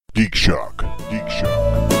Geek Shock. Geek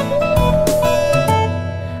Shock.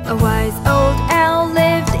 A wise old owl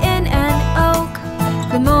lived in an oak.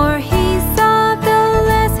 The more he saw, the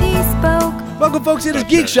less he spoke. Welcome, folks. It is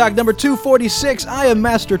Geek Shock number 246. I am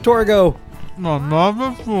Master Torgo.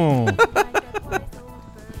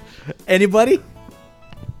 Anybody?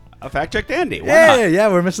 I fact-checked Andy. Why not? Yeah,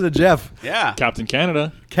 we're missing a Jeff. Yeah. Captain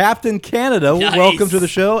Canada. Captain Canada, Nice. welcome to the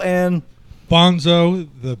show. And, Bonzo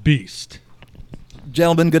the Beast.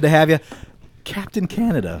 gentlemen, good to have you. Captain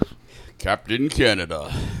Canada. Captain Canada.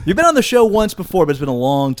 You've been on the show once before, but it's been a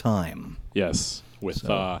long time. Yes, with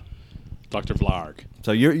Dr. Vlarg.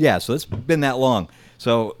 So so it's been that long.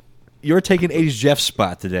 So you're taking 80s Jeff's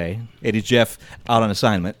spot today. 80s Jeff out on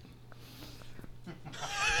assignment.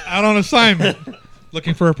 Out on assignment.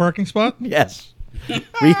 Looking for a parking spot? Yes.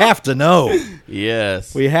 We have to know.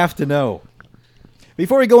 Yes. We have to know.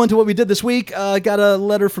 Before we go into what we did this week, I got a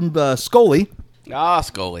letter from Scully.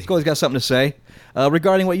 Scully. Scully's got something to say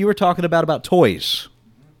regarding what you were talking about toys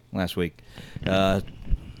last week.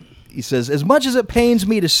 He says, as much as it pains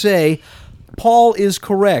me to say, Paul is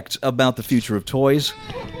correct about the future of toys.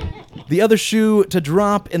 The other shoe to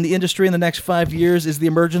drop in the industry in the next 5 years is the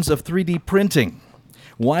emergence of 3D printing.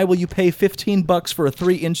 Why will you pay $15 for a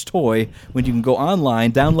 3-inch toy when you can go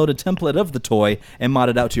online, download a template of the toy, and mod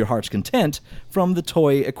it out to your heart's content from the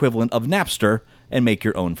toy equivalent of Napster and make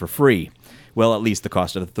your own for free? Well, at least the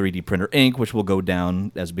cost of the 3D printer ink, which will go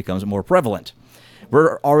down as it becomes more prevalent.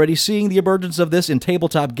 We're already seeing the emergence of this in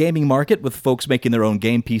tabletop gaming market, with folks making their own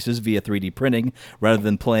game pieces via 3D printing rather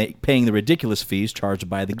than paying the ridiculous fees charged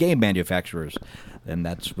by the game manufacturers. And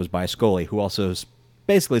that was by Scully, who also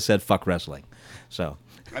basically said, fuck wrestling. So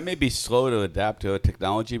I may be slow to adapt to a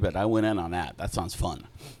technology, but I went in on that. That sounds fun.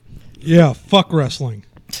 Yeah, fuck wrestling.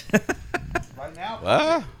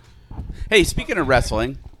 Hey, speaking of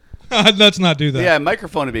wrestling, Let's not do that. yeah,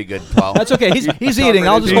 microphone would be good, Paul. that's okay. He's eating.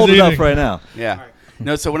 I'll just He's hold it up eating. right now. Yeah.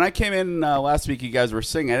 No, so when I came in last week, you guys were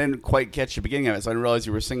singing. I didn't quite catch the beginning of it, so I didn't realize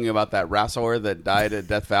you were singing about that wrestler that died at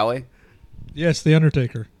Death Valley. Yes, The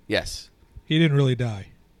Undertaker. Yes. He didn't really die.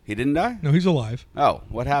 He didn't die? No, he's alive. Oh,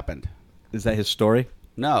 what happened? Is that his story?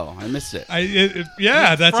 No, I missed it.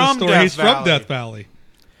 That's a story. He's from Death Valley.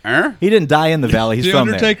 He didn't die in the valley. He's The from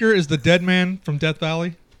there. Undertaker is the dead man from Death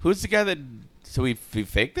Valley. Who's the guy that... So he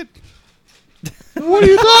faked it? What are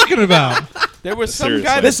you talking about? There was some Seriously.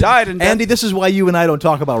 guy that died in Death... Andy, this is why you and I don't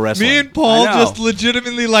talk about wrestling. Me and Paul I know. just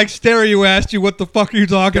legitimately stereo asked you what the fuck are you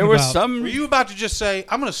talking There about. was some Were you about to just say,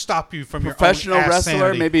 I'm going to stop you from professional your own ass wrestler,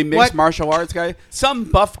 sanity? maybe mixed What? martial arts guy? Some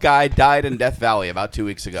buff guy died in Death Valley about 2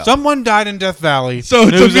 weeks ago. Someone died in Death Valley. So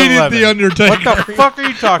it's News immediately 11. The Undertaker. What the fuck are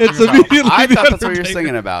you talking It's about? immediately I The thought that's what you were Undertaker.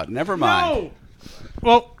 singing about. Never mind.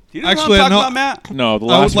 Well, Do you know Actually, what I'm no. talking about, Matt? No, the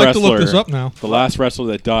I last would like to wrestler. look this up now. The last wrestler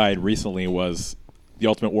that died recently was the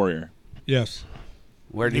Ultimate Warrior. Yes.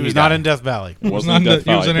 Where did he was not die? in Death Valley. It wasn't not in in Death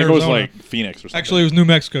the- he was Valley. in I think it was Arizona. like Phoenix or something. Actually, it was New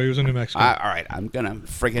Mexico. He was in New Mexico. All right, I'm gonna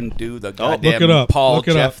friggin' do the look goddamn it up. Paul Look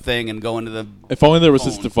it Jeff up. thing and go into the If only there was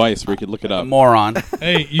this phone. device where you could look it up. moron.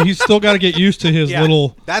 Hey, he's still got to get used to his Yeah,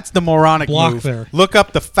 little... that's the moronic block move. there. Look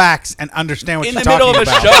up the facts and understand what In you're the middle of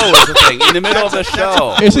talking the about. show is the thing. In the middle of the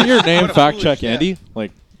show. Isn't your name What a Fact foolish Check shit. Andy?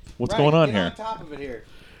 Like, what's going on here? top of it here.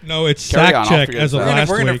 No, it's Carry sack on, I'll check figure as this of out. last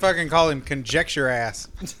We're gonna week. fucking call him conjecture ass.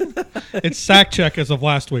 It's sack check as of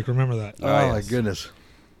last week. Remember that. Oh, my goodness.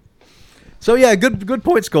 So, yeah, good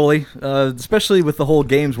point, Scully. Especially with the whole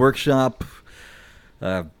Games Workshop,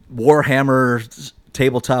 Warhammer,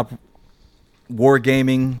 tabletop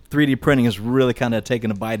wargaming, 3D printing has really kind of taken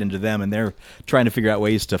a bite into them, and they're trying to figure out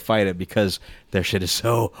ways to fight it because their shit is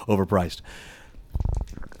so overpriced.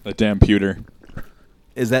 The damn pewter.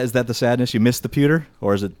 Is that the sadness? You miss the pewter?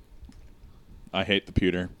 Or is it... I hate the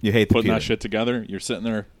pewter. You hate the Putting pewter. that shit together. You're sitting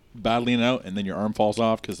there battling it out, and then your arm falls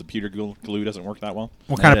off because the pewter glue doesn't work that well.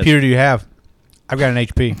 What kind That of is. pewter do you have? I've got an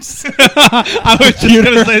HP. I was just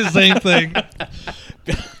going to say the same thing.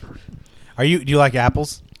 Do you like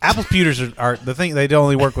apples? Apples pewters are the thing. They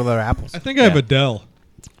only work with other apples. I think I have a Dell.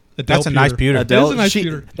 That's a nice pewter. Adele, It is a nice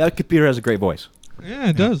pewter. That computer has a great voice. Yeah,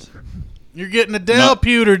 it does. You're getting a Dell No.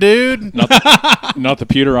 pewter, dude. Not the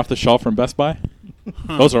pewter off the shelf from Best Buy.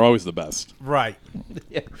 Those are always the best. Right.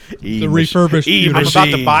 The refurbished pewter. I'm about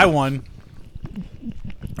to buy one.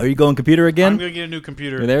 Are you going computer again? I'm gonna get a new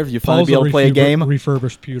computer. You're there? You finally Paul's be able to play a game?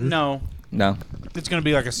 Refurbished pewter. No, No. it's gonna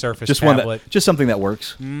be like a Surface Just one tablet. just something that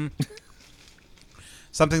works.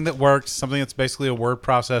 Something that works. Something that's basically a word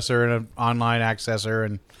processor and an online accessor,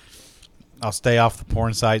 and I'll stay off the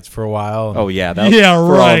porn sites for a while. Oh yeah, that Yeah,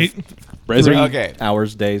 for all right. Razor. Okay.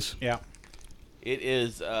 hours, days. Yeah. It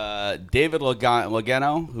is David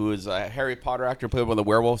Logano, who is a Harry Potter actor, played one of the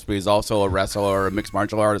werewolves, but he's also a wrestler or a mixed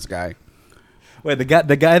martial artist guy. Wait, the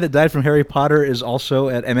guy that died from Harry Potter is also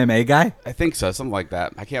an MMA guy? I think so, something like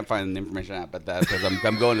that. I can't find the information out, but that because I'm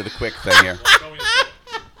going to the quick thing here.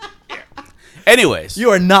 Anyways,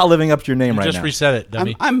 You are not living up to your name right Just now. reset it,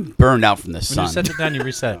 dummy. I'm burned out from the When sun. you set it down, you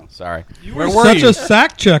reset. Oh, sorry. Where were Such you? a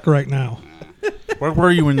sack check right now. Where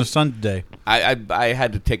were you in the sun today? I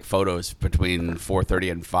had to take photos between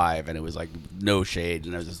 4:30 and 5, and it was like no shade,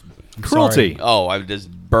 and I was just Cruelty. I just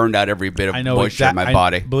burned out every bit of I know moisture in my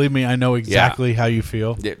body. Believe me, I know exactly how you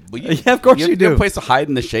feel. Yeah, well, Yeah, of course you have do. a place to hide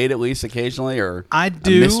in the shade at least occasionally, or I a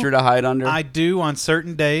do. mister to hide under. I do on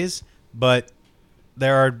certain days, but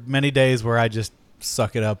there are many days where I just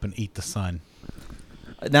suck it up and eat the sun.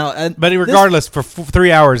 Now, But regardless, for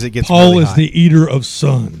 3 hours it gets Paul really is hot. the eater of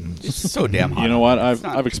suns. It's so damn hot. You know what? It's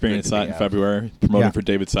not I've experienced good to that be in out. February, promoting Yeah. for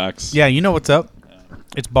David Sachs. Yeah, you know what's up.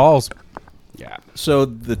 It's balls. Yeah. so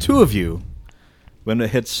the two of you, when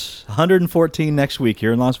it hits 114 next week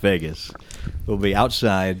here in Las Vegas, will be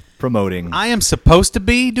outside promoting. I am supposed to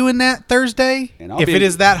be doing that Thursday. And I'll If be- it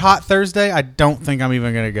is that hot Thursday, I don't think I'm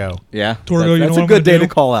even going to go. Yeah, Torgo, you that's know a what good I'm day gonna to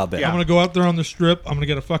do? call out there. I'm going to go out there on the strip. I'm going to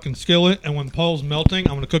get a fucking skillet, and when Paul's melting,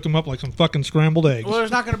 I'm going to cook him up like some fucking scrambled eggs. Well,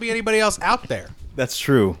 there's not going to be anybody else out there. That's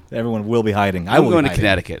true. Everyone will be hiding. I I'm will going be to hiding.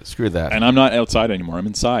 Connecticut. Screw that. And I'm not outside anymore. I'm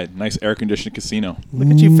inside. Nice air-conditioned casino. Look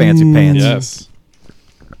at you, fancy pants. Yes.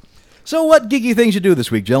 So, what geeky things you do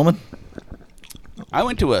this week, gentlemen? I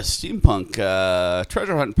went to a steampunk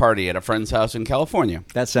treasure hunt party at a friend's house in California.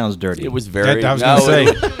 That sounds dirty. It was very. I was going to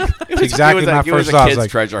say. It's exactly my it was first a thought. I was kid's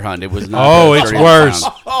like, treasure hunt. It was not. oh, a it's 30 worse.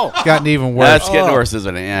 pound. It's gotten even worse. That's getting worse,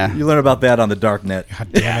 isn't it? Yeah. You learn about that on the dark net.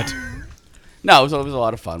 God damn it. No, it was a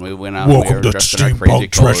lot of fun. We went out. Welcome and we to were dressed in our Steampunk crazy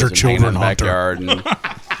clothes Treasure and hanging in Children the Hunter. backyard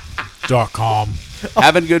and .com.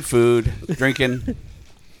 having good food, drinking.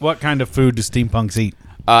 What kind of food do steampunks eat?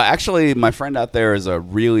 Actually, my friend out there is a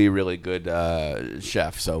really, really good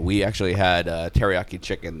chef. So we actually had teriyaki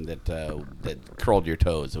chicken that curled your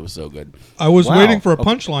toes. It was so good. I was Wow. waiting for a I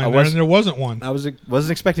punchline there, was- and there wasn't one. I wasn't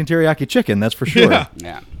expecting teriyaki chicken, that's for sure. Yeah.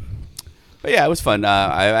 Yeah. But yeah, it was fun.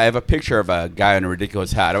 I have a picture of a guy in a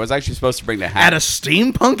ridiculous hat. I was actually supposed to bring the hat. At a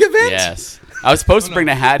steampunk event? Yes. I was supposed to bring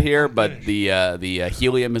the hat here, but the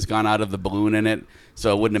helium has gone out of the balloon in it,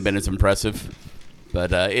 so it wouldn't have been as impressive.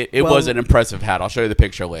 But it Well- was an impressive hat. I'll show you the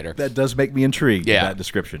picture later. That does make me intrigued, Yeah. that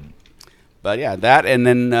description. But yeah, that, and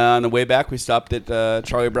then on the way back, we stopped at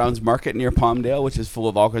Charlie Brown's Market near Palmdale, which is full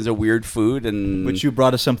of all kinds of weird food. And Which you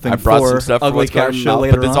brought us something I brought for some stuff for Ugly what's going Couch on Show out,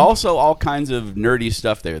 later but there's on. also all kinds of nerdy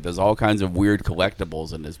stuff there. There's all kinds of weird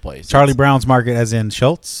collectibles in this place. Charlie It's- Brown's Market, as in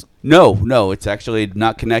Schultz. No, it's actually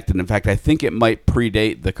not connected. In fact, I think it might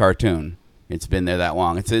predate the cartoon. It's been there that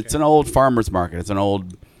long. It's an old farmer's market. It's an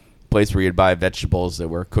old place where you'd buy vegetables that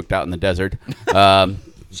were cooked out in the desert.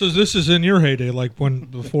 So this is in your heyday, like when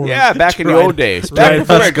before. Yeah, back in the Dried- old days. dried Back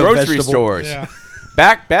before husk of grocery vegetable. stores. Yeah.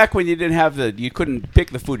 Back when you didn't have you couldn't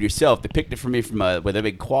pick the food yourself. They picked it for me with a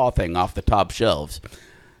big claw thing off the top shelves.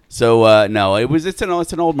 So no, it's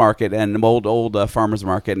an old market and an old farmers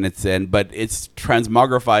market, and but it's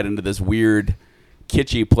transmogrified into this weird,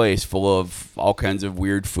 kitschy place full of all kinds of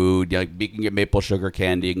weird food. You can get maple sugar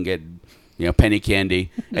candy, you can get penny candy,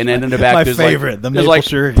 and then in the back My there's favorite, the there's maple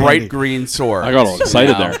sugar bright candy. green swords. I got all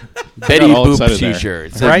excited there. Betty I got all Boop excited there.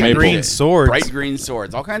 T-shirts, Bright maple. green swords. bright green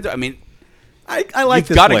swords, all kinds of. I mean, I like you've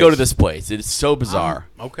this got to go place. to this place. It's so bizarre.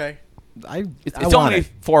 Okay. It's I want only it.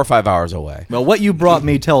 4 or 5 hours away. Well, what you brought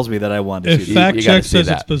me tells me that I want to If see fact you gotta check see says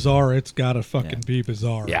that. it's bizarre, it's gotta fucking be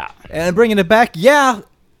bizarre. Yeah, And bringing it back, yeah,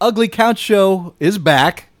 Ugly Couch Show is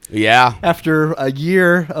back yeah. after a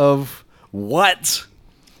year of what?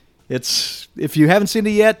 It's if you haven't seen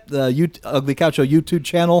it yet, the Ugly Couch Show YouTube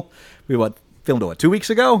channel. We filmed it 2 weeks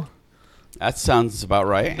ago. That sounds about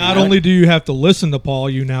right. Not only do you have to listen to Paul,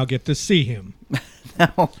 you now get to see him.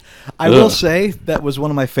 Now, I will say that was one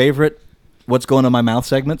of my favorite "What's Going on in My Mouth"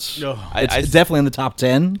 segments. It's definitely in the top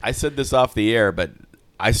 10. I said this off the air, but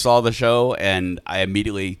I saw the show and I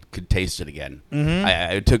immediately could taste it again.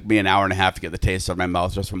 It took me an hour and a half to get the taste out of my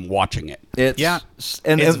mouth just from watching it.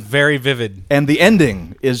 And It's very vivid. And the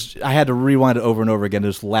ending is, I had to rewind it over and over again,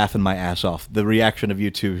 just laughing my ass off. The reaction of you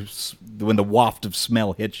two when the waft of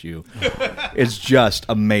smell hits you is just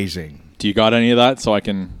amazing. Do you got any of that so I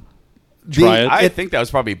can try it? I think that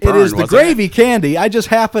was probably burned. It is the wasn't gravy candy. I just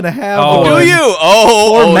happen to have Oh. one. Do you?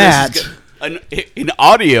 Oh, Or this Matt. is good. In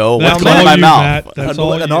audio, That's what's going on in all my you, mouth? Matt. That's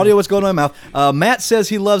all An you. audio, what's going on in my mouth. Matt says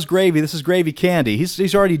he loves gravy. This is gravy candy.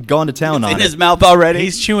 He's already gone to town It's on in it. his mouth already.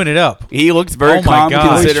 He's chewing it up. He looks very Oh my calm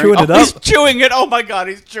God. considering. He's chewing it He's up. chewing it. Oh my God,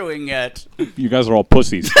 he's chewing it. You guys are all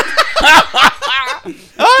pussies.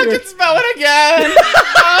 I can smell it again.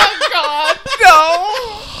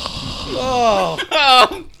 Oh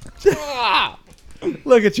God, no!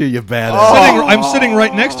 Look at you, you badass. I'm sitting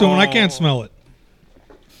right next to him, and I can't smell it.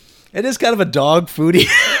 It is kind of a dog foodie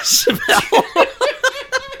smell.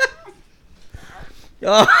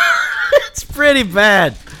 It's pretty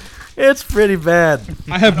bad. It's pretty bad.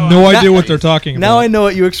 I have no idea what they're talking about. Now I know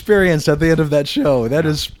what you experienced at the end of that show. That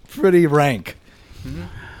is pretty rank.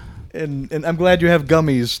 And I'm glad you have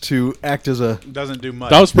gummies to act as a... Doesn't do much.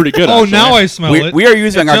 That was pretty good. Oh, actually. now I smell it. We are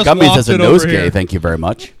using It our just gummies as a wafted over nosegay. here. Thank you very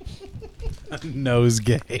much.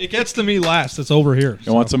 nosegay. It gets to me last. It's over here.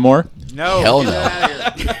 You want some more? No. Hell get no.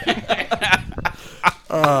 out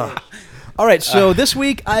of here. All right, so this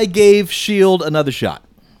week I gave S.H.I.E.L.D. another shot.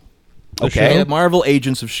 Okay. Yeah, Marvel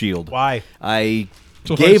Agents of S.H.I.E.L.D. Why? I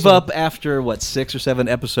So gave far, so- up after, 6 or 7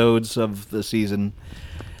 episodes of the season.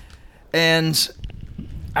 And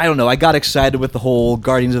I don't know, I got excited with the whole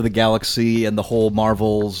Guardians of the Galaxy and the whole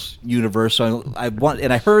Marvel's universe. So I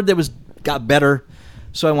heard that got better,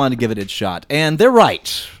 so I wanted to give it its shot. And they're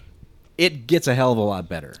right. It gets a hell of a lot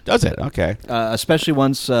better. Does it? Okay. Especially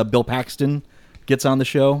once Bill Paxton gets on the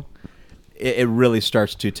show. It really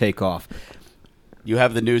starts to take off. You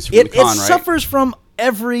have the news from It the con, right? suffers from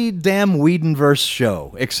every damn Whedonverse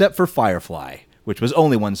show, except for Firefly, which was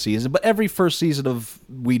only one season. But every first season of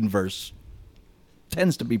Whedonverse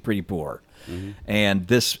tends to be pretty poor. Mm-hmm. And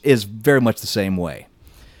this is very much the same way.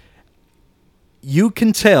 You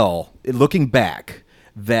can tell, looking back,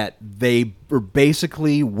 that they were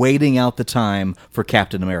basically waiting out the time for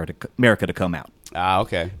Captain America to come out.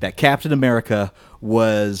 Okay. That Captain America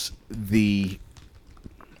was the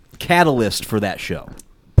catalyst for that show.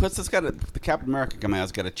 Plus, the Captain America coming out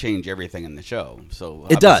has got to change everything in the show. So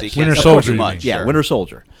It does. obviously you can't Winter do Soldier, too you much. Yeah, Sure. Winter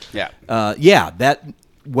Soldier. Yeah.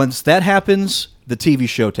 Once that happens, the TV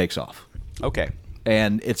show takes off. Okay.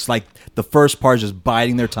 And it's like the first part is just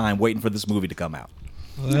biding their time, waiting for this movie to come out.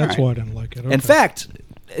 Well, that's Alright. why I didn't like it. Okay. In fact,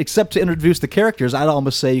 except to introduce the characters, I'd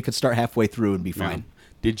almost say you could start halfway through and be Yeah. fine.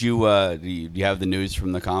 Did you do you have the news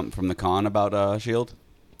from the con about Shield?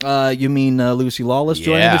 You mean Lucy Lawless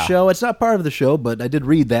joining the Yeah. show? It's not part of the show, but I did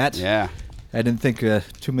read that. Yeah. I didn't think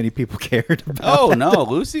too many people cared about Oh that. no,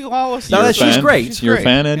 Lucy Lawless. No, you're a that- she's fan. great. You're great. a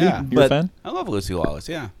fan, Andy? Yeah. You're a But- fan? I love Lucy Lawless.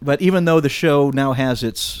 Yeah. But even though the show now has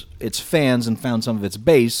its fans and found some of its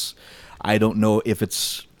base, I don't know if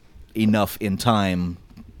it's enough in time.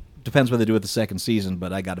 Depends what they do with the second season,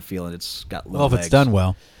 but I got a feeling it's got low Well, if legs. it's done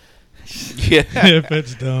well. Yeah. if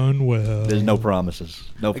it's done well. There's no promises.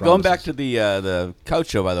 No promises. Going back to the couch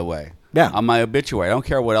show, by the way. Yeah. On my obituary, I don't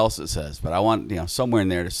care what else it says, but I want somewhere in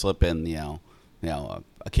there to slip in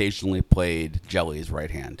occasionally played Jelly's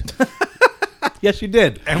right hand. Yes, you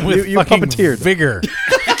did. And with you fucking puppeteered. vigor,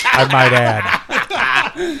 I might add.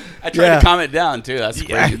 I tried Yeah. to calm it down too. That's the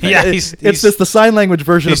crazy thing. Yeah, It's just the sign language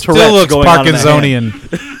version he of Tourette's still looks going on in the hand.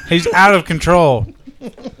 Parkinsonian. He's out of control.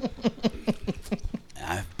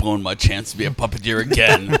 I've blown my chance to be a puppeteer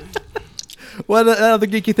again. What other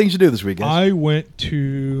geeky things you do this week, guys? I went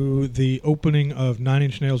to the opening of Nine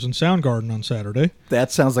Inch Nails in Soundgarden on Saturday.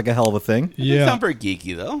 That sounds like a hell of a thing. It's Yeah. not very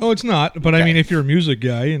geeky though. Oh, it's not. But I Okay. mean, if you're a music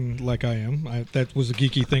guy, and like I am, that was a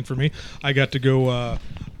geeky thing for me. I got to go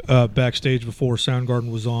backstage before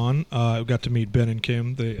Soundgarden was on. I got to meet Ben and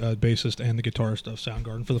Kim, the bassist and the guitarist of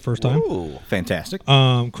Soundgarden, for the first time. Ooh. Fantastic.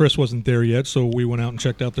 Chris wasn't there yet, so we went out and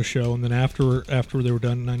checked out the show. And then after they were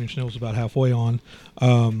done, Nine Inch Nails was about halfway on.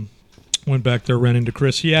 Went back there, ran into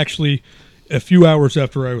Chris. He actually, a few hours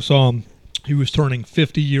after I saw him, he was turning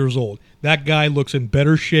 50 years old. That guy looks in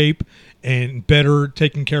better shape and better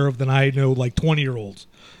taken care of than I know, like 20-year-olds.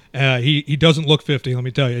 He doesn't look 50, let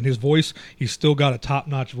me tell you. And his voice, he's still got a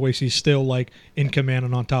top-notch voice. He's still, like, in command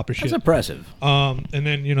and on top of shit. That's impressive. And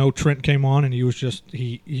then, Trent came on, and he was just,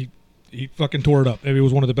 he fucking tore it up. It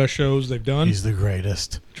was one of the best shows they've done. He's the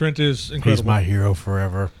greatest. Trent is incredible. He's my hero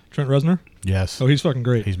forever. Trent Reznor? Yes. Oh, he's fucking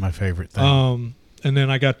great. He's my favorite thing. And then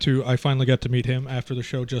I finally got to meet him after the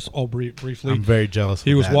show, just all briefly. I'm very jealous.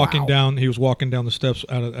 He of was that. walking down. He was walking down the steps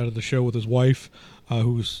out of the show with his wife,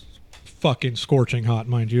 who's fucking scorching hot,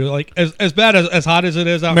 mind you. Like as bad as hot as it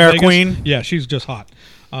is out in Mary Vegas. Queen? Yeah, she's just hot.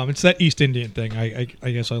 It's that East Indian thing. I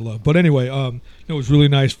guess I love. But anyway, it was really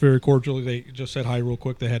nice, very cordial. They just said hi real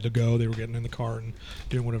quick. They had to go. They were getting in the car and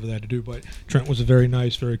doing whatever they had to do. But Trent was very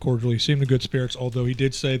nice, very cordial. He seemed in good spirits. Although he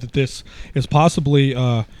did say that this is possibly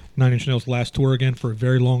Nine Inch Nails' last tour again for a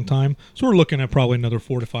very long time. So we're looking at probably another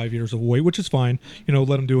 4 to 5 years of wait, which is fine.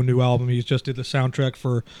 Let him do a new album. He just did the soundtrack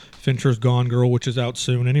for Fincher's Gone Girl, which is out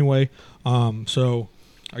soon anyway. So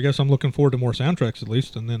I guess I'm looking forward to more soundtracks at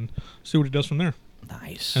least, and then see what he does from there.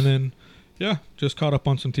 Nice. And then, yeah, just caught up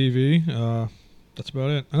on some TV. That's about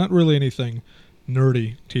it. And not really anything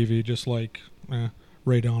nerdy TV, just like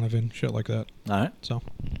Ray Donovan, shit like that. All right. So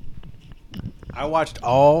I watched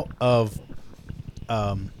all of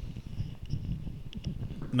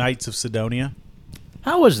Knights of Sidonia.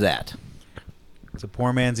 How was that? It's a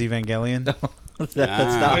poor man's Evangelion. That's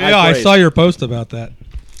not yeah, I saw your post about that.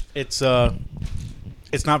 It's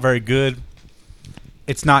not very good.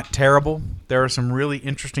 It's not terrible. There are some really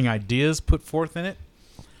interesting ideas put forth in it,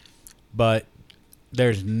 but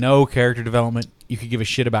there's no character development. You could give a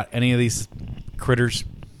shit about any of these critters,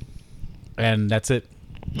 and that's it.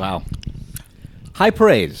 Wow. High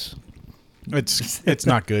praise. It's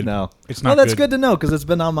not good. No, it's not. Well, that's good to know because it's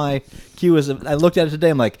been on my queue. As I looked at it today,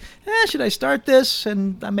 I'm like, should I start this?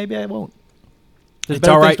 And maybe I won't. There's It's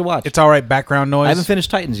better all things right. to watch. It's all right. Background noise. I haven't finished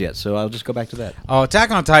Titans yet, so I'll just go back to that. Oh,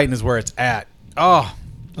 Attack on Titan is where it's at. Oh,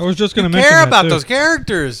 I was just going to you mention care that, about too. those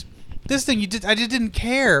characters. This thing I just didn't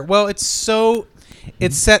care. Well, it's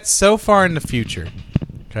set so far in the future.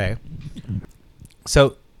 Okay.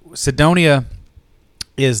 So Sidonia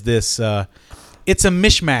is this it's a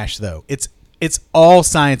mishmash though. It's all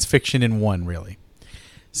science fiction in one, really.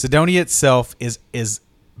 Sidonia itself is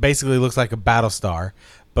basically looks like a battle star,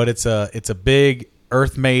 but it's a big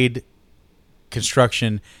Earth-made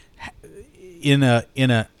construction in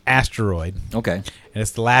a asteroid. Okay. And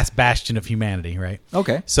it's the last bastion of humanity, right?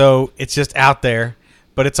 Okay. So it's just out there,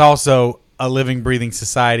 but it's also a living, breathing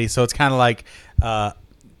society. So it's kind of like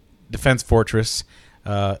Defense Fortress,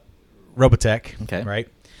 Robotech, Okay. right?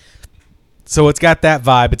 So it's got that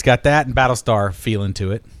vibe. It's got that and Battlestar feeling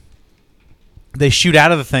to it. They shoot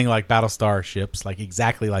out of the thing like Battlestar ships, like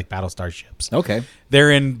exactly like Battlestar ships. Okay.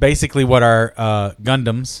 They're in basically what are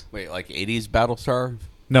Gundams. Wait, like 80s Battlestar?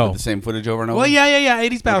 No. With the same footage over and over? Well, yeah.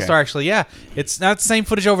 80s Battlestar, Okay. actually, yeah. It's not the same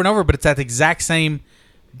footage over and over, but it's that exact same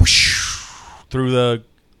whoosh, through the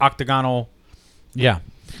octagonal. Yeah.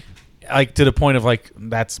 Like to the point of like,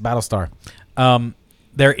 that's Battlestar.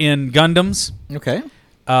 They're in Gundams. Okay.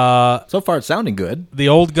 Uh, So far, it's sounding good. the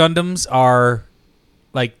old Gundams are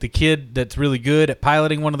like the kid that's really good at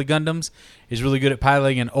piloting one of the Gundams is really good at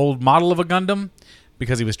piloting an old model of a Gundam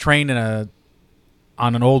because he was trained on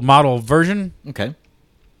an old model version. Okay.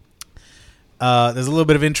 There's a little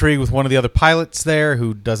bit of intrigue with one of the other pilots there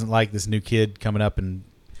who doesn't like this new kid coming up, and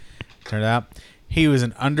turned out he was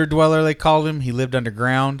an underdweller, they called him. He lived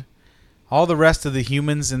underground. All the rest of the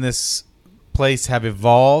humans in this place have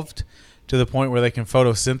evolved to the point where they can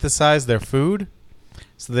photosynthesize their food,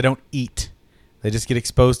 so they don't eat. They just get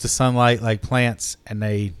exposed to sunlight like plants, and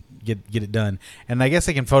they get it done. And I guess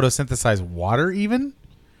they can photosynthesize water even.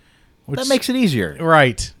 That makes it easier.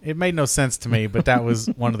 Right. It made no sense to me, but that was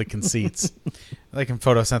one of the conceits. They can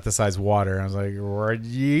photosynthesize water. I was like,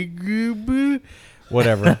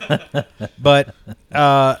 whatever. But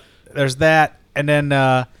there's that. And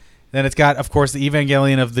then it's got, of course, the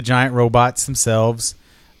Evangelion of the giant robots themselves.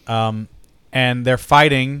 And they're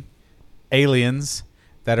fighting aliens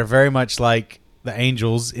that are very much like the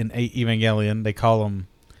angels in Evangelion. They call them,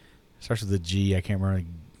 starts with a G. I can't remember.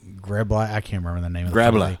 Grabla. I can't remember the name of the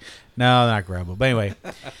Grabla. family. No, not Grabla. But anyway.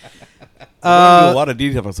 We're going to do a lot of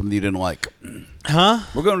detail for something you didn't like. Huh?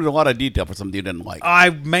 We're going to do a lot of detail for something you didn't like. I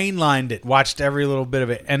mainlined it, watched every little bit of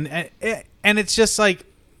it, and it's just like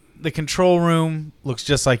the control room looks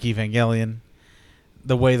just like Evangelion.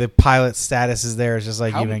 The way the pilot status is there is just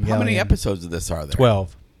like Evangelion. How many episodes of this are there?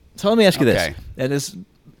 12. So let me ask you Okay. this, and this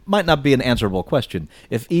might not be an answerable question.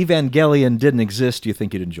 If Evangelion didn't exist, do you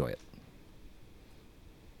think you'd enjoy it?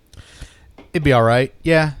 It'd be all right,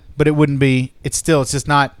 yeah, but it wouldn't be. It's just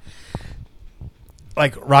not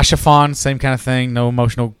like Rashafon, same kind of thing. No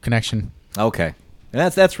emotional connection. Okay.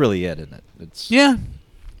 And that's really it, isn't it? It's Yeah,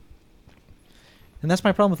 And that's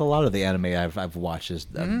my problem with a lot of the anime I've watched is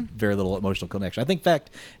very little emotional connection. I think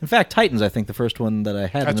in fact, Titans. I think the first one that I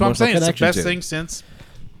had that's an what I'm emotional saying. It's the connection best to. thing since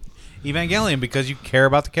Evangelion because you care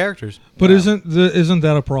about the characters. But isn't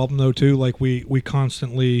that a problem though too? Like we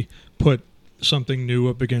constantly put something new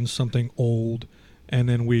up against something old, and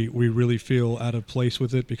then we really feel out of place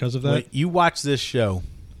with it because of that. When you watch this show,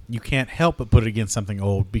 you can't help but put it against something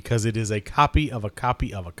old because it is a copy of a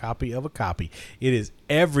copy of a copy of a copy. It is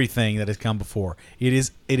everything that has come before. It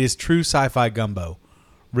is true sci-fi gumbo.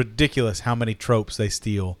 Ridiculous how many tropes they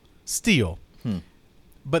steal,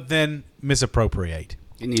 but then misappropriate.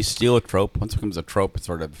 Can you steal a trope? Once it becomes a trope, it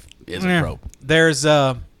sort of is a trope. There's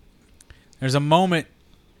a moment.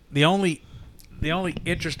 The only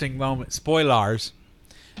interesting moment. Spoilers.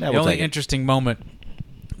 Yeah, The we'll only take it. interesting moment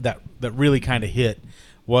that really kind of hit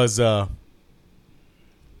was one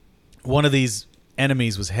of these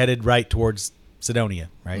enemies was headed right towards Sidonia,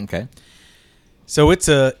 right? Okay. So it's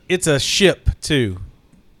a ship too.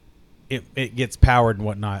 It gets powered and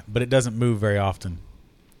whatnot, but it doesn't move very often.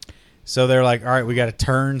 So they're like, all right, we got to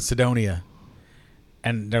turn Sidonia.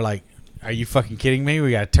 And they're like, are you fucking kidding me?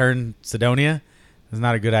 We got to turn Sidonia? It's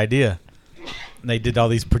not a good idea. And they did all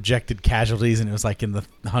these projected casualties, and it was like in the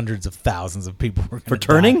hundreds of thousands of people were For gonna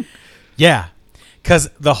turning? die. Yeah. Because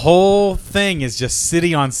the whole thing is just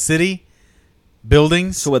city on city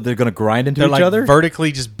buildings. So what, they're going to grind into They're each like other?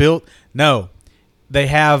 vertically just built. No.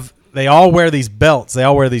 They all wear these belts. They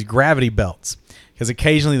all wear these gravity belts. Because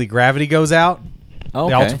occasionally the gravity goes out.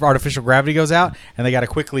 Okay. The artificial gravity goes out, and they got to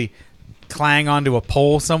quickly clang onto a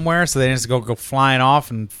pole somewhere, so they just go flying off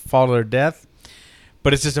and fall to their death.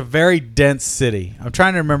 But it's just a very dense city. I'm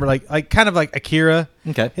trying to remember, like kind of like Akira.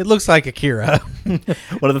 Okay. It looks like Akira. One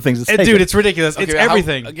of the things that's And, dude, it's ridiculous. It's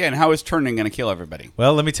everything. How is turning going to kill everybody?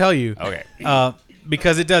 Well, let me tell you. Okay.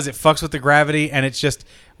 Because it does. It fucks with the gravity, and it's just...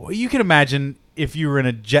 Well, you can imagine if you were in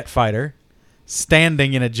a jet fighter,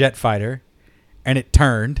 standing in a jet fighter, and it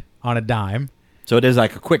turned on a dime. So it is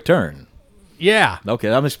like a quick turn. Yeah.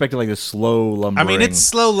 Okay, I'm expecting like this slow lumbering. I mean, it's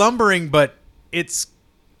slow lumbering, but it's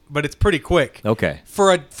pretty quick. Okay.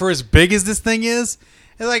 For as big as this thing is,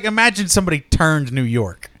 it's like imagine somebody turned New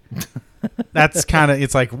York. That's kind of,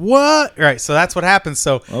 it's like, what? Right, so that's what happens.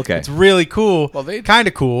 So Okay. it's really cool. Well, kind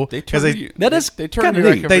of cool. They 'cause turn you. That is they turn kinda you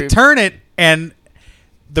like neat. they every- turn it, and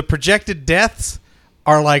the projected deaths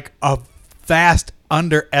are like a vast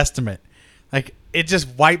underestimate. Like it just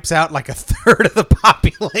wipes out like a third of the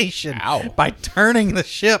population by turning the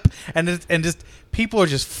ship, and just people are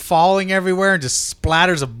just falling everywhere, and just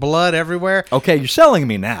splatters of blood everywhere. Okay, you're selling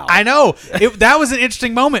me now. I know that was an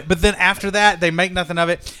interesting moment, but then after that, they make nothing of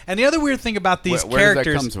it. And the other weird thing about these Where characters,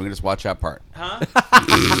 does that come from? We can just watch that part. I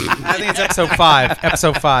think it's episode 5.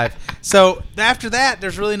 Episode 5. So after that,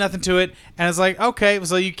 there's really nothing to it, and it's like, okay,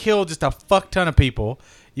 so you killed just a fuck ton of people.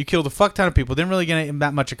 You killed a fuck ton of people. Didn't really get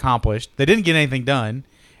that much accomplished. They didn't get anything done.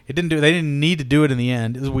 They didn't need to do it in the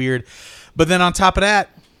end. It was weird. But then on top of that,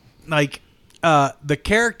 like the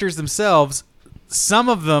characters themselves, some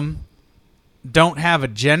of them don't have a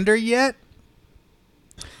gender yet.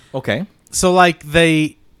 Okay. So like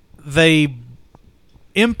they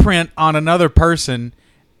imprint on another person,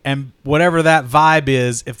 and whatever that vibe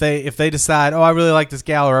is, if they decide, oh, I really like this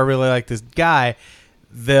gal or I really like this guy,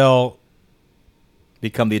 they'll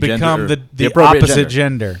Become the the appropriate opposite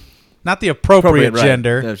gender. Not the appropriate right.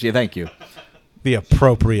 gender. Yeah, thank you. The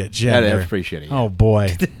appropriate gender. I appreciate it. Oh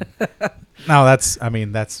boy. No, that's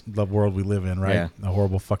the world we live in, right? Yeah. A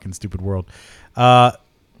horrible fucking stupid world. But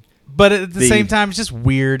at the same time, it's just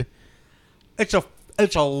weird. It's a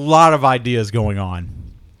lot of ideas going on,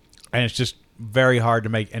 and it's just very hard to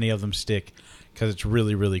make any of them stick because it's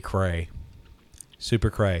really, really cray. Super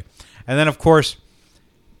cray. And then, of course,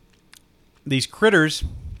 these critters,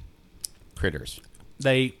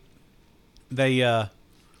 they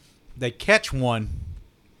catch one.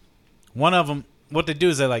 One of them, what they do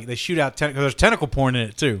is they shoot out there's tentacle porn in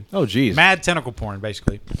it too. Oh, geez. Mad tentacle porn,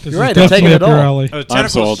 basically. This You're right, is they're taking definitely it up your all. alley.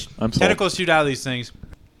 Tentacles, I'm sold. Tentacles shoot out of these things,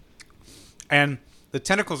 and the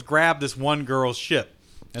tentacles grab this one girl's ship,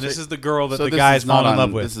 and this is the girl that the this guy is is falling not in love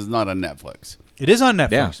on- with. This is not on Netflix. It is on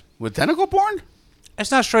Netflix. Yeah. With tentacle porn? It's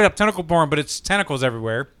not straight up tentacle porn, but it's tentacles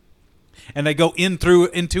everywhere, and they go into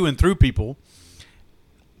and through people.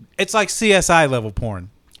 It's like CSI level porn.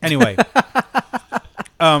 Anyway,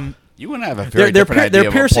 You want to have a very They're different idea of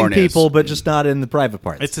what piercing porn people, is. but just not in the private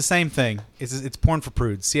parts. it's the same thing. It's porn for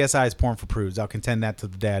prudes. CSI is porn for prudes. I'll contend that to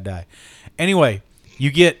the day I die. Anyway, you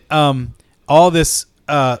get all this.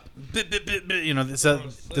 This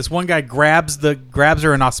one guy grabs her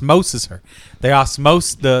and osmoses her. They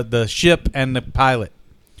osmose the ship and the pilot,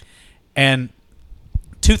 and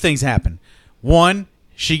two things happen. One,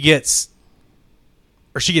 she gets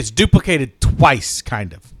duplicated twice,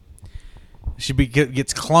 kind of. She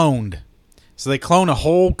gets cloned. So they clone a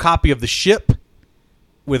whole copy of the ship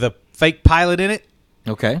with a fake pilot in it,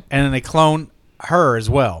 okay. and then they clone her as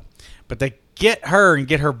well. But they get her and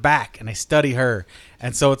get her back, and they study her.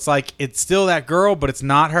 And so it's like it's still that girl, but it's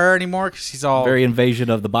not her anymore because she's all... Very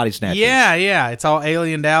invasion of the body snatchers. Yeah. It's all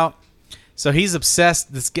aliened out. So he's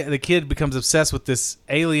obsessed. The kid becomes obsessed with this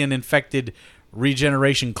alien-infected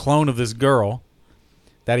regeneration clone of this girl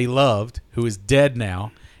that he loved, who is dead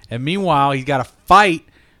now. And meanwhile, he's got to fight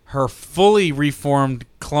her fully reformed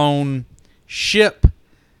clone ship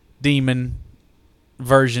demon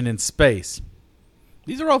version in space.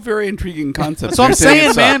 These are all very intriguing concepts. That's what I'm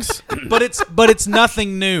You're saying, man. it But it's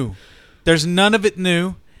nothing new. There's none of it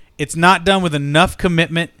new. It's not done with enough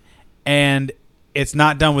commitment, and it's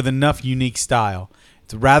not done with enough unique style.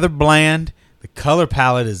 It's rather bland. The color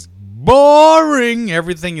palette is boring.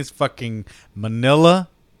 Everything is fucking Manila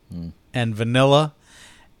and vanilla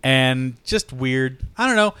and just weird. I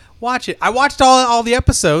don't know. Watch it. I watched all the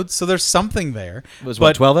episodes, so there's something there. It was but,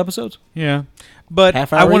 what, 12 episodes? Yeah. But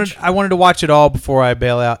Half I hour wanted each? I wanted to watch it all before I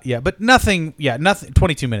bail out. Yeah, but nothing. Yeah, nothing.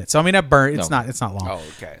 22 minutes. So I mean, I burned. It's No. not long. Oh,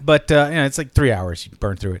 okay. But it's like 3 hours. You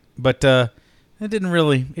burn through it. But it just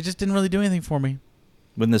didn't really do anything for me.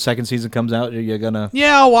 When the second season comes out, you're going to...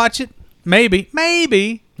 Yeah, I'll watch it. Maybe.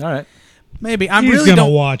 All right. I'm He's really gonna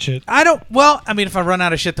don't watch it. I don't. Well, I mean, if I run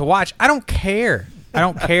out of shit to watch, I don't care. I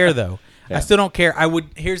don't care though. Yeah. I still don't care. I would.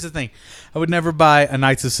 Here's the thing. I would never buy a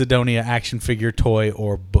Knights of Sidonia action figure, toy,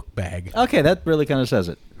 or book bag. Okay, that really kind of says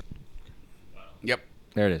it. Yep.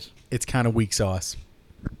 There it is. It's kind of weak sauce.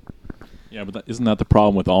 Yeah, but isn't that the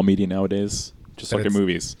problem with all media nowadays? Just That like in it's-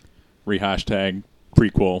 movies, rehashtag,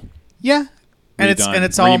 prequel. Yeah. And Redone,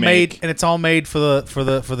 it's all remake. made for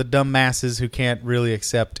the dumb masses who can't really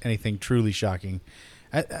accept anything truly shocking.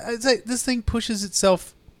 I'd say this thing pushes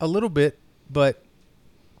itself a little bit, but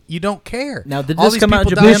you don't care. Now, did All this these come out in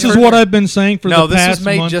people Japan die This is for- what I've been saying for No, the this past was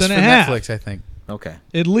made month just and for a half. Netflix, I think. Okay.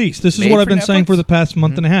 At least this is Made what I've for been saying Netflix? for the past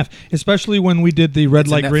month and a half, especially when we did the red It's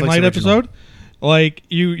a light, green Netflix light original. episode. Like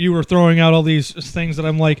you were throwing out all these things that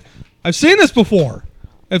I'm like, I've seen this before.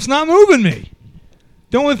 It's not moving me.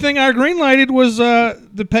 The only thing I green lighted was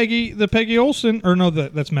the Peggy Olsen, or no,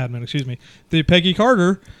 that's Mad Men. Excuse me, the Peggy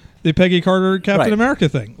Carter Captain Right. America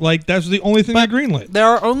thing. Like that's the only thing I greenlit. There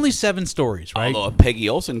are only 7 stories, right? Although a Peggy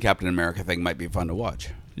Olsen Captain America thing might be fun to watch.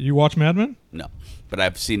 You watch Mad Men? No, but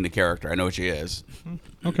I've seen the character. I know what she is.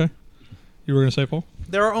 Okay. You were gonna say, Paul?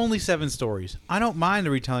 There are only 7 stories. I don't mind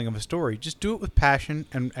the retelling of a story. Just do it with passion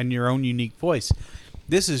and your own unique voice.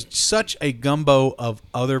 This is such a gumbo of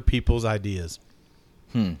other people's ideas.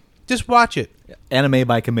 Just watch it. Anime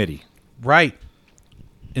by committee. Right.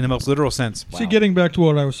 In the most literal sense. See, getting back to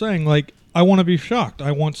what I was saying, like I want to be shocked.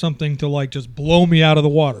 I want something to like just blow me out of the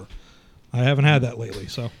water. I haven't had that lately,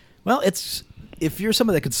 so Well, it's if you're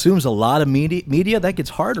someone that consumes a lot of media, that gets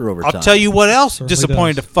harder over time. I'll tell you what else Certainly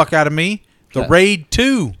disappointed does. the fuck out of me. The Yeah. Raid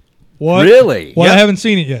 2. what? Really? Well, Yep. I haven't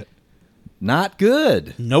seen it yet. Not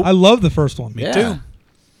good. Nope. I love the first one. Yeah. too.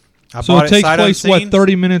 I So bought it takes sight place unseen.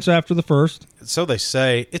 30 minutes after the first, So they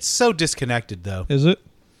say. It's so disconnected, though. is it?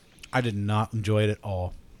 I did not enjoy it at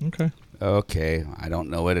all. Okay. Okay, I don't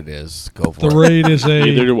know what it is. Go The for it. Raid is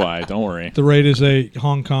Neither a do I. Don't worry. The Raid is a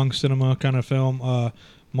Hong Kong cinema kind of film,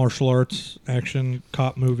 martial arts action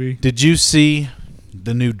cop movie. Did you see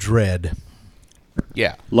the new Dread?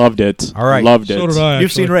 Yeah. Loved it. All right. Loved it. So did I. You've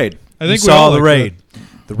actually. seen Raid. I You think we saw all the liked Raid.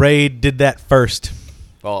 The Raid did that first.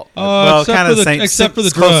 Well, Except for the except for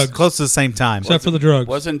the close, drugs. close to the same time. Except for the drugs.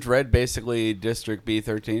 wasn't Dread basically District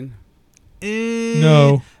B13?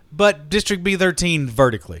 No. But District B13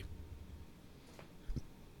 vertically.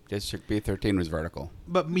 District B13 was vertical.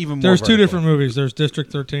 But even more There's two vertical. different movies. There's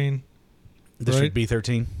District 13, District right?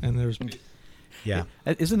 B13. and there's Yeah.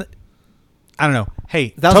 Isn't it? I don't know.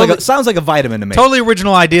 Hey, Sounds like a vitamin to me. totally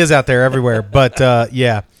original ideas out there everywhere. But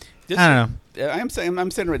yeah. I don't know. I'm saying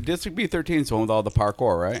District B13 is the one with all the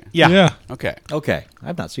parkour, right? Yeah. Okay. Okay,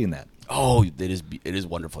 I've not seen that. Oh, it is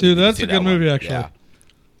wonderful. Dude, You need to that's see a that good one. movie, actually. Yeah.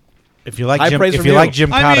 If you like High Jim, praise if from you you. like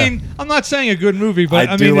Jim I Cotta, mean, I'm not saying a good movie, but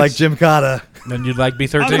I do mean, like it's- Jim Cotta. then you'd like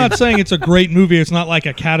B13. I'm not saying it's a great movie. It's not like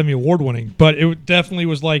Academy Award winning, but it definitely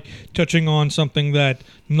was like touching on something that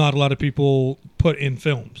not a lot of people put in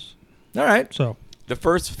films. All right. So The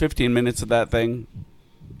first 15 minutes of that thing,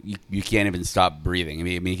 you can't even stop breathing. I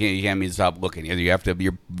mean, you can't even stop looking. You have to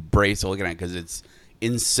your brace looking at it because it's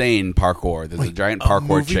insane parkour. There's a giant parkour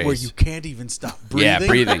movie chase. where you can't even stop breathing. Yeah,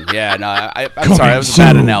 breathing. Yeah, no, I'm Coming sorry. That was a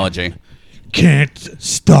bad soon. analogy. can't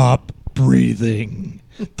stop breathing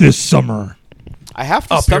this summer. I have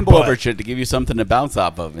to Up your stumble butt. over shit to give you something to bounce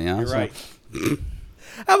off of. You know? You're right.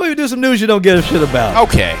 How about we do some news you don't give a shit about?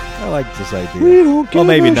 Okay. I like this idea. We don't Well, give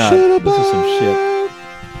maybe a not. shit This is some about- shit.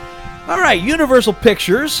 All right, Universal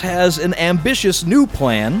Pictures has an ambitious new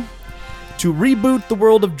plan to reboot the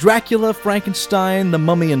world of Dracula, Frankenstein, The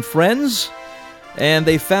Mummy, and Friends, and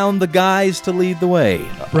they found the guys to lead the way.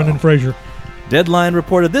 Brendan Fraser. Deadline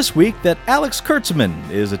reported this week that Alex Kurtzman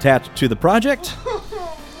is attached to the project,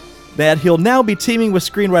 that he'll now be teaming with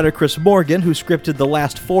screenwriter Chris Morgan, who scripted the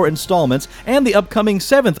last 4 installments and the upcoming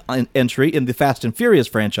 7th entry in the Fast and Furious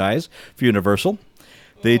franchise for Universal.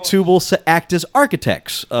 The two will act as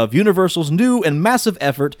architects of Universal's new and massive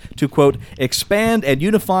effort to, quote, expand and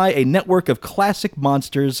unify a network of classic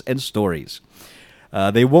monsters and stories.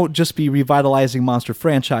 They won't just be revitalizing monster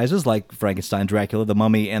franchises like Frankenstein, Dracula, The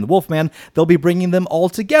Mummy, and The Wolfman. They'll be bringing them all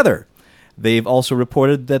together. They've also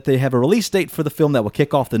reported that they have a release date for the film that will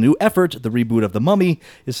kick off the new effort. The reboot of The Mummy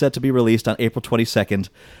is set to be released on April 22nd,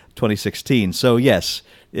 2016. So, yes,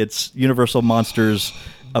 it's Universal Monsters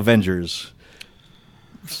Avengers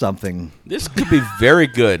something. This could be very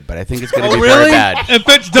good, but I think it's going to be really? very bad. If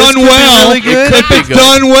it's This done could be well, really good. if it's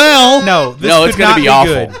done well, No, this No, could it's gonna not be be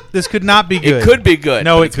awful. good. This could not be good. It could be good.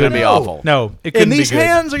 No, but it it's going to couldn't. be awful. No, it In couldn't these be good.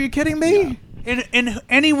 hands? Are you kidding me? In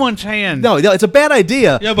anyone's hand. No, it's a bad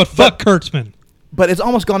idea. yeah, but fuck Kurtzman. But it's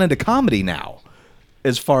almost gone into comedy now,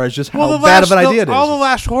 as far as just how Well, bad of an idea it is. all the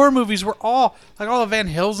last horror movies were all like all the Van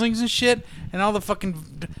Helsings and shit, and all the fucking.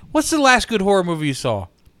 What's the last good horror movie you saw?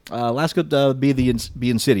 Last could be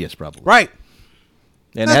Insidious, probably. Right,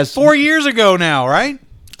 And that's has 4 years ago now, right?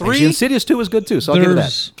 Actually, 3. Insidious 2 was good too, so I'll give it that.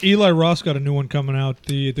 There's Eli Ross got a new one coming out.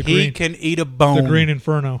 The He green, can eat a bone. the Green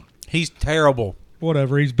Inferno. He's terrible.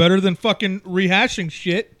 Whatever. He's better than fucking rehashing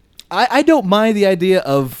shit. I don't mind the idea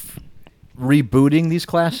of rebooting these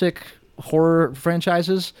classic horror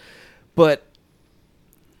franchises, but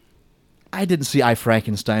I didn't see I,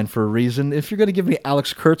 Frankenstein for a reason. If you're going to give me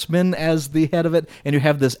Alex Kurtzman as the head of it, and you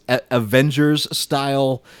have this Avengers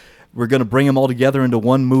style, we're going to bring them all together into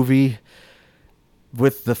one movie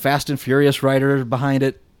with the Fast and Furious writer behind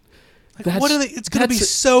it. What are they? It's going to be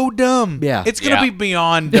so dumb. Yeah. It's going to Yeah. be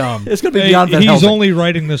beyond dumb. It's going to be Hey, beyond Van he's Helsing. only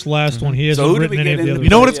writing this last one. He hasn't who did written we any get of the in other. the- You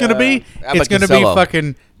know what it's going to be? Abbott It's going to be Costello.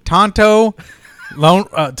 fucking Tonto,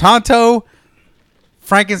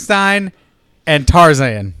 Frankenstein, and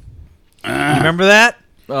Tarzan. You remember that?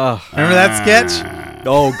 Remember that sketch?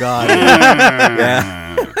 Oh, God.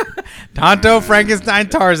 Yeah. Tonto, Frankenstein,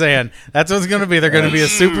 Tarzan. That's what it's going to be. They're going to be a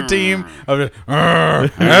super team of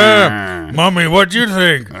Mommy, what you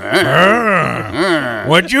think?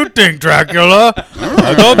 What you think, Dracula?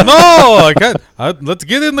 I don't know. I can't. Let's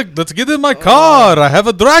get in my car. I have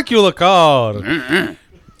a Dracula car.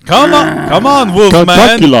 Come on, Wolfman.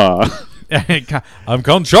 Dracula. I'm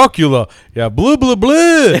Count Chocula. Yeah, blue, blue,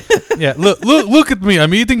 blue. Yeah, look at me.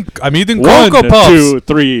 I'm eating One, Cocoa Puffs. 2,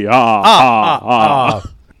 3.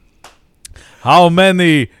 How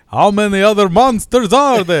many other monsters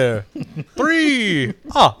are there? 3.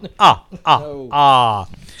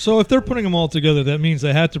 So if they're putting them all together, that means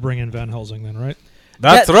they had to bring in Van Helsing, then, right?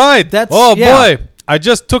 That's right. that's- oh yeah. boy, I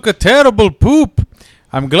just took a terrible poop.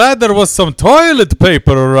 I'm glad there was some toilet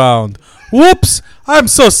paper around. Whoops! I'm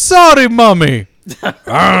so sorry, Mommy.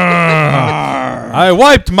 I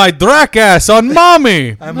wiped my drac ass on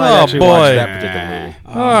Mommy. I might oh actually boy. watch that particular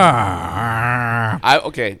movie.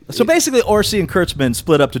 Okay. So basically, Orsi and Kurtzman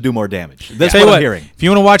split up to do more damage. That's Tell you what what, I'm hearing. if you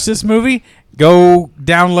want to watch this movie, go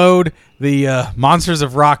download the Monsters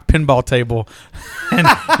of Rock pinball table, and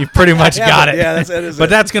you pretty much got it. Yeah, that is but it.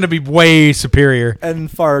 that's going to be way superior And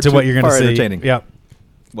far to what you're going far to see. entertaining. Yep.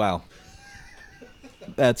 Wow.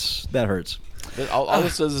 That hurts. All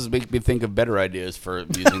this does is make me think of better ideas for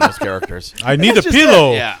using those characters. I need a That's just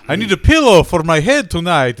pillow. it. Yeah. I need a pillow for my head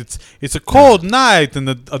tonight. It's a cold night, and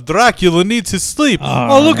a Dracula needs his sleep.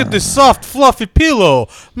 Oh, look at this soft, fluffy pillow.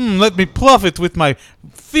 Let me pluff it with my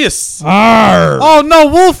fists. Oh no,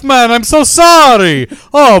 Wolfman! I'm so sorry.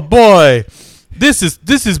 Oh boy, this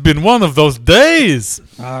has been one of those days.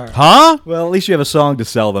 Huh? Well, at least you have a song to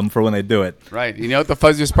sell them for when they do it. Right. You know what the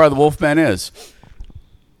fuzziest part of the Wolfman is?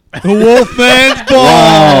 The Wolfman's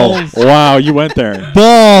balls. Wow, you went there.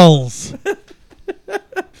 Balls.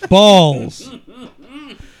 Balls.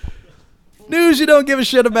 News you don't give a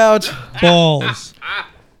shit about. Balls.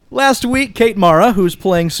 Last week, Kate Mara, who's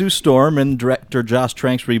playing Sue Storm in director Josh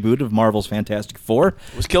Trank's reboot of Marvel's Fantastic Four,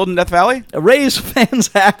 Was killed in Death Valley? raised fans'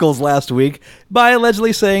 hackles last week by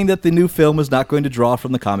allegedly saying that the new film was not going to draw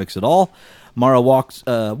from the comics at all. Mara walked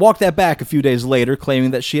that back a few days later,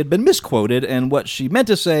 claiming that she had been misquoted, and what she meant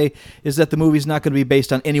to say is that the movie's not going to be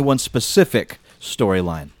based on any one specific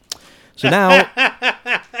storyline. So now,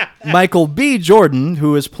 Michael B. Jordan,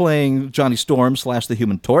 who is playing Johnny Storm / the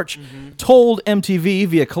Human Torch, told MTV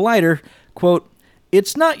via Collider, quote,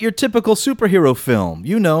 "It's not your typical superhero film.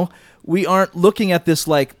 You know, we aren't looking at this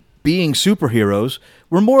like being superheroes.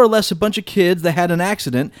 We're more or less a bunch of kids that had an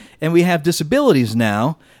accident, and we have disabilities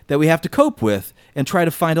now that we have to cope with and try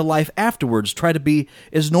to find a life afterwards, try to be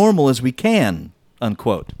as normal as we can,"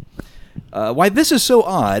 unquote. Why this is so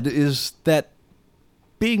odd is that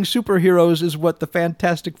being superheroes is what the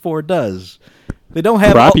Fantastic Four does. They don't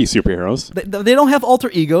have Crappy superheroes. they don't have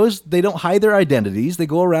alter egos. They don't hide their identities. They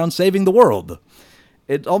go around saving the world.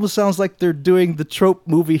 It almost sounds like they're doing the trope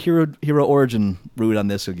movie hero origin route on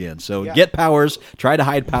this again. So get powers, try to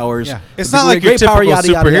hide powers. Yeah. It's With not like your great power, typical yada,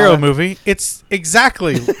 yada, superhero yada. movie. It's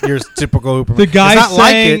exactly your typical superhero. The guy it's not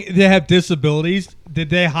saying like it. they have disabilities,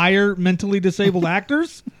 did they hire mentally disabled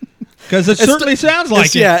actors? Because it certainly sounds like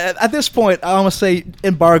it. Yeah, at this point, I almost say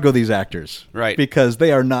embargo these actors. Right. Because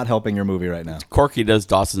they are not helping your movie right now. Corky does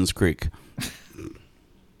Dawson's Creek.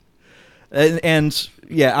 And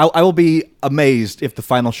yeah, I will be amazed if the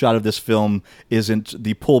final shot of this film isn't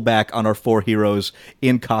the pullback on our 4 heroes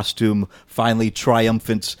in costume, finally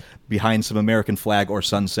triumphant behind some American flag or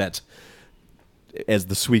sunset as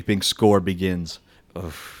the sweeping score begins.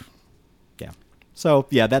 Ugh. Yeah. So,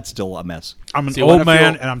 yeah, that's still a mess. I'm an So you wanna old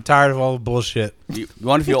man, feel- and I'm tired of all the bullshit. You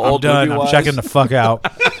want to feel I'm old done. I'm movie-wise? checking the fuck out.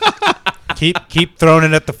 keep throwing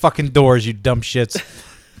it at the fucking doors, you dumb shits.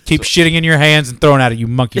 Keep shitting in your hands and throwing at it, you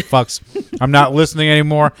monkey fucks. I'm not listening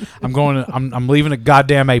anymore. I'm leaving the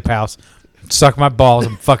goddamn ape house. Suck my balls.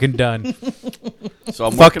 I'm fucking done. So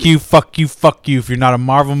I'm Fuck working- you, fuck you, fuck you. If you're not a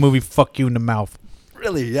Marvel movie, fuck you in the mouth.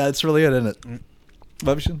 Really? Yeah, it's really it, isn't it?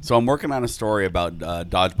 Bubshin? So I'm working on a story about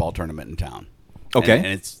dodgeball tournament in town. Okay. And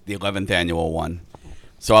it's the 11th annual one.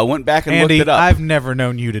 So I went back and Andy, looked it up. I've never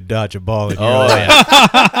known you to dodge a ball in your Oh, life.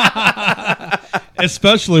 yeah.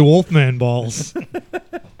 Especially Wolfman balls.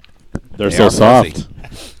 They're They so are soft. fuzzy.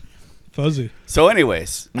 Fuzzy. So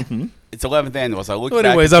anyways, it's 11th annual. So I looked So back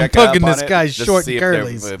anyways, and I'm checked up plugging on this it guy's just to short see if there-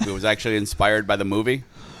 curlies. if it was actually inspired by the movie.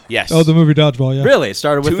 Yes. Oh, the movie Dodgeball, yeah. Really? It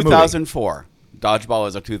started with the movie. 2004. Dodgeball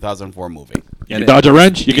is a 2004 movie. You can dodge a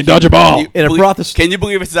wrench. You can dodge a ball. And it Belie- brought the... Can you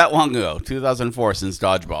believe it's that long ago? 2004 since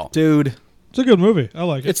Dodgeball. Dude, It's a good movie. I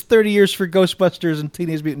like it. it's 30 years for Ghostbusters and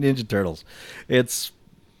Teenage Mutant Ninja Turtles. It's...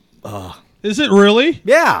 Is it really?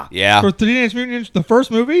 Yeah. Yeah. For Teenage Mutant Ninja, the first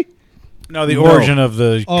movie? No, the origin of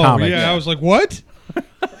the Oh, comic. yeah. I was like, what?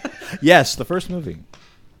 Yes, the first movie.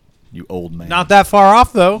 You old man. Not that far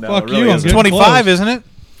off, though. No, Fuck it really you. I'm isn't. getting 25, close. isn't it?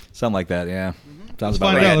 Something like that, yeah. Sounds Let's about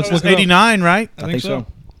find right. out. Let's It was look it up. 89, right? I think so.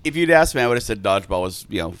 If you'd asked me, I would have said Dodgeball was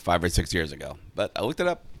 5 or 6 years ago. But I looked it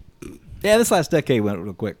up. Yeah, this last decade went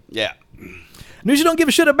real quick. Yeah. News you don't give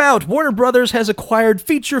a shit about. Warner Brothers has acquired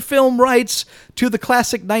feature film rights to the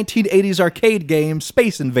classic 1980s arcade game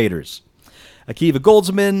Space Invaders. Akiva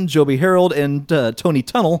Goldsman, Joby Harold, and Tony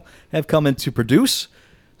Tunnell have come in to produce.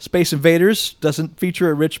 Space Invaders doesn't feature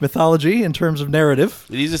a rich mythology in terms of narrative.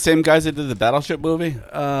 Are these the same guys that did the Battleship movie?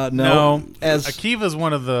 No. As Akiva's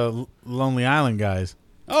one of the Lonely Island guys.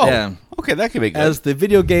 Oh. yeah. Okay, that could be good. As the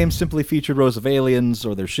video game simply featured rows of aliens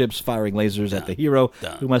or their ships firing lasers at the hero,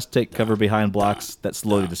 who must take cover behind blocks that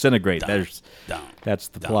slowly disintegrate. That's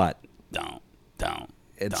the plot.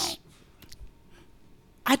 It's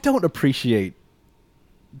I don't appreciate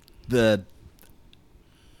the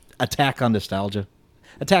attack on nostalgia.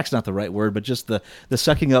 Attack's not the right word, but just the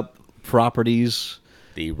sucking up properties.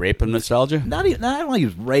 the rape of nostalgia. Not even, I don't want to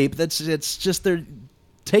use rape. It's just they're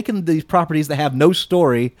taking these properties that have no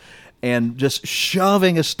story and just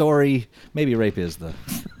shoving a story. Maybe rape is the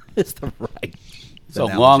is the right. It's a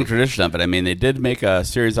analogy. long tradition of it. I mean, they did make a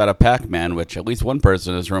series out of Pac-Man, which at least one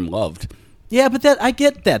person in this room loved. Yeah, but that I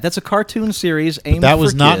get that. That's a cartoon series aimed That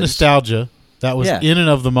was for not kids. nostalgia. That was Yeah. in and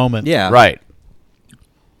of the moment. Yeah, Right.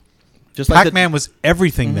 Just like Pac-Man was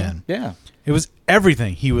everything then. Yeah. It was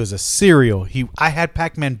everything. He was a cereal. I had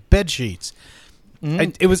Pac-Man bed sheets.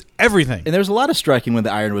 It was everything. And there was a lot of striking when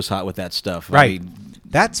the iron was hot with that stuff. I Right. mean,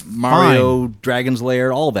 That's Mario, fine. Dragon's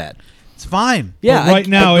Lair, all that. It's fine. Yeah, But right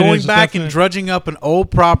now, But it going is back definite- and drudging up an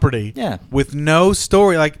old property Yeah. with no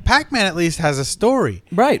story. Like Pac-Man at least has a story.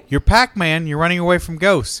 Right. You're Pac-Man, you're running away from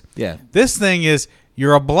ghosts. Yeah. This thing is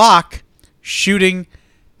you're a block shooting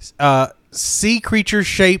sea creature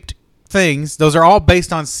shaped things. Those are all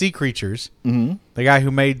based on sea creatures. Mm-hmm. The guy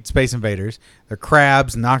who made Space Invaders. They're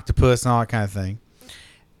crabs and octopus and all that kind of thing.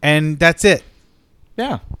 And that's it.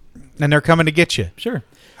 Yeah, And they're coming to get you. sure.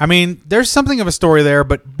 I mean, there's something of a story there,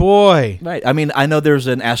 but boy. Right. I mean, I know there's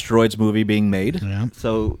an Asteroids movie being made. Yeah.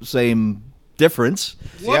 So same difference.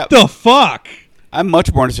 What the fuck? I'm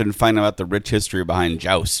much more interested in finding out the rich history behind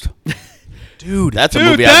Joust. Dude, That's a Dude,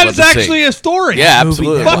 movie that I'd is love to actually see. a story. Yeah, movie-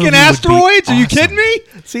 absolutely. Fuck. Fucking movie would be asteroids? Are you awesome. kidding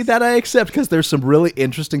me? See, that I accept because there's some really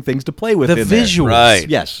interesting things to play with the in there. visuals. Right.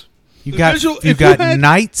 Yes. You The got visual- you if you got had-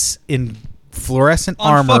 knights in fluorescent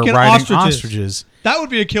On armor fucking riding ostriches. ostriches That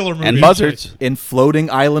would be a killer movie. And buzzards. In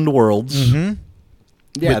floating island worlds. Mm-hmm.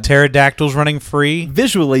 Yeah. with pterodactyls running free,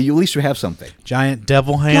 Visually, at least you have something. giant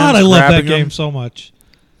devil hands. God, I love that grabbing game them. so much.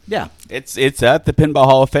 Yeah. It's at the Pinball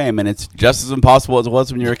Hall of Fame, and it's just as impossible as it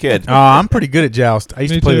was when you were a kid. Oh, I'm pretty good at Joust. I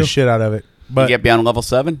used Me to play too. the shit out of it. You But get beyond level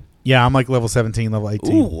 7? yeah, I'm like level 17, level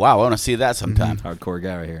 18. Ooh, wow, I want to see that sometime. Hardcore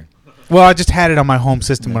guy right here. Well, I just had it on my home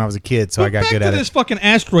system when I was a kid, so I got Back good to at this it. fucking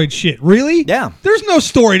asteroid shit. Really? Yeah. There's no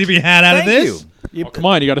story to be had out Thank of this. you. Oh, come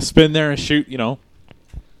on, you got to spin there and shoot.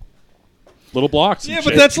 little blocks. and Yeah,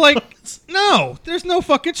 but shit. that's like no. There's no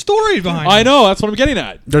fucking story behind it. I know. That's what I'm getting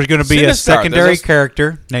at. There's going to be a Sinistar, secondary there's a-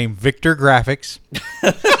 character named Victor Graphics.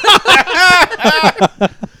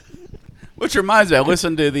 Which reminds me, I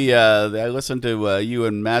listened to you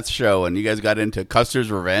and Matt's show, and you guys got into Custer's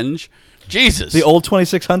Revenge. Jesus, The old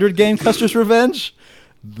 2600 game, Custer's Revenge.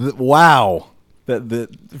 Wow.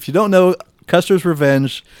 If you don't know, Custer's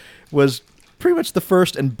Revenge was pretty much the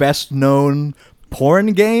first and best known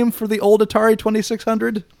porn game for the old Atari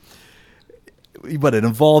 2600. But it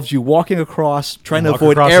involves you walking across, trying to Walk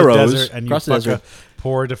avoid across arrows the desert and you across the fuck desert. a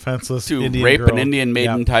poor defenseless to Indian rape girl. an Indian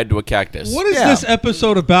maiden Yep. tied to a cactus. What is Yeah. this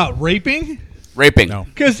episode about? Raping? Raping? No.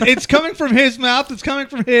 Because it's coming from his mouth. It's coming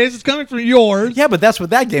from his. It's coming from yours. Yeah, but that's what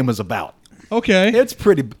that game was about. Okay. It's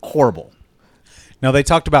pretty horrible. No, they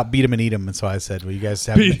talked about Beat 'em and Eat 'em, and so I said, well, you guys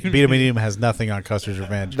have Beat 'em Beat 'em and Eat 'em has nothing on Custer's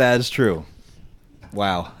Revenge. That is true.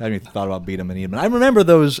 Wow, I haven't even thought about Beat 'em and Eat 'em. I remember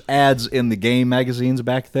those ads in the game magazines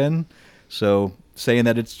back then. So saying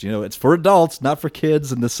that it's for adults, not for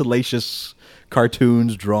kids, and the salacious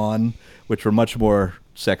cartoons drawn, which were much more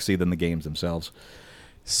sexy than the games themselves.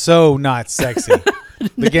 So not sexy.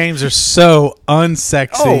 The games are so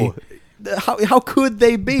unsexy. How could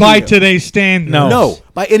they be? By today's standards. No.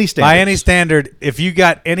 By any standard. By any standard, if you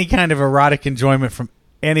got any kind of erotic enjoyment from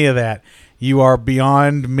any of that, you are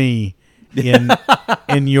beyond me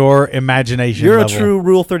in your imagination. You're level. a true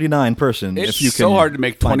Rule 39 person. It's if you so can hard to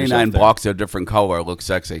make find 29 yourself there. blocks of different color look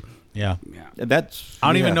sexy. Yeah. That's. I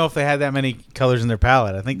don't even yeah. know if they had that many colors in their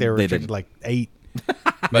palette. I think they were They restricted didn't. like 8,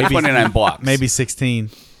 Like 29 blocks. maybe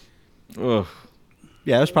 16. Ugh.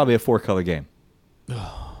 Yeah, it was probably a 4-color game.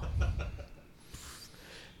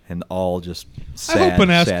 And all just sad, I hope an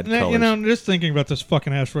sad colors. you know, just thinking about this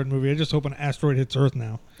fucking asteroid movie, I just hope an asteroid hits Earth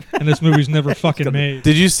now, and this movie's never fucking made.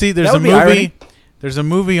 Did you see there's That a would be movie irony. There's a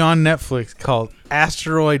movie on Netflix called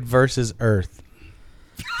Asteroid versus Earth.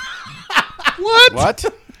 What? What?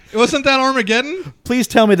 Wasn't that Armageddon? Please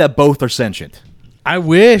tell me that both are sentient. I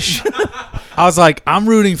wish. I was like, I'm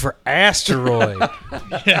rooting for Asteroid.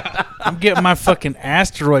 Yeah. I'm getting my fucking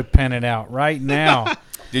asteroid pennant out right now.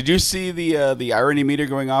 Did you see the irony meter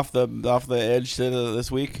going off the edge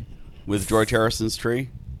this week with George Harrison's tree?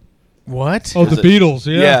 What? Oh, the There's a- Beatles.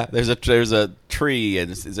 Yeah. there's a tree,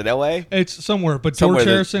 and is it L.A.? It's somewhere, but Somewhere George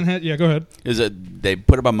that- Harrison had. Yeah, go ahead. They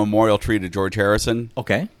put up a memorial tree to George Harrison.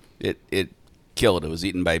 Okay. It killed. It was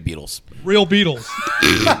eaten by beetles. Real Beatles.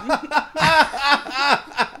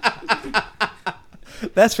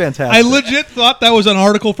 That's fantastic. I legit thought that was an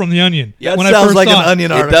article from The Onion. That when I sounds first like an saw it.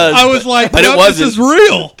 Onion It article. does. I was like, but it "No, wasn't. This is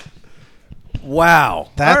real. Wow.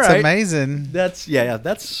 That's All right. amazing. That's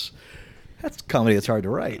that's comedy that's hard to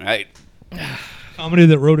write. Right. Comedy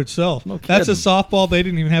that wrote itself. No That's a kidding. softball they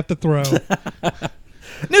didn't even have to throw.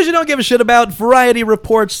 News you don't give a shit about. Variety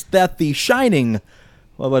reports that The Shining,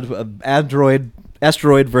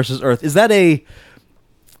 asteroid versus Earth, is that a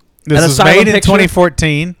This An was asylum made in picture?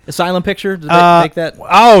 2014. asylum picture? Did they make that?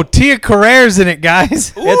 Oh, Tia Carrere's in it,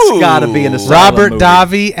 guys. It's got to be an asylum Robert movie.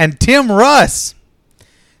 Davi and Tim Russ.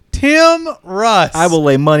 Tim Russ. I will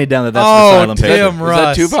lay money down that that's Oh, an asylum Tim picture. Is that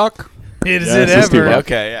Russ. Tupac? Is Yeah, it this is ever? Tupac.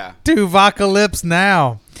 Okay, yeah. Tuvacalypse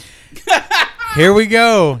now. Here we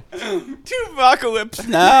go. Tupacalypse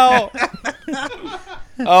now.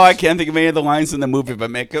 Oh, I can't think of any of the lines in the movie,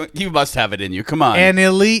 but you must have it in you. Come on. An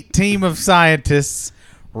elite team of scientists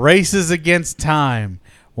races against time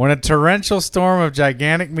when a torrential storm of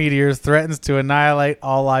gigantic meteors threatens to annihilate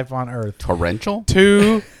all life on Earth. Torrential?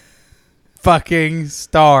 2 fucking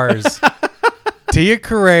stars. Tia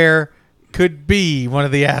Carrere could be one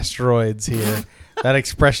of the asteroids here. That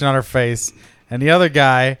expression on her face. And the other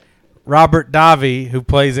guy, Robert Davi, who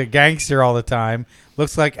plays a gangster all the time,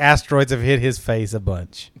 looks like asteroids have hit his face a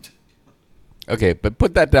bunch. Okay, but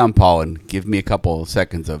put that down, Paul, and give me a couple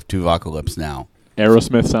seconds of Tuvacalypse now.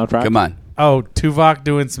 Aerosmith soundtrack. Come on. Oh, Tuvok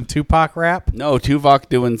doing some Tupac rap? No, Tuvok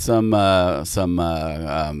doing some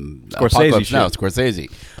Scorsese Apocalypse Now. shit.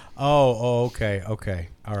 Scorsese. Oh, okay.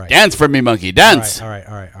 All right. Dance for me, monkey. Dance. All right.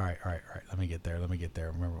 Let me get there.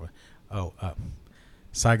 Remember what?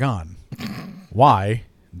 Saigon. Why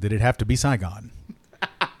did it have to be Saigon?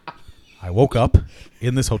 I woke up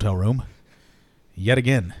in this hotel room yet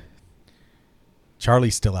again.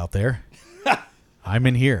 Charlie's still out there. I'm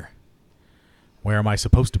in here. Where am I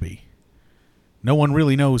supposed to be? No one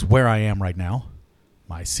really knows where I am right now.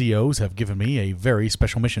 My COs have given me a very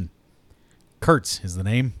special mission. Kurtz is the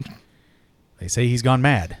name. They say he's gone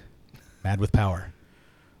mad. Mad with power.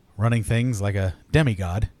 Running things like a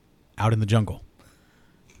demigod out in the jungle.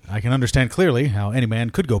 I can understand clearly how any man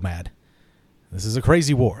could go mad. This is a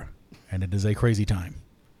crazy war, and it is a crazy time.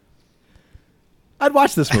 I'd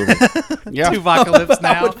watch this movie. Yeah. Tuvacalypse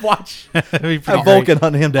I now. would watch That'd be pretty a Vulcan great.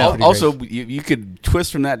 hunt him down. Also, you could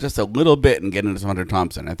twist from that just a little bit and get into some Hunter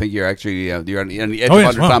Thompson. I think you're actually you're on the edge Oh, of yes,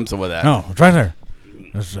 Hunter well, Thompson with that. No, it's right there.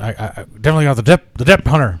 I definitely got the depth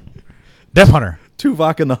hunter. Depth hunter.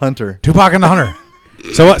 Tuvok and the Hunter. Tupac and the Hunter.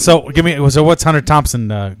 So what? So give me. So what's Hunter Thompson?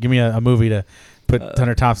 Give me a movie to put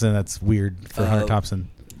Hunter Thompson in that's weird for Hunter Thompson.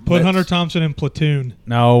 Put Hunter Thompson in Platoon.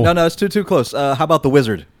 No, No, it's too close. How about the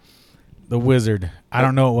Wizard? The Wizard. I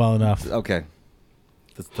don't know it well enough. Okay.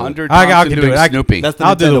 That's the- Hunter I Thompson can do doing it. Snoopy. That's the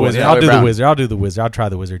I'll do the Nintendo Wizard. one, I'll yeah. do the Brown. Wizard. I'll do the Wizard. I'll try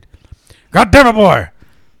the Wizard. God damn it, boy!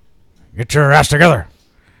 Get your ass together.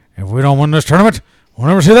 If we don't win this tournament, we'll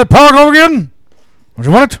never see that power glove again. Don't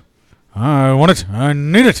you want it? I want it. I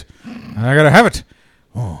need it. And I gotta have it.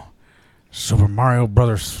 Oh, Super Mario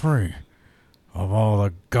Brothers 3. Of all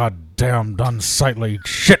the goddamn unsightly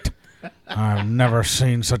shit, I've never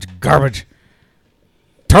seen such garbage.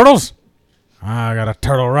 Turtles? I got a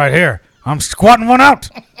turtle right here. I'm squatting one out.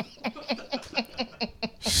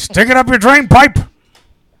 Stick it up your drain pipe.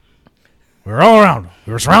 We were all around.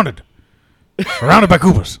 We were surrounded. Surrounded by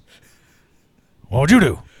Koopas. What would you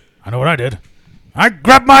do? I know what I did. I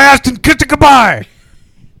grabbed my ass and kissed it goodbye.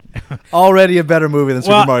 Already a better movie than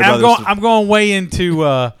Super Mario Brothers. I'm going way into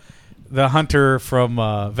the Hunter from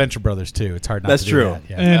Venture Brothers too. It's hard not That's to do true. that.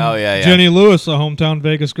 Yeah. And Oh, yeah. Jenny Lewis, a hometown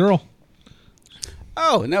Vegas girl.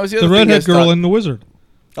 Oh, and that was the The other thing. redhead girl in The Wizard.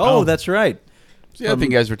 Oh, that's right. The other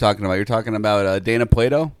thing you guys were talking about. You're talking about Dana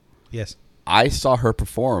Plato. Yes. I saw her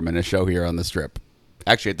perform in a show here on the Strip.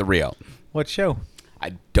 Actually, at the Rio. What show?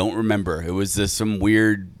 I don't remember. It was some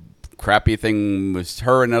weird, crappy thing. It was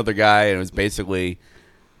her and another guy, and it was basically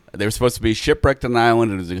they were supposed to be shipwrecked on an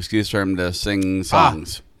island, and it was an excuse for him to sing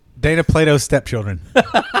songs. Dana Plato's Stepchildren.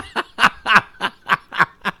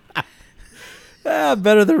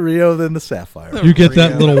 Better the Rio than the Sapphire. You get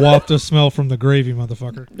that little waft of smell from the gravy,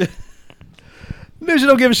 motherfucker. News you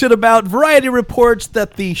don't give a shit about. Variety reports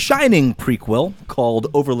that the Shining prequel, called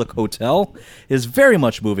Overlook Hotel, is very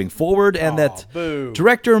much moving forward, and that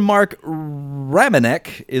director Mark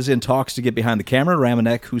Ramanek is in talks to get behind the camera.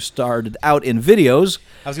 Ramanek, who started out in videos.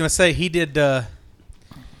 I was going to say he did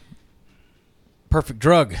Perfect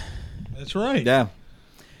Drug. That's right. Yeah.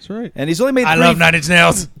 That's right. And he's only made I three, love Nine Inch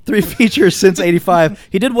Nails. 3 features since '85.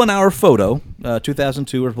 He did 1 Hour Photo,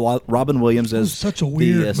 2002, with Robin Williams as such a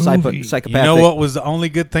weird movie. psychopathic. You know what was the only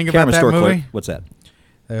good thing about camera that store movie? clerk. What's that?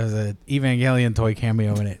 There was an Evangelion toy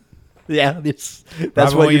cameo in it. Yeah, that's Robin what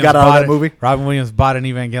you Williams got out of bought that it- movie. Robin Williams bought an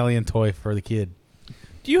Evangelion toy for the kid.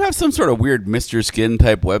 Do you have some sort of weird Mr. Skin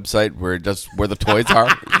type website where the toys are?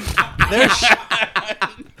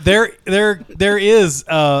 There is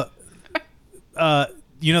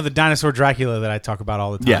you know the dinosaur Dracula that I talk about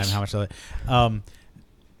all the time. Yes. How much I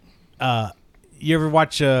like. You ever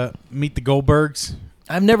watch Meet the Goldbergs?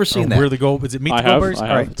 I've never seen that. We're the Gold. Is it Meet I the have. Goldbergs? I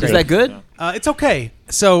All have. right, Is that good? It's okay.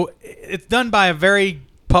 So it's done by a very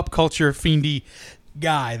pop culture fiendy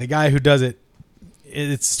guy. The guy who does it,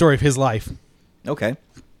 it's the story of his life. Okay.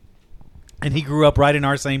 And he grew up right in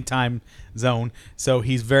our same time zone, so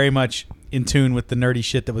he's very much in tune with the nerdy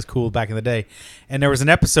shit that was cool back in the day. And there was an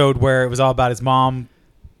episode where it was all about his mom,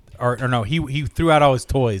 or no, he threw out all his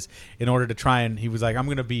toys in order to try and he was like, I'm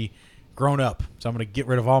going to be grown up, so I'm going to get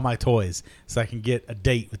rid of all my toys so I can get a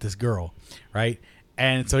date with this girl, right?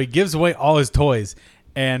 And so he gives away all his toys,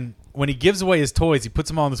 and when he gives away his toys, he puts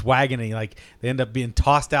them all in this wagon, and they end up being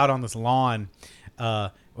tossed out on this lawn.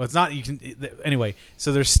 Well, it's not. You can anyway.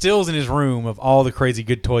 So there's stills in his room of all the crazy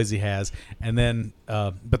good toys he has, and then,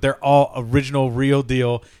 but they're all original, real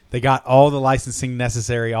deal. They got all the licensing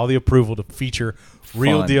necessary, all the approval to feature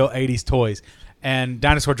real Fun. deal '80s toys. And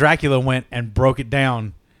Dinosaur Dracula went and broke it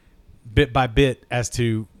down bit by bit as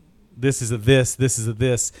to this is a this is a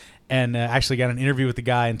this, and actually got an interview with the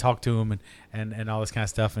guy and talked to him and all this kind of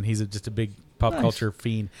stuff. And he's just a big pop culture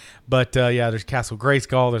fiend. But yeah, there's Castle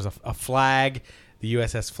Grayskull. There's a flag. The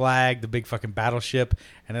USS Flag, the big fucking battleship,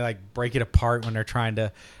 and they like break it apart when they're trying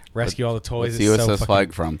to rescue all the toys. What's the It's so USS fucking-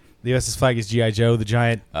 Flag from? The USS Flag is G.I. Joe, the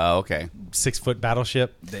giant Oh, okay. 6-foot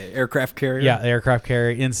battleship. The aircraft carrier. Yeah, the aircraft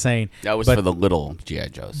carrier, insane. That was But- for the little G.I.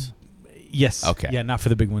 Joes. Yes. Okay. Yeah, not for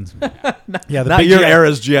the big ones. Yeah, the Not big your G.I.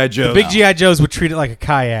 era's G.I. Joe. The big G.I. Joes would treat it like a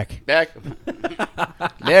kayak. Back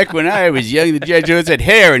when I was young, the G.I. Joes had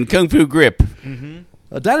hair and kung fu grip.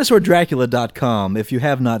 DinosaurDracula.com, if you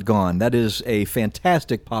have not gone, that is a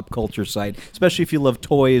fantastic pop culture site, especially if you love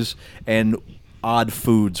toys and odd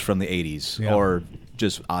foods from the 80s, Yeah. or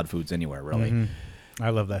just odd foods anywhere, really. I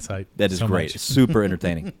love that site. That is so great. much. It's super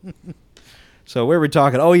entertaining. So where are we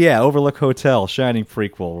talking? Oh, yeah, Overlook Hotel, Shining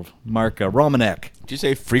prequel, Mark Romanek. Did you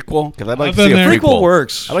say frequel? Because I'd like I've to see been a there. frequel. Prequel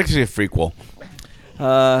works. I'd like to see a frequel.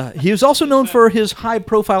 He was also known for his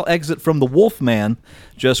high-profile exit from The Wolfman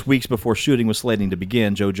just weeks before shooting was slating to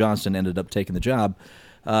begin. Joe Johnston ended up taking the job.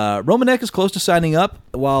 Romanek is close to signing up,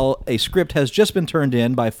 while a script has just been turned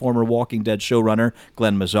in by former Walking Dead showrunner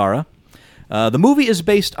Glenn Mazzara. The movie is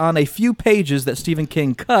based on a few pages that Stephen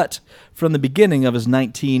King cut from the beginning of his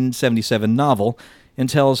 1977 novel and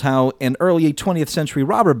tells how an early 20th century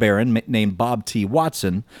robber baron named Bob T.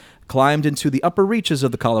 Watson climbed into the upper reaches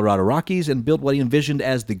of the Colorado Rockies and built what he envisioned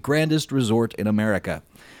as the grandest resort in America.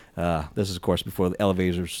 This is, of course, before the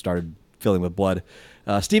elevators started filling with blood.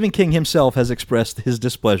 Stephen King himself has expressed his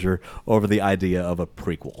displeasure over the idea of a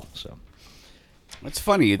prequel. So, It's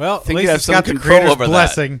funny. You Well, think at you'd have least it's some got the control creator's over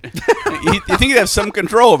blessing. that. You think you'd have some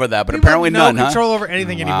control over that, but We apparently have no none, huh? control over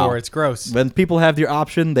anything Wow. anymore. It's gross. when people have your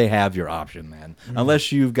option, they have your option, man. Mm-hmm.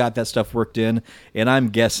 Unless you've got that stuff worked in. And I'm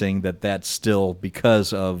guessing that that's still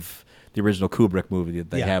because of the original Kubrick movie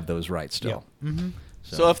that they Yeah. have those rights still.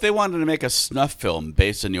 So if they wanted to make a snuff film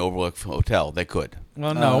based in the Overlook Hotel, they could.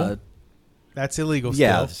 Well, no. That's illegal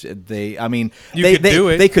Yeah, still. they. I mean, You they could do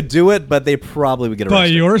it. They could do it, but they probably would get By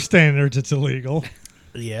arrested. your standards, it's illegal.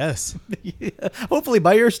 Yes. Hopefully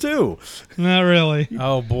by yours too. Not really.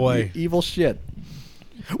 Oh, boy. Evil shit.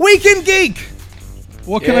 Weekend Geek.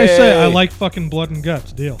 What can I say? I Yay. like fucking blood and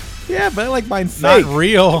guts. Deal. Yeah, but I like mine Not fake.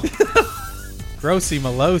 real. Grossy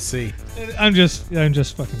Malosi. I'm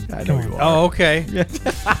just fucking. I come know on. you are. Oh, okay.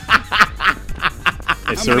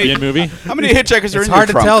 A Serbian movie. How many hitchhikers are It's in hard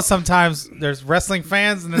to your trunk? tell sometimes. There's wrestling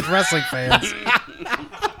fans and there's wrestling fans.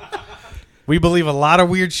 We believe a lot of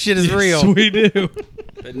weird shit is real. Yes, we do.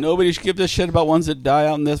 But nobody should give a shit about ones that die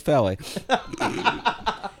out in this valley.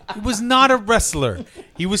 He was not a wrestler.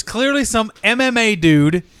 He was clearly some MMA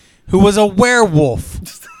dude who was a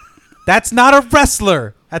werewolf. That's not a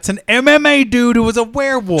wrestler. That's an MMA dude who was a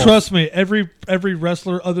werewolf. Trust me, every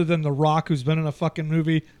wrestler other than The Rock who's been in a fucking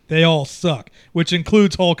movie, they all suck, which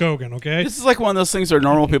includes Hulk Hogan, okay? This is like one of those things where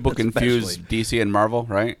normal people confuse Especially. DC and Marvel,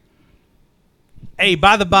 right? Hey,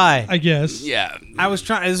 by the by, I guess. Yeah. I was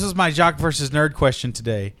trying. This was my jock versus nerd question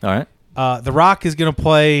today. All right. The Rock is going to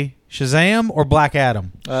play Shazam or Black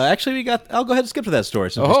Adam. Actually, I'll go ahead and skip to that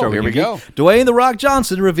story. Since Oh, start with here we Weekend go. Geek. Dwayne "The Rock"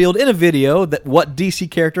 Johnson revealed in a video that what DC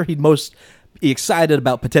character he'd most be excited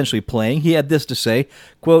about potentially playing. He had this to say,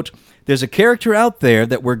 quote, "There's a character out there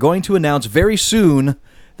that we're going to announce very soon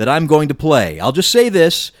that I'm going to play. I'll just say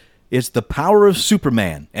this. It's the power of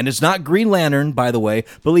Superman. And it's not Green Lantern, by the way.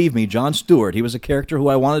 Believe me, Jon Stewart. He was a character who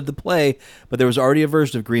I wanted to play, but there was already a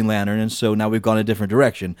version of Green Lantern, and so now we've gone a different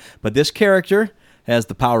direction. But this character has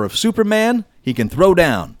the power of Superman. He can throw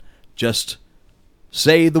down. Just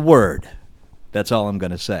say the word. That's all I'm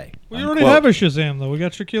going to say." We already Unquote. have a Shazam, though. We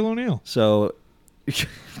got Shaquille O'Neal. So,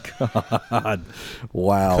 God,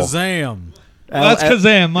 wow. Kazam. That's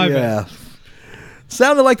Kazam, my bad.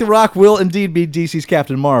 Sounded like The Rock will indeed be DC's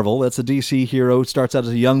Captain Marvel. That's a DC hero who starts out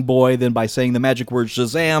as a young boy, then by saying the magic word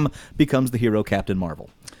Shazam, becomes the hero Captain Marvel.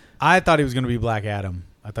 I thought he was going to be Black Adam.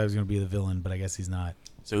 I thought he was going to be the villain, but I guess he's not.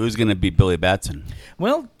 So who's going to be Billy Batson?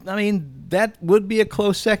 Well, I mean, that would be a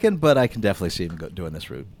close second, but I can definitely see him doing this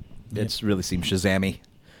route. It really seems Shazam-y.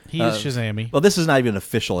 He is Shazam-y. Well, this is not even an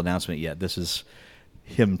official announcement yet. This is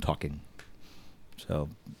him talking. So,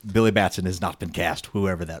 Billy Batson has not been cast,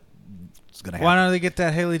 whoever that is going to happen. Why don't they get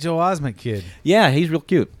that Haley Joel Osment kid? Yeah, he's real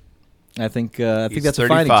cute. I think He's that's 35.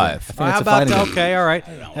 a fighting. I think How that's a about fighting game. okay, all right.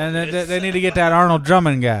 And they need to get that Arnold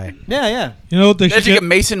Drummond guy. Yeah, yeah. You know what they They should should get get?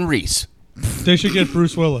 Mason Reese. They should get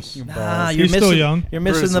Bruce Willis. Ah, He's you're still missing, young. You're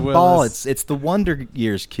missing Bruce the ball. Willis. It's the Wonder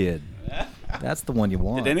Years kid. That's the one you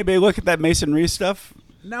want. Did anybody look at that Mason Reese stuff?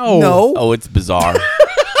 No. No. Oh, it's bizarre.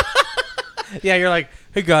 Yeah, you're like,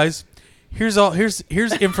 hey guys, here's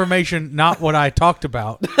information, not what I talked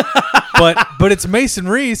about, but it's Mason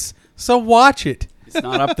Reese, so watch it. It's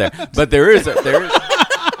not up there. But there is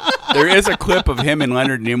a clip of him and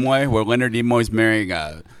Leonard Nimoy where Leonard Nimoy's wearing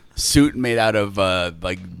a suit made out of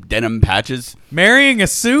like denim patches. Marrying a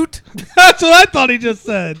suit? That's what I thought he just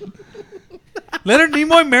said. Leonard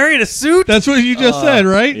Nimoy married a suit? That's what you just said,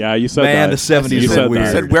 right? Yeah, you said Man, that. the 70s You were said weird. He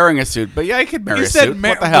that. said wearing a suit, but yeah, he could marry You a said suit.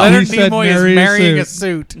 What the hell? Leonard He said Nimoy is marry a marrying a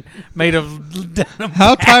suit. suit made of denim.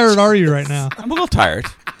 How tired are you right now? I'm a little tired.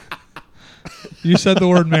 You said the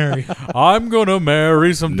word marry. I'm gonna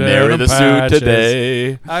marry some Marry denim the suit patches.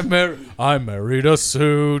 today. I married a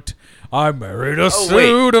suit. I married a Oh, wait.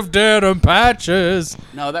 suit of denim patches.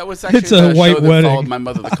 No, that was actually It's a the white show that wedding. followed My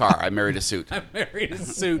Mother the Car. I married a suit. I married a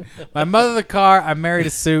suit. My mother the car. I married a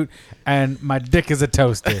suit, and my dick is a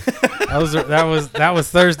toaster. That was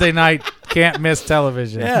Thursday night. Can't miss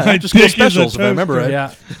television. Yeah, My after school dick is a specials, if I remember right.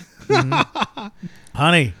 Yeah. Mhm.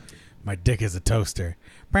 Honey, my dick is a toaster.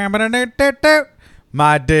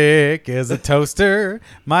 My dick is a toaster.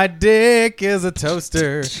 My dick is a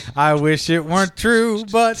toaster. I wish it weren't true,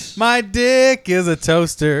 but my dick is a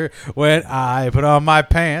toaster. When I put on my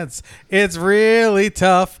pants, it's really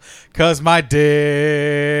tough, 'cause my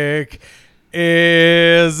dick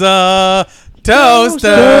is a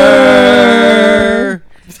toaster.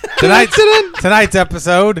 Tonight's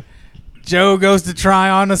episode, Joe goes to try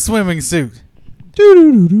on a swimming suit.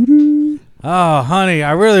 Oh, honey,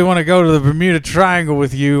 I really want to go to the Bermuda Triangle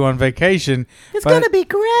with you on vacation. It's going to be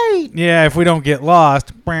great. Yeah, if we don't get lost.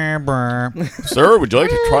 Sir, would you like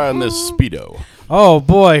to try on this Speedo? Oh,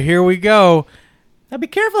 boy, here we go. Now be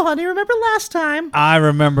careful, honey. Remember last time? I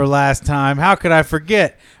remember last time. How could I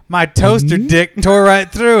forget? My toaster dick tore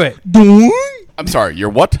right through it. I'm sorry, you're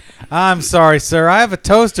what? I'm sorry, sir. I have a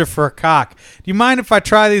toaster for a cock. Do you mind if I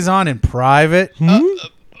try these on in private?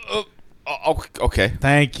 Okay.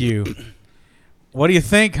 Thank you. What do you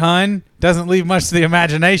think, hun? Doesn't leave much to the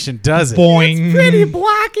imagination, does it? Boing. Pretty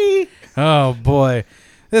blocky. Oh, boy.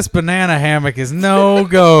 This banana hammock is no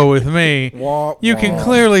go with me. You can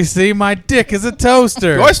clearly see my dick is a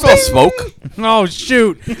toaster. Do I smell smoke? Oh,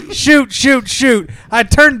 shoot. Shoot. I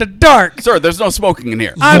turned to dark. Sir, there's no smoking in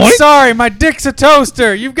here. I'm sorry. My dick's a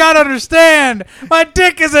toaster. You've got to understand. My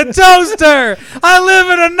dick is a toaster. I live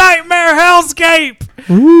in a nightmare hellscape.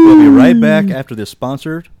 We'll be right back after this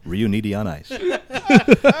sponsored Reuniti on Ice.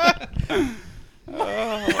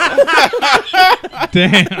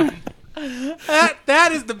 Damn.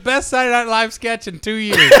 That is the best Saturday Night Live sketch in 2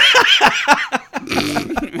 years.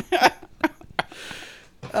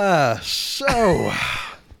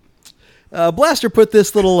 Blaster put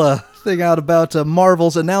this little thing out about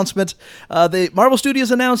Marvel's announcement. Marvel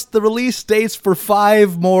Studios announced the release dates for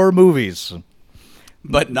 5 more movies.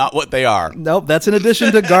 But not what they are. Nope, that's in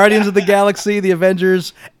addition to Guardians of the Galaxy, The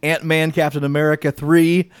Avengers, Ant-Man, Captain America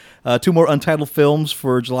 3, 2 more untitled films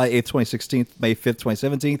for July 8th, 2016, May 5th,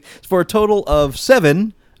 2017. It's for a total of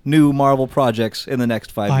 7 new Marvel projects in the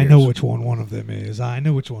next 5 years. I know which one of them is.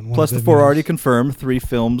 Plus the 4 already confirmed, 3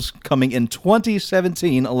 films coming in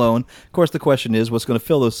 2017 alone. Of course, the question is, what's going to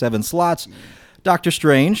fill those 7 slots? Doctor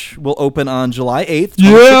Strange will open on July 8th,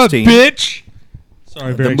 2016. Yeah, bitch!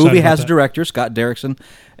 Sorry, very The movie excited has about a director, Scott Derrickson,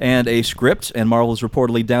 and a script, and Marvel is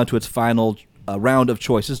reportedly down to its final round of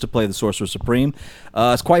choices to play the Sorcerer Supreme.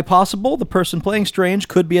 It's quite possible the person playing Strange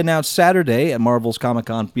could be announced Saturday at Marvel's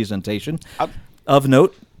Comic-Con presentation. Of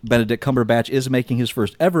note, Benedict Cumberbatch is making his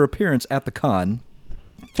first ever appearance at the con.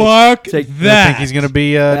 Fuck Take- You that. think he's going to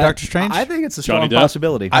be Doctor Strange? I think it's a Johnny strong Depp?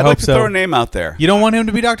 possibility. I'd hope like to so. throw a name out there. You don't want him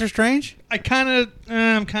to be Doctor Strange? I'm kind of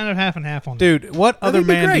half and half on that. Dude, what other think it'd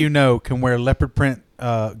be man do great. you know can wear leopard print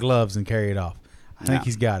gloves and carry it off? I think Yeah.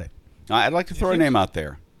 he's got it. I'd like to throw a name out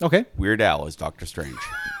there. Okay. Weird Al is Doctor Strange.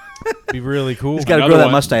 Be really cool. He's got to Another grow that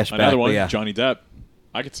one- mustache back. Another but one, yeah. Johnny Depp.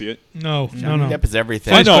 I could see it. No. Depp is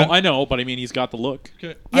everything. I know, but I mean, he's got the look.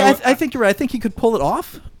 Okay. Yeah, I think you're right. I think he could pull it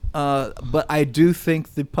off. But I do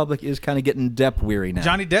think the public is kind of getting Depp weary now.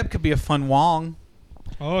 Johnny Depp could be a fun Wong.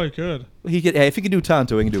 Oh, he could. He could, if he could do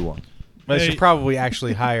Tonto, he can do one. But they Hey. should probably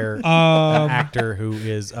actually hire an actor who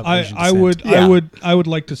is of Asian I descent. would Yeah. I would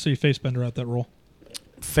like to see Facebender at that role.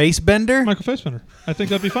 Facebender? Michael Facebender. I think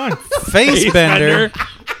that'd be fine. Facebender?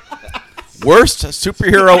 Worst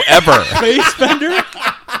superhero ever. Facebender?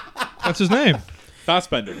 That's his name.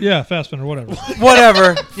 Fassbender. Yeah, Fassbender, whatever.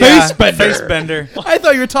 Whatever. Yeah, Facebender. Facebender. I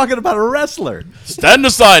thought you were talking about a wrestler. Stand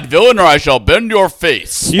aside, villain, or I shall bend your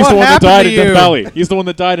face. He's What the one that happened died to in Death you? Valley. He's the one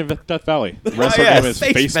that died in Death Valley. The wrestler yeah, name is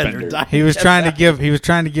Facebender Facebender. died. He was trying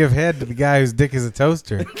to give head to the guy whose dick is a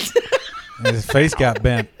toaster. And his face got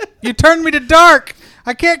bent. You turned me to dark.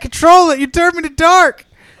 I can't control it. You turned me to dark.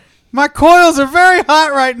 My coils are very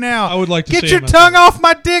hot right now. I would like to get see your him as tongue that. off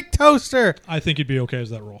my dick toaster. I think he'd be okay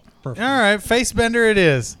as that role. Perfect. All right, Facebender it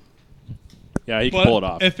is. Yeah, he can But pull it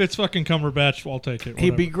off. if it's fucking Cumberbatch, I'll take it.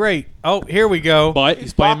 He'd be whatever. great. Oh, here we go. But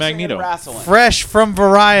he's playing Magneto. Fresh from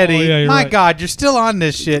Variety. Oh, yeah, you're My right. God, you're still on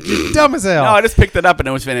this shit. You're dumb as hell. No, I just picked it up and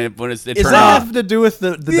it was it Is turned that on. having to do with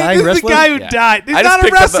the This dying is the wrestler? guy who Yeah. died. He's I just not a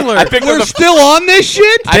picked up the- wrestler. I picked up the- still on this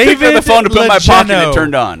shit? I picked up the phone to put in my pocket and it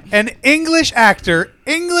turned on. An English actor,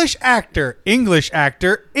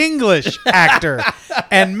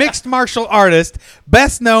 and mixed martial artist,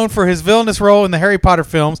 best known for his villainous role in the Harry Potter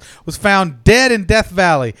films, was found dead in Death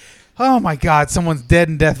Valley. Oh my God, someone's dead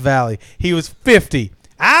in Death Valley. He was 50.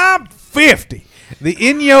 I'm 50. The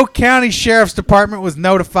Inyo County Sheriff's Department was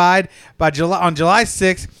notified on July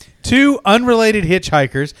 6th. 2 unrelated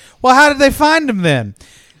hitchhikers. Well, how did they find him then?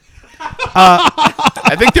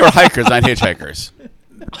 I think they were hikers, not hitchhikers.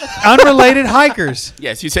 Unrelated hikers.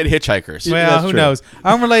 Yes, you said hitchhikers. Well, that's who true. knows?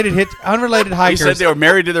 Unrelated You hikers. said they were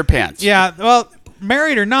married to their pants. Yeah, well,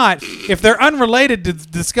 married or not, if they're unrelated to the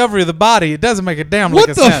discovery of the body, it doesn't make a damn What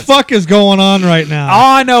lick the of sense. fuck is going on right now?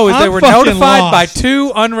 All I know is they I'm were fucking notified by lost.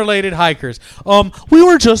 2 unrelated hikers. We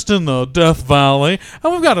were just in the Death Valley,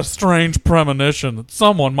 and we've got a strange premonition that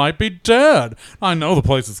someone might be dead. I know the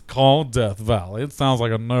place is called Death Valley. It sounds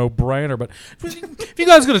like a no-brainer, but if you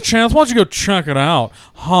guys get a chance, why don't you go check it out?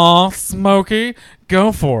 Huh, Smokey?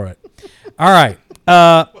 Go for it. All right.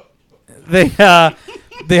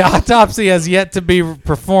 The autopsy has yet to be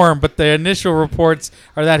performed, but the initial reports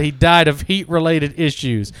are that he died of heat-related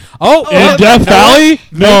issues. In Death Valley?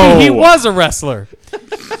 No. Maybe he was a wrestler.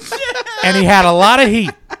 And he had a lot of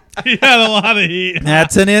heat. He had a lot of heat.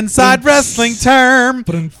 That's an inside wrestling term.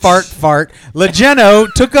 Fart.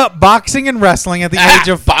 Legeno took up boxing and wrestling at the age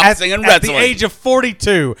of boxing and at the wrestling. age of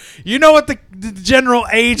 42. You know what the general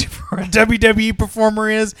age for a WWE performer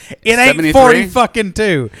is? It ain't 73? 40 fucking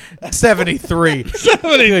 2. 73.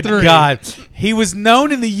 73. Good God. He was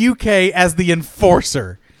known in the UK as the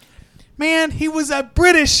Enforcer. Man, he was a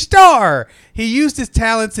British star. He used his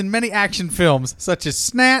talents in many action films, such as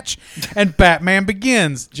Snatch and Batman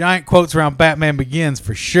Begins. Giant quotes around Batman Begins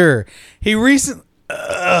for sure. He received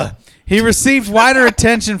wider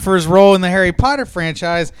attention for his role in the Harry Potter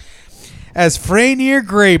franchise as Freynier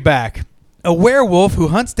Greyback, a werewolf who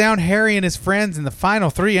hunts down Harry and his friends in the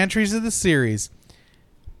final 3 entries of the series.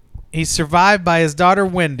 He's survived by his daughter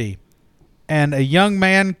Wendy and a young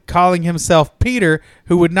man calling himself Peter,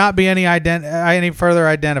 who would not be any further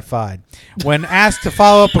identified. When asked to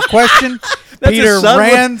follow up a question, Peter his son?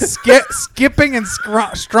 ran skipping and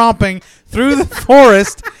stromping through the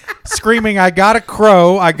forest, screaming, "I got a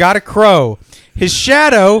crow, I got a crow." His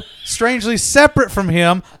shadow, strangely separate from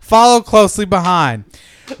him, followed closely behind.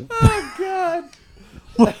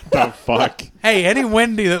 The fuck? Hey, any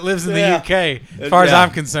Wendy that lives in the UK, as far as Yeah.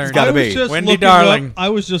 I'm concerned, gotta I was be. just Wendy looking Darling. Up, I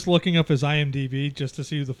was just looking up his IMDb just to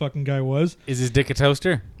see who the fucking guy was. Is his dick a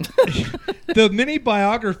toaster? The mini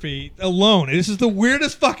biography alone, this is the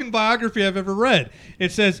weirdest fucking biography I've ever read.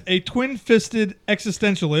 It says a twin-fisted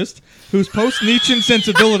existentialist whose post-Nietzschean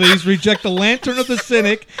sensibilities reject the lantern of the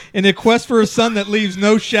cynic in a quest for a sun that leaves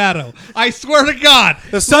no shadow. I swear to God.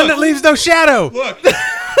 The sun that leaves no shadow. Look, The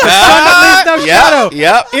sun that leaves no shadow.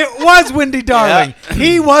 Yep. It was Wendy Darling.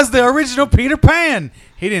 He was the original Peter Pan.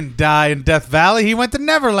 He didn't die in Death Valley. He went to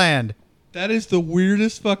Neverland. that is the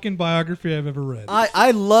weirdest fucking biography I've ever read.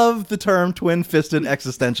 I love the term twin-fisted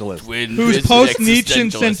existentialist. Whose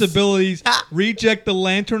post-Nietzschean sensibilities reject the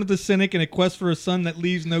lantern of the cynic in a quest for a sun that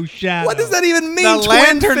leaves no shadow. What does that even mean? The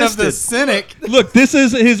lantern of the twin-fisted? cynic. Look, this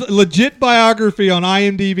is his legit biography on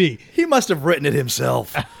IMDb. He must have written it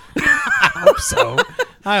himself. So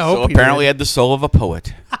I hope So he apparently did. had the soul of a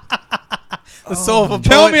poet. The soul of a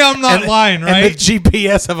Tell poet me I'm not lying, and right? the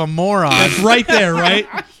GPS of a moron. That's right there, right?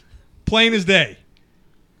 Plain as day.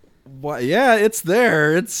 Why, yeah, it's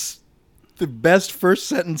there. It's the best first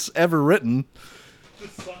sentence ever written.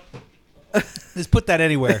 Just put that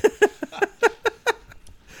anywhere.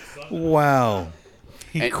 Wow.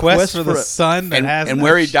 He And quests for the sun that has and no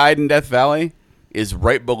where he died in Death Valley is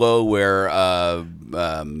right below where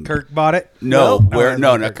Kirk bought it. no, where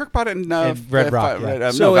no, no Kirk bought it in Red Rock, yeah.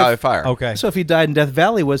 no So Valley if- Fire. Okay. So if he died in Death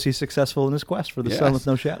Valley, was he successful in his quest for the sun Yes. with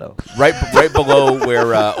no shadow? right below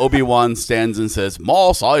where Obi-Wan stands and says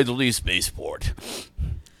Mos Eisley Spaceport.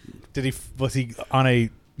 Was he on a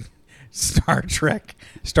Star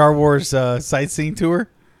Wars sightseeing tour?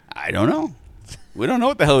 I don't know. We don't know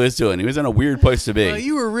what the hell he was doing. He was in a weird place to be. Well,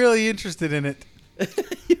 you were really interested in it.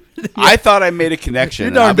 I thought I made a connection.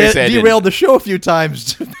 You darn Obviously, I didn't. derailed the show a few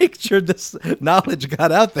times to make sure this knowledge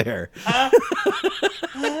got out there.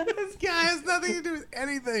 This guy has nothing to do with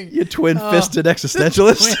anything. You twin-fisted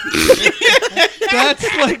existentialist. That's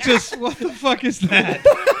like just, what the fuck is that?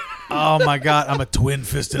 Oh my God, I'm a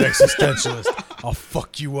twin-fisted existentialist. I'll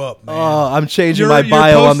fuck you up, man. Oh, I'm changing Your- my your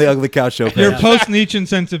bio post- on the Ugly Couch Show Your page. post-Nietzschean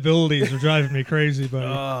sensibilities are driving me crazy, buddy.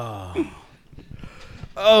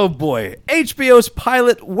 Oh boy, HBO's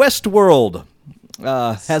pilot Westworld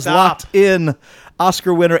has Stop. locked in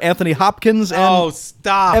Oscar winner Anthony Hopkins and Oh,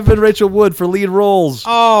 stop. Evan Rachel Wood for lead roles.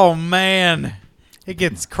 Oh, man. It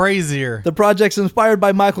gets crazier. The project's inspired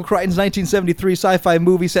by Michael Crichton's 1973 sci-fi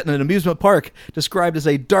movie set in an amusement park, described as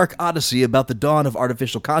a dark odyssey about the dawn of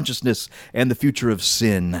artificial consciousness and the future of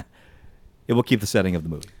sin. It will keep the setting of the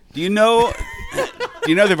movie. Do you know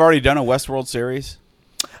they've already done a Westworld series?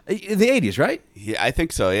 In the 80s, right? Yeah, I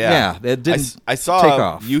think so. Yeah. Yeah, it didn't I saw take a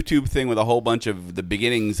off. YouTube thing with a whole bunch of the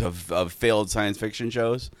beginnings of failed science fiction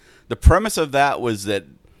shows. The premise of that was that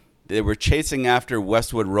they were chasing after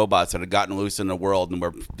Westwood robots that had gotten loose in the world and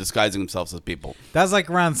were disguising themselves as people. That was like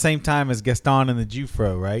around the same time as Gaston and the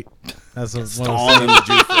Jufro, right? That's what Dawn in the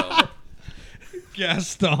Jufro.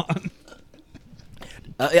 Gaston.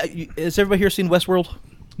 Has everybody here seen Westworld?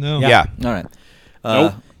 No. Yeah. All right.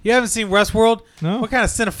 Nope. You haven't seen Westworld? No. What kind of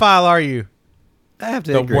cinephile are you? I have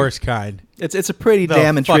to The agree. worst kind. It's a pretty The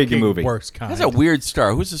damn intriguing fucking movie. Worst kind. That's a weird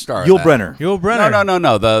star. Who's the star? of Yul that? Brynner. Yul Brynner.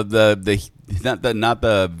 No. The not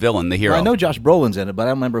the villain, the hero. Well, I know Josh Brolin's in it, but I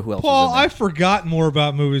don't remember who else Paul, was in I've forgotten more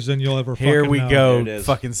about movies than you'll ever Here fucking we know. go, There it is.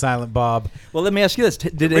 fucking Silent Bob. it. Well, let me ask you this: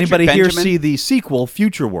 Did Richard anybody here Benjamin? see the sequel,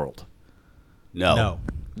 Future World? No.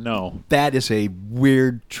 No. That is a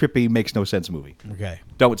weird, trippy, makes no sense movie. Okay.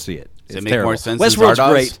 Don't see it. Does it It's make terrible. more sense than Westworld's Zardoz?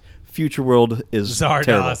 great. Future World is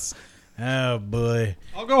terrible. Zardoz. Oh, boy.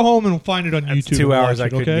 I'll go home and find it on That's YouTube. 2 and hours watch I it,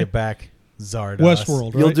 couldn't okay? get back. Zardoz.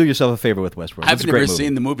 Westworld, right? You'll do yourself a favor with Westworld. I've It's a never great movie.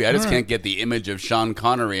 seen the movie. I just All right. can't get the image of Sean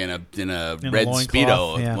Connery in a a red loincloth,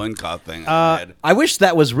 Speedo yeah. loincloth thing. in my head. I wish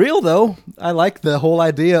that was real, though. I like the whole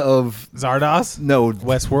idea of Zardoz?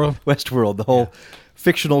 Westworld? Westworld, the whole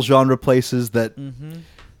fictional genre places that Mm-hmm.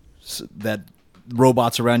 that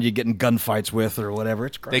robots around you getting gunfights with or whatever.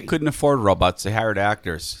 It's great. They couldn't afford robots. They hired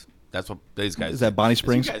actors. That's what these guys Is did. that Bonnie That's what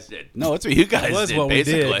Springs? you guys did. No, that's what you guys That was did, what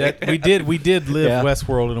basically. we did. We did live Yeah.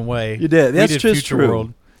 Westworld in a way. You did. That's we did just Future true.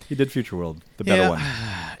 World. You did Future World, the better one.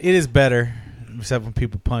 It is better, except when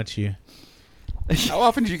people punch you. How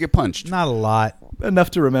often did you get punched? Not a lot.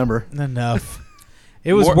 Enough to remember. Enough.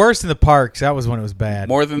 It was More- worse in the parks. That was when it was bad.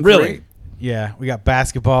 More than Really? three? Yeah, we got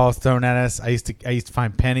basketballs thrown at us. I used to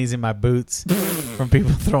find pennies in my boots from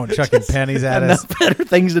people chucking pennies at us. Enough better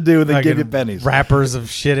things to do than give you Fucking pennies. Wrappers of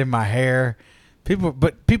shit in my hair. People,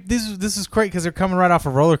 this is great because they're coming right off a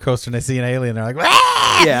roller coaster and they see an alien. They're like,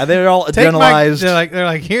 "Ah!" Yeah, they're all Take my, adrenalized. they're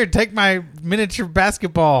like, here, take my miniature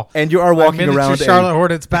basketball. And you are My walking miniature around Charlotte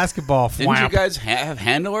Hornets basketball. Didn't you Wham. guys have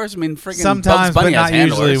handlers? I mean, freaking Sometimes, Bugs Bunny but has not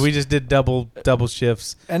usually. handlers. We just did double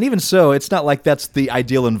shifts. And even so, it's not like that's the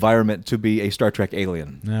ideal environment to be a Star Trek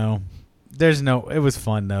alien. No, there's no. It was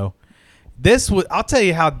fun though. This was. I'll tell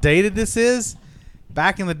you how dated this is.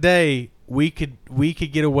 Back in the day, we could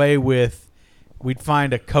get away with. We'd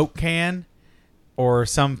find a Coke can or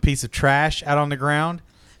some piece of trash out on the ground,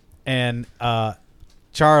 and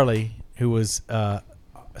Charlie, who was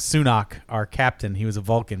Sunak, our captain, he was a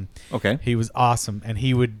Vulcan. Okay. He was awesome, and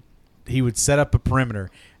he would set up a perimeter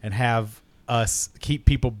and have us keep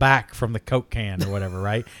people back from the Coke can or whatever,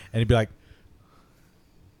 right? And he'd be like,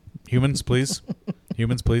 humans, please.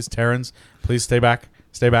 Humans, please. Terrans, please stay back.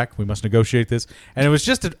 Stay back. We must negotiate this. And it was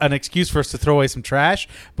just an excuse for us to throw away some trash,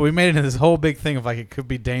 but we made it into this whole big thing of like it could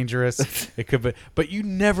be dangerous. It could be, but you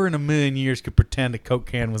never in a million years could pretend a Coke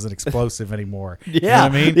can was an explosive anymore. You know Yeah.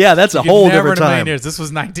 what I mean? Yeah, that's a You could whole never different in a million time. years. This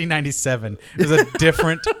was 1997. It was a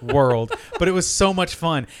different world, but it was so much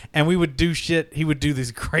fun. And we would do shit. He would do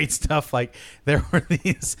this great stuff. Like there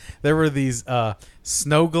were these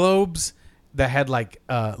snow globes that had like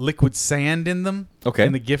liquid sand in them. Okay.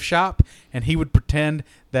 In the gift shop, and he would pretend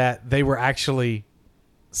that they were actually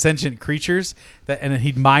sentient creatures and then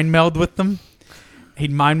he'd mind meld with them.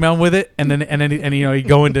 He'd mind meld with it, and then you know he'd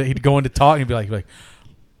go into talk and he'd be like,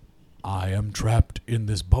 I am trapped in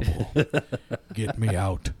this bubble. Get me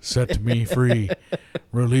out. Set me free.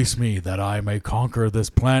 Release me that I may conquer this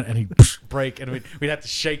planet. And he'd break, and we'd have to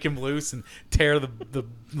shake him loose and tear the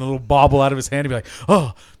little bauble out of his hand. He'd be like,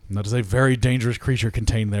 oh, that is a very dangerous creature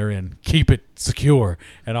contained therein. Keep it secure.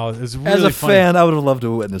 And all. It was really As a funny. fan, I would have loved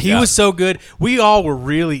to witness He that. was so good. We all were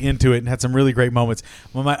really into it and had some really great moments.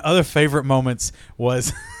 One of my other favorite moments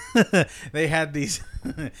was they had these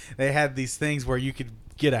things where you could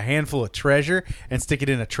get a handful of treasure and stick it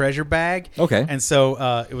in a treasure bag. Okay. And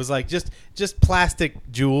so it was like just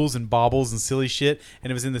plastic jewels and baubles and silly shit.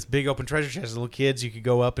 And it was in this big open treasure chest. As little kids, you could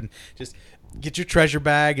go up and just get your treasure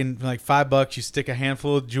bag, and for like $5 you stick a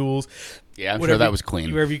handful of jewels. Yeah, I'm Whatever sure that you- was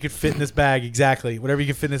clean. Whatever you could fit in this bag, exactly. Whatever you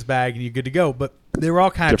could fit in this bag, and you're good to go. But they were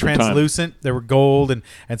all kind of Different time. translucent. They were gold, and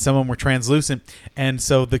some of them were translucent. And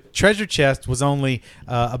so the treasure chest was only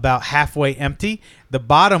about halfway empty. The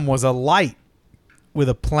bottom was a light with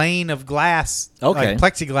a plane of glass, Okay. like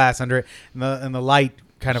plexiglass under it, and the light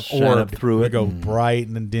kind of Shine up orbed through would it go and- bright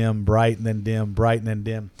and then dim, bright and then dim, bright and then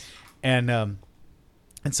dim,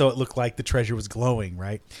 and so it looked like the treasure was glowing,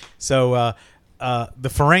 right? So the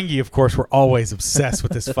Ferengi, of course, were always obsessed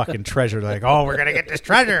with this fucking treasure. Like, oh, we're gonna get this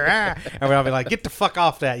treasure, and we'd all be like, get the fuck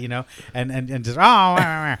off that, you know, and just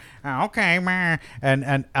okay,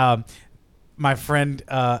 and my friend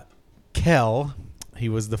Kel, he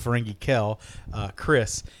was the Ferengi Kel,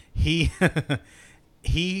 Chris. He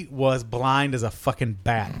he was blind as a fucking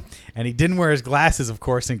bat, and he didn't wear his glasses, of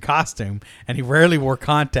course, in costume, and he rarely wore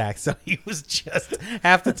contacts. So he was just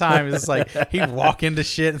half the time it's like he'd walk into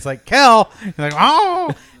shit. And it's like Kel, he's like,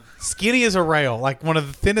 oh, skinny as a rail, like one of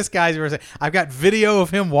the thinnest guys you ever seen. I've got video of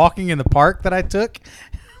him walking in the park that I took,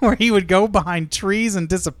 where he would go behind trees and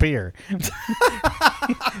disappear. He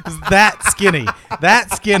was that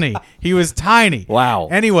skinny. He was tiny. Wow.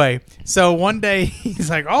 Anyway, so one day he's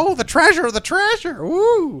like, "Oh, the treasure,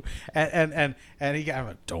 woo!" And he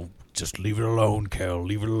got, "Don't just leave it alone, Kel,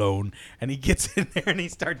 leave it alone." And he gets in there and he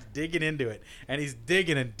starts digging into it, and he's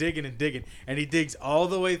digging and digging and digging, and he digs all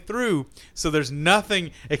the way through, so there's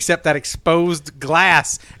nothing except that exposed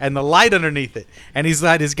glass and the light underneath it. And he's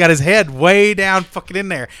got his head way down fucking in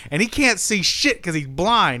there, and he can't see shit because he's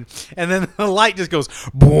blind. And then the light just goes,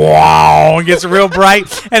 wow, and gets real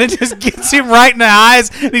bright, and it just gets him right in the eyes,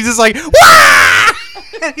 and he's just like, wah!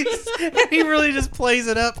 And he really just plays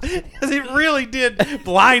it up because it really did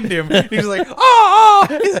blind him. He's like, oh,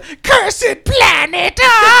 he's like, cursed planet.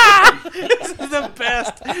 Ah! This is the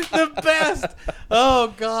best.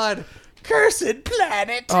 Oh, God. Cursed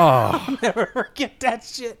planet. Oh. I'll never forget that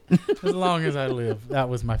shit as long as I live. That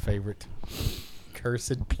was my favorite.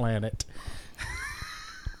 Cursed planet.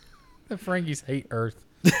 The Frankies hate Earth.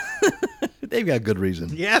 They've got good reason.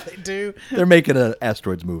 Yeah, they do. They're making an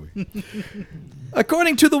asteroids movie.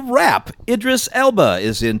 According to The Wrap, Idris Elba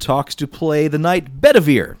is in talks to play the knight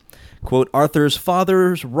Bedivere, quote, Arthur's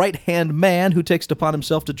father's right-hand man who takes it upon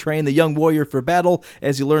himself to train the young warrior for battle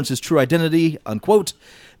as he learns his true identity, unquote.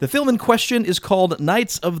 The film in question is called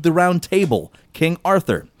Knights of the Round Table, King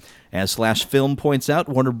Arthur. As Slash Film points out,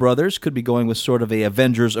 Warner Brothers could be going with sort of a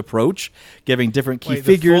Avengers approach, giving different key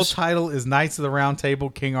figures. The full title is Knights of the Round Table,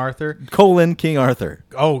 King Arthur. King Arthur.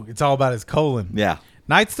 Oh, it's all about his colon. Yeah.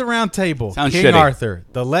 Knights of the Round Table, Sounds King shitty. Arthur,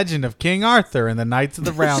 the legend of King Arthur and the Knights of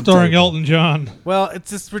the Round Starring Table. Elton John. Well, it's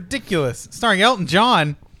just ridiculous. Starring Elton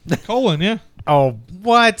John. Colon, yeah. Oh,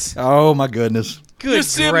 what? Oh, my goodness. Good You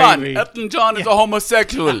see, man, gravy. Elton John is a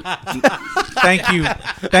homosexual. Thank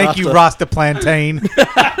you, Rasta Plantain.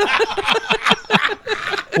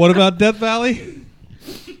 What about Death Valley?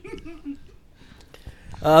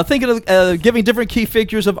 Thinking of giving different key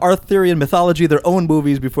figures of Arthurian mythology their own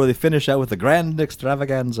movies before they finish out with the grand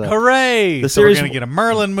extravaganza. Hooray! The So we're series- going to get a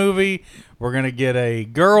Merlin movie. We're going to get a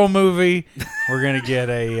girl movie. We're going to get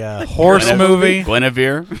a horse movie.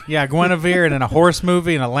 Guinevere. Yeah, Guinevere, and then a horse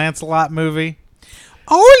movie and a Lancelot movie.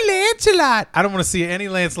 Oh, Lancelot! I don't want to see any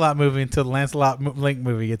Lancelot movie until the Lancelot Link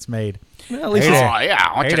movie gets made. Well, at least, Hey it's, there.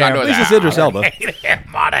 yeah, what Hey you there. gonna do at with least it's that? Idris Elba. Hey there,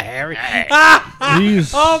 Mata Harry.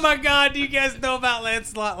 He's Oh my God! Do you guys know about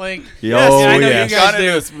Lancelot Link? Yo, I know yes. you guys Done do.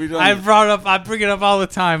 this. We've done I this. bring it up all the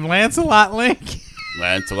time. Lancelot Link.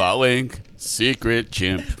 Lancelot Link, secret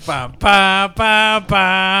chimp. Ba, ba, ba,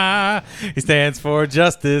 ba. He stands for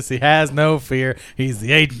justice. He has no fear. He's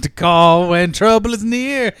the agent to call when trouble is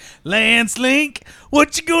near. Lance Link,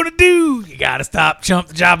 what you gonna do? You gotta stop, chump.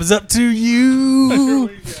 The job is up to you.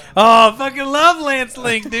 Oh, fucking love Lance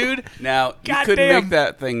Link, dude. Now, you Goddamn. couldn't make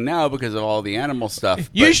that thing now because of all the animal stuff. It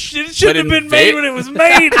but shouldn't have in been made when it was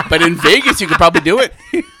made. But in Vegas, you could probably do it.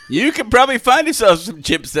 You could probably find yourself some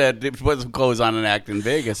chips that put some clothes on and act in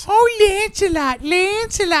Vegas. Oh,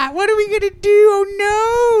 Lancelot, what are we gonna do?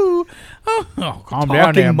 Oh no! Oh, calm down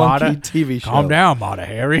Talking there, Monkey Mata. TV show. Calm down, Mata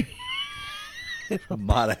Harry.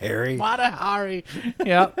 Mata Harry. Mata Harry.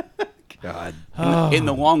 Yep. God. In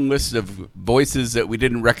the long list of voices that we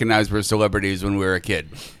didn't recognize were celebrities when we were a kid.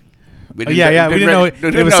 We We didn't know it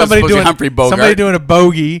was somebody doing Humphrey Bogart. somebody doing a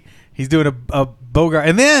bogey. He's doing a Bogart,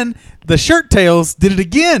 and then the Shirt Tails did it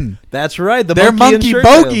again. That's right. The Their monkey, monkey and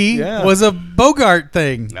bogey yeah. was a Bogart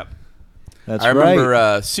thing. Yep. That's I remember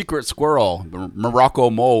right. Secret Squirrel, the Morocco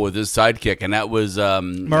Mole with his sidekick, and that was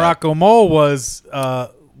Morocco Mole was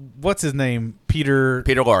what's his name? Peter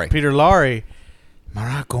Laurie. Peter Laurie.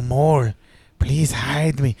 Morocco Mole, please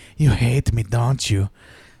hide me. You hate me, don't you?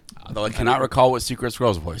 Although I cannot recall what Secret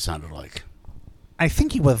Squirrel's voice sounded like. I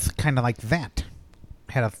think he was kind of like that.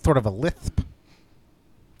 Had a sort of a lisp.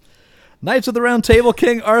 Knights of the Round Table,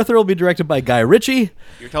 King Arthur will be directed by Guy Ritchie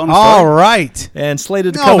You're telling the All story? right. and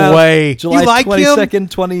slated to No come out way. July You like him?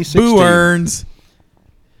 22nd, 2016. Boo Earns.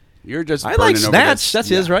 You're just I burning like over Snatch. this. That's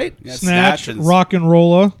his, right? Yeah, Snatch, and Rock and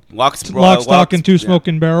Rolla, Lock, Stock, and Two yeah.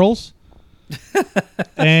 Smoking Barrels.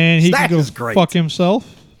 And he Snatch can go is great. fuck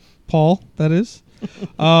himself. Paul, that is.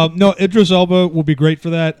 No, Idris Elba will be great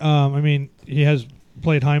for that. I mean, he has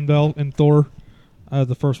played Heimdall in Thor,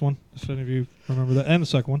 the first one, if any of you remember that, and the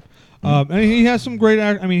second one. And he has some great.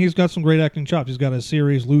 He's got some great acting chops. He's got a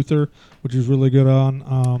series Luther, which is really good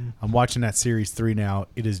on. I'm watching that series 3 now.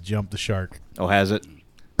 It has jumped the shark. Oh, has it?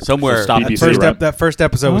 Somewhere. Stop That BBC, first, right? that first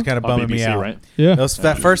episode was kind of On bumming me BBC, out. right? Yeah.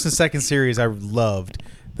 That first and second series I loved.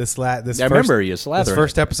 This I first, remember you slathering. this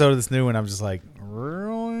first episode of this new one, I'm just like,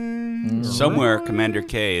 really? Somewhere, Commander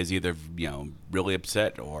K is either really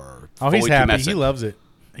upset or Oh, he's fully happy. tumescent. He loves it.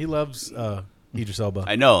 He loves Idris Elba.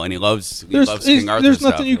 I know, and he loves There's King Arthur there's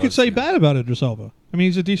stuff. nothing He you could loves- say bad about Idris Elba. I mean,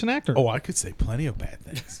 he's a decent actor. Oh, I could say plenty of bad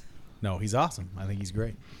things. No, he's awesome. I think he's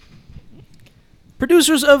great.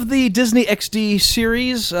 Producers of the Disney XD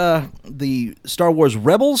series, the Star Wars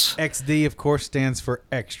Rebels, XD, of course, stands for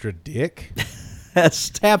extra dick. has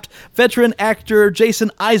tapped veteran actor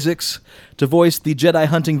Jason Isaacs to voice the Jedi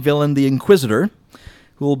hunting villain, the Inquisitor,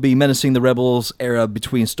 who will be menacing the Rebels era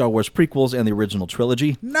between Star Wars prequels and the original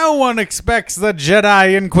trilogy. No one expects the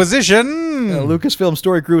Jedi Inquisition. Lucasfilm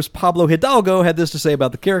Story Group's Pablo Hidalgo had this to say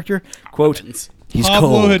about the character, quote, "He's Pablo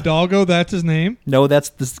cold." Hidalgo, that's his name. No, that's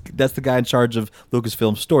the guy in charge of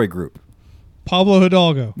Lucasfilm Story Group. Pablo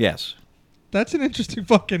Hidalgo. Yes. That's an interesting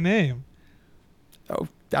fucking name. Oh,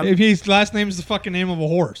 If his last name is the fucking name of a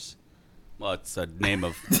horse. Well, it's a name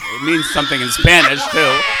of. It means something in Spanish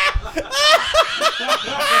too.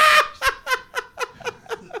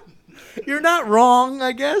 you're not wrong,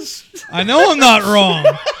 I guess. I know I'm not wrong.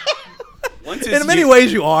 Once In many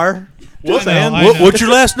ways, you are. What, man? I know. What's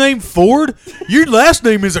your last name, Ford? Your last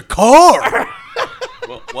name is a car.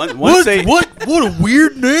 Once they, What a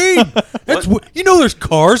weird name. That's there's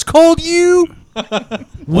cars called you. Once they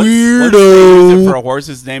use it Weirdo. for a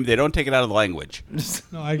horse's name, they don't take it out of the language.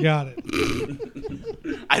 No, I got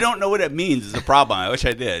it. I don't know what it means. Is a problem. I wish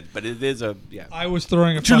I did, but it is a yeah. I was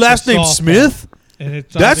throwing a What's your fucking last name, softball, Smith? and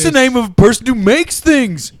it's That's the obvious- name of a person who makes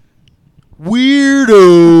things.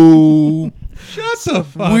 Weirdo. Shut the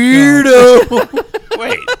fuck up. Weirdo.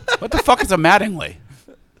 Wait, what the fuck is a Mattingly?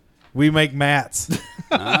 We make mats.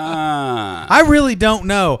 Ah, I really don't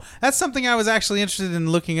know. That's something I was actually interested in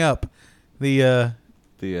looking up. The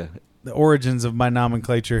origins of my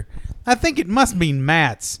nomenclature. I think it must mean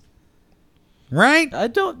mats. Right? I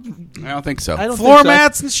don't think so. I don't Floor think so.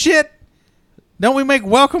 mats and shit. Don't we make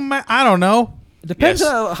welcome mats? I don't know. Depends Yes.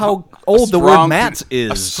 on how old the word mats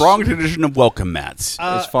is. A strong tradition of welcome mats.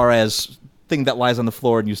 as far as thing that lies on the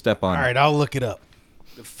floor and you step on. All right, I'll look it up.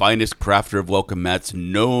 The finest crafter of welcome mats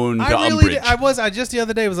known to I really Umbridge. I just the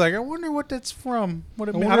other day was like, I wonder what that's from. What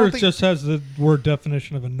it I mean. wonder I if don't it think. just has the word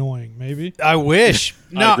definition of annoying, maybe. I wish.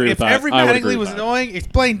 No, agree with if that. every I would Mattingly agree was with that. annoying,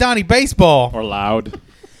 explain Donnie Baseball. Or loud.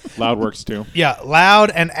 Loud works too. Yeah,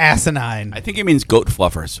 loud and asinine. I think it means goat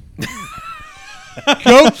fluffers.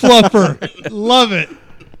 Goat fluffer. Love it.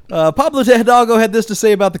 Pablo Hidalgo had this to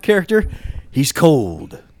say about the character. He's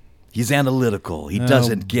cold. He's analytical. He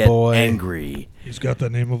doesn't get boy. angry. He's got the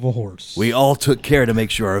name of a horse. We all took care to make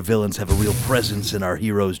sure our villains have a real presence and our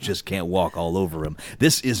heroes just can't walk all over them.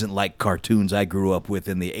 This isn't like cartoons I grew up with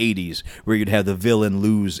in the 80s, where you'd have the villain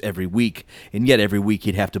lose every week, and yet every week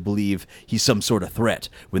you'd have to believe he's some sort of threat.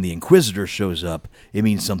 When the Inquisitor shows up, it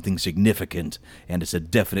means something significant, and it's a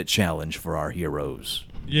definite challenge for our heroes.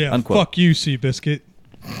 Yeah, Unquote. fuck you, Seabiscuit.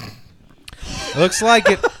 Looks like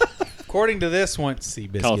it. According to this one,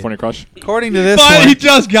 Seabiscuit. California Crush. According to this But he one,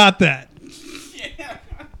 just got that.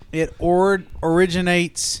 it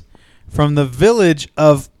originates from the village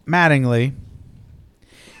of Mattingly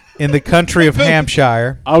in the country of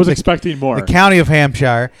Hampshire. I was expecting more. The county of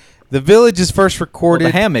Hampshire. The village is first recorded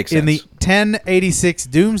Well, the ham makes in the sense. 1086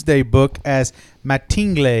 Doomsday Book as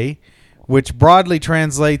Mattingley, which broadly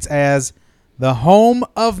translates as the home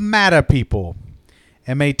of Matta people,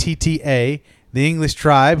 Matta, the English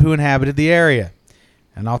tribe who inhabited the area.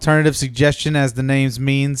 An alternative suggestion, as the name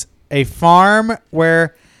means, a farm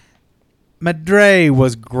where madre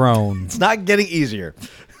was grown. It's not getting easier.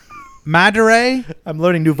 Madre? I'm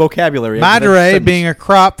learning new vocabulary. after that Madere sentence. being a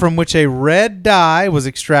crop from which a red dye was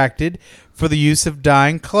extracted for the use of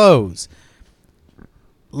dyeing clothes.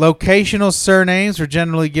 Locational surnames were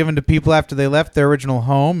generally given to people after they left their original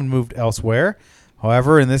home and moved elsewhere.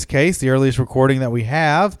 However, in this case, the earliest recording that we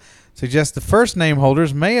have suggests the first name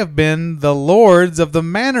holders may have been the lords of the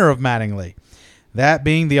manor of Mattingly, that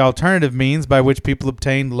being the alternative means by which people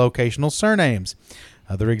obtained locational surnames.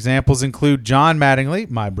 Other examples include John Mattingly,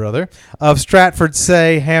 my brother, of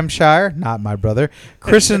Stratford-Say, Hampshire, not my brother,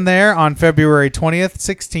 christened there on February 20th,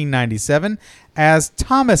 1697, as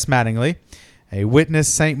Thomas Mattingly, a witness,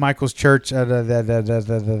 St. Michael's Church,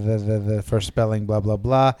 for spelling, blah, blah,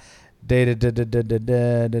 blah, dated,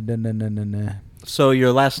 So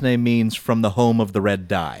your last name means from the home of the red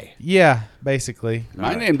dye. Yeah, basically.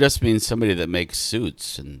 My name just means somebody that makes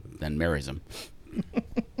suits and then marries them.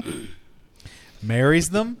 Marries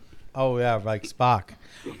them? Oh, yeah, like Spock.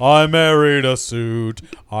 I married a suit.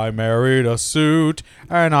 I married a suit.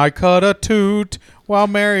 And I cut a toot while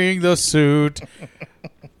marrying the suit.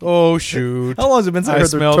 Oh, shoot. How long has it been since I heard the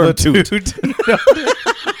smell term the toot?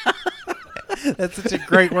 That's such a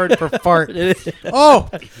great word for fart. Oh,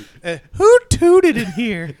 who tooted in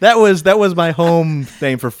here? That was my home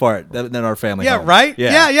name for fart. That our family. Yeah, home. right?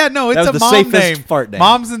 Yeah, no, it's That was a the mom safest name. fart name.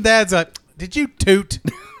 Moms and dads are, did you toot?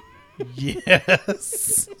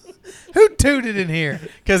 Yes. Who tooted in here?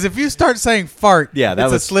 Because if you start saying fart, Yeah, that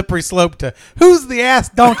it's was- a slippery slope to who's the ass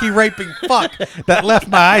donkey raping fuck that left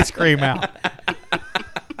my ice cream out?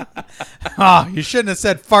 You shouldn't have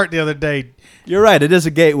said fart the other day. You're right. It is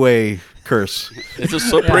a gateway curse. It's a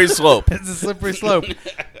slippery slope. It's a slippery slope.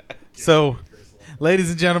 So, ladies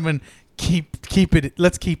and gentlemen, keep it.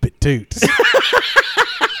 Let's keep it toot.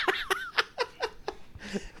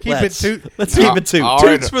 Let's toot. keep it toot. All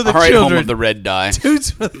Toots for the all right, children. home of the red dye. Toots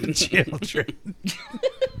for the children.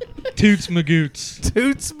 Toots Magoots.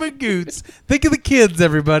 Toots Magoots. Think of the kids,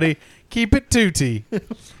 everybody. Keep it tooty.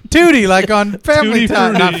 Tooty, like on Family Tutti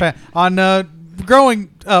Time. Not Frutti. on Growing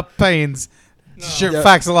Up Pains. Sure,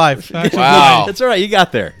 Facts of Life. Wow. That's all right. You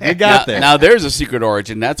got there. You got there. Now there's a secret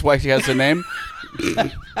origin. That's why she has the name.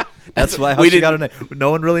 That's why we she got her name.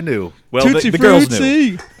 No one really knew. Well, Tootsie the girls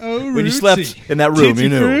knew. Frutti. Oh, When you rootsy. slept in that room, Tootsie you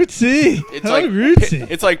knew. Frutti. It's Oh, like rootsy.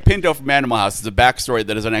 it's like Pinto from Animal House. It's a backstory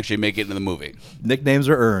that doesn't actually make it into the movie. Nicknames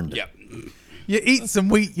are earned. Yep. You eat some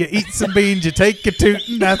wheat, you eat some beans, you take a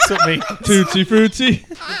tootin'. That's what means. Tootsie Frutti.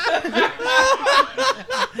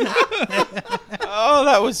 Oh,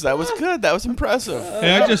 that was good. That was impressive.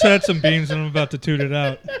 Hey, I just had some beans and I'm about to toot it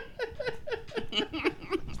out.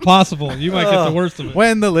 It's possible. You might get the worst of it.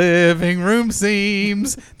 When the living room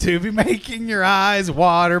seems to be making your eyes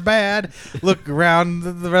water bad, look around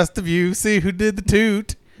the rest of you, see who did the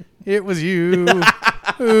toot. It was you.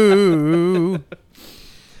 Ooh.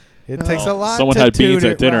 It takes a lot Someone to had beans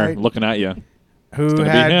toot at dinner right. looking at you. Who gonna be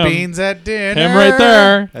had him. beans at dinner? Him right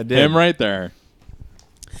there. I did. Him right there.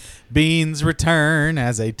 Beans return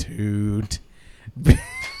as a toot.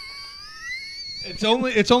 It's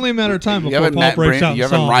only a matter of time You before haven't, Paul breaks out you in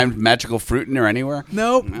haven't song. rhymed magical fruit in there anywhere?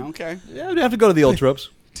 Nope. Okay. Yeah, we have to go to the old tropes.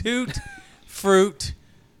 Toot, fruit,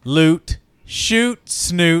 loot, shoot,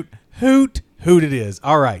 snoot, hoot, hoot it is.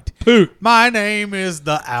 All right. Poot. My name is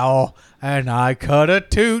the Owl, and I cut a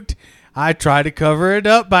toot. I try to cover it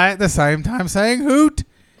up by at the same time saying hoot.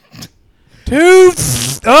 Toot.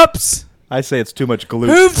 Oops. I say it's too much glue.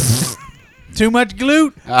 Hoot. Too much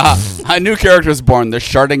glute. A new character was born, the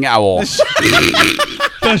Sharding Owl.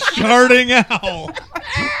 The sharding owl.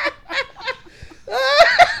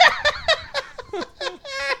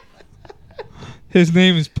 His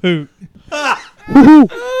name is Poot. Poot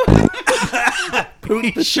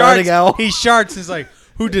the sharding owl. He sharts. He's like,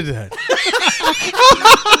 who did that?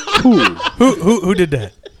 Who did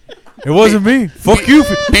that? It wasn't me. Fuck you.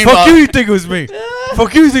 Fuck you. You think it was me?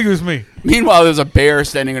 Fuck you. You think it was me? Meanwhile, there's a bear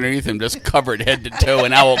standing underneath him, just covered head to toe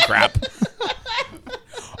in owl crap.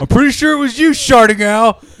 I'm pretty sure it was you, Sharding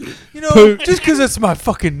Owl. You know, Poot. just because that's my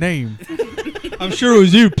fucking name. I'm sure it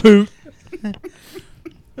was you, Poot.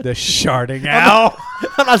 The Sharding Owl.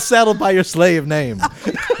 I'm not saddled by your slave name.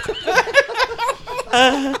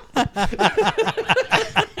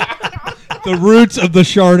 The roots of the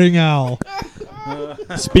sharding owl.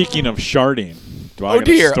 Speaking of sharding, do I Oh, got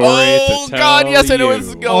dear. a story Oh, to tell God, yes, I know where you? this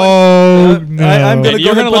is going. Oh, no. I'm gonna And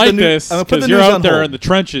you're go ahead and going to put like the new- this I'm gonna put the because you're news out on there hold. in the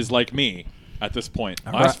trenches like me at this point.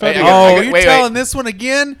 Last Hey, February. Oh, Wait, you're wait. telling this one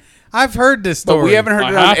again? I've heard this But story. we haven't heard I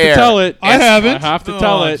it on have air. to tell it. I haven't. I have to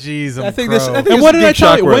tell it. Jeez, I think this. I think And this what is did I Geek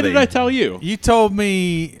tell you? What Shockworthy. did I tell you? You told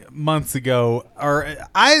me months ago, or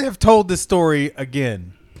I have told this story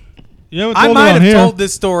again. You haven't I told it might on have here. told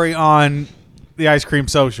this story on the Ice Cream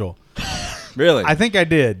Social. Really? I think I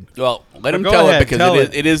did. Well, let him Go tell ahead, it because tell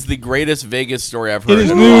it is the greatest Vegas story I've heard. It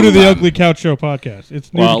is in a new long to the time. Ugly Couch Show podcast.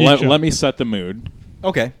 It's new Well, to Geek Show. let me set the mood.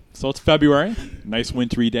 Okay. So it's February, nice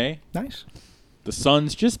wintry day. Nice. The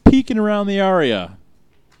sun's just peeking around the area.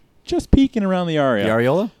 Just peeking around the area. The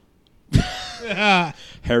Areola?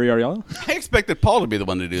 Harry Ariella? I expected Paul to be the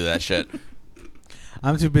one to do that shit.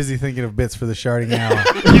 I'm too busy thinking of bits for the Sharding Owl.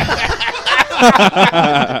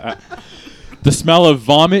 The smell of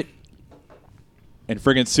vomit and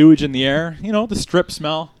friggin' sewage in the air. You know, the strip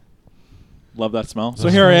smell. Love that smell. So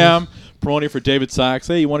here I am, promoting for David Sachs.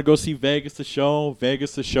 Hey, you want to go see Vegas the show?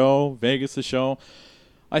 Vegas the show? Vegas the show?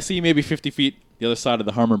 I see maybe 50 feet the other side of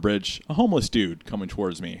the Harmon Bridge, a homeless dude coming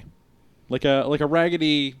towards me. like a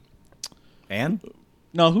raggedy. And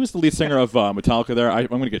No, who's the lead singer of Metallica? There, I'm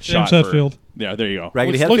going to get James shot. Hetfield. Yeah, there you go.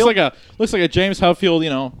 Raggedy looks Hetfield? looks like a James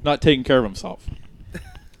Hetfield. Not taking care of himself.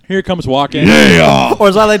 Here comes walking. or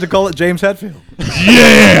as I like to call it, James Hetfield.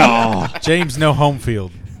 James No Home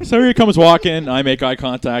Field. So here he comes walking. I make eye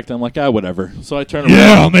contact. I'm like, whatever. So I turn around.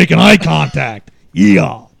 Yeah, I'm making eye contact. Yeah.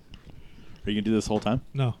 Are you gonna do this the whole time?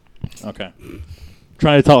 No. Okay.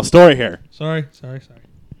 Trying to tell a story here. Sorry.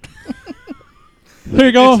 Here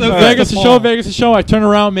you go. It's okay. Vegas to Paul. show. Vegas to show. I turn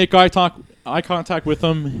around, make eye contact with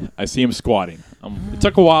him. I see him squatting. It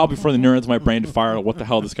took a while before the neurons in my brain to fire out what the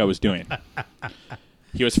hell this guy was doing.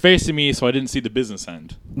 He was facing me, so I didn't see the business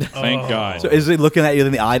end. Thank God. So is he looking at you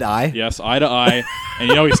in the eye to eye? Yes, eye to eye.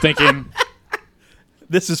 And he's thinking,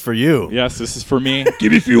 This is for you. yes, this is for me.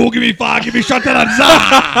 Give me fuel, give me fire, give me shot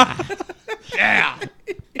that.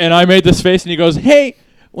 And I made this face, and he goes, "Hey,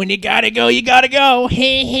 when you gotta go, you gotta go."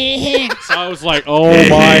 Hey, hey, hey. So I was like, "Oh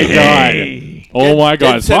my God, oh my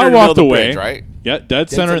God!" Dead So center I in the middle walked of the away. bridge, right? Yeah, dead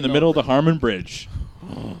center in the middle of the Harmon Bridge,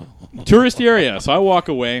 tourist area. So I walk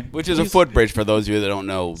away. Which is a footbridge for those of you that don't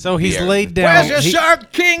know. So he's the area. laid down.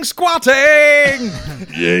 Shark King squatting?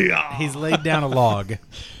 He's laid down a log.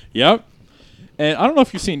 Yep. And I don't know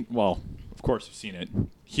if you've seen. Well, of course you've seen it.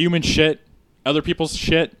 Human shit, other people's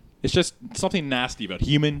shit. It's just something nasty about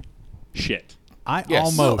human shit. I Yes.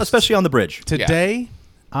 almost Especially on the bridge. today.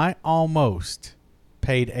 I almost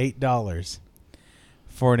paid $8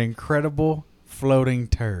 for an incredible floating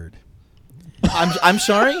turd. I'm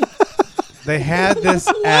sorry? They had this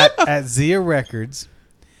at Zia Records.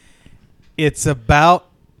 It's about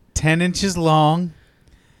 10 inches long,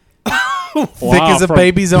 thick Wow, as a from-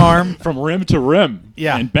 baby's arm. From rim to rim.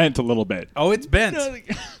 Yeah. And bent a little bit. Oh, it's bent.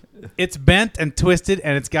 It's bent and twisted,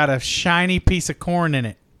 and it's got a shiny piece of corn in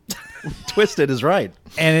it. Twisted is right.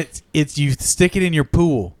 And it's you stick it in your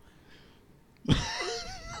pool.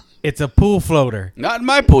 It's a pool floater. Not in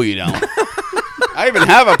my pool, you don't. I even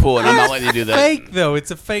have a pool, and I'm not letting you do that. Fake though,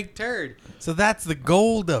 it's a fake turd. So that's the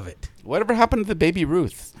gold of it. Whatever happened to the baby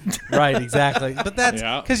Ruth? Right, exactly. But that's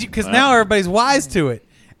Yeah. because now everybody's wise to it,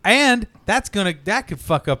 and that could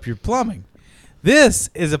fuck up your plumbing. This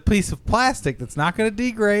is a piece of plastic that's not going to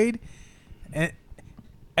degrade, and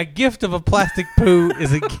a gift of a plastic poo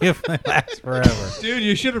is a gift that lasts forever. Dude,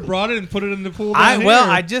 you should have brought it and put it in the pool.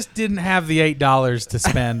 I just didn't have the $8 to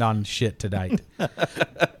spend on shit tonight.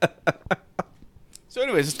 So,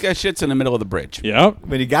 anyways, this guy shits in the middle of the bridge. Yep.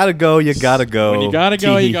 When you gotta go, you gotta go. When you gotta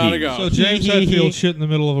go, you gotta go. So James Hetfield shit in the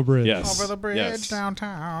middle of a bridge. Yes. Over the bridge Yes.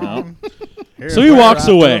 downtown. Here's So he where walks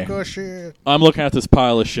I away. took a shit. I'm looking at this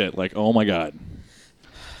pile of shit like, oh my God.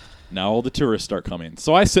 Now all the tourists start coming.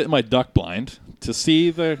 So I sit in my duck blind to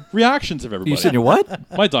see the reactions of everybody. You sit in your what?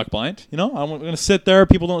 My duck blind. I'm going to sit there.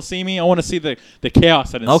 People don't see me. I want to see the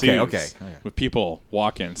chaos that ensues Okay. with people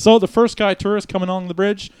walking. So the first guy, tourist, coming along the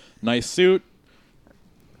bridge, nice suit.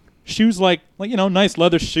 Shoes like nice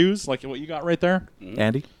leather shoes like what you got right there.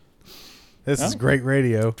 Andy? This is great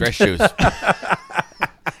radio. Dress shoes.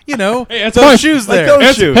 You know, Hey, it's those my shoes like there. those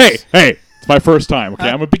It's- shoes. Hey, it's my first time. Okay,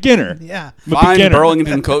 I'm a beginner. Yeah. I'm a Fine beginner.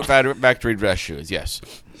 Burlington Coat Factory dress shoes, yes.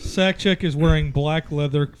 Sack Check is wearing black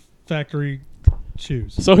leather factory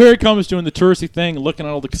shoes. So here he comes doing the touristy thing, looking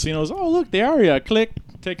at all the casinos. Oh, look, the Aria, click,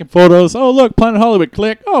 taking photos. Oh, look, Planet Hollywood,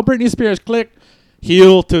 click. Oh, Britney Spears, click.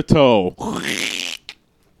 Heel to toe.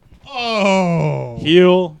 Oh.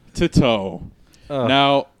 Heel to toe.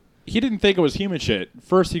 Now, he didn't think it was human shit.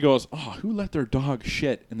 First, he goes, oh, who let their dog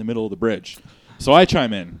shit in the middle of the bridge? So I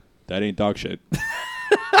chime in. That ain't dog shit.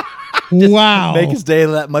 Wow. Make his day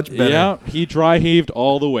that much better. Yeah, he dry heaved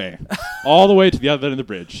all the way. All the way to the other end of the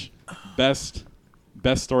bridge. Best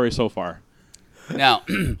story so far. Now,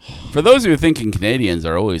 for those of you thinking Canadians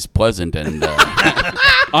are always pleasant and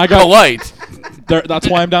I got polite, that's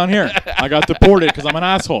why I'm down here. I got deported because I'm an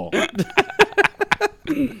asshole.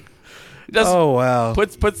 just Oh, wow.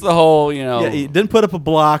 puts the whole, Yeah, he didn't put up a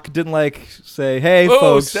block. Didn't say, "Hey, oh,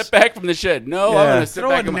 folks." step back from the shed. No, Yeah. I'm going to sit Throw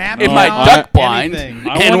back a in my, napkin in my on duck blind anything.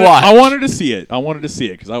 and watch. I wanted to see it. I wanted to see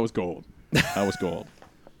it because that was gold. That was gold.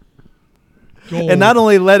 Gold. And not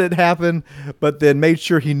only let it happen, but then made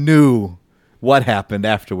sure he knew what happened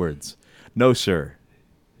afterwards. No, sir,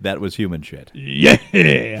 that was human shit. Yeah.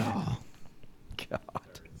 God.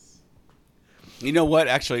 You know what?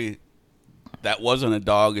 Actually, that wasn't a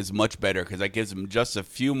dog is much better because that gives him just a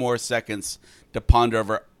few more seconds to ponder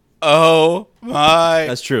over. Oh my!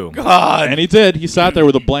 That's true. God. And he did. He sat there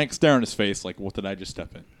with a blank stare on his face, like, "What did I just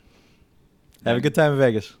step in?" Have a good time in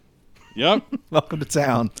Vegas. Yep. Welcome to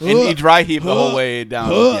town. And he dry heaved the whole way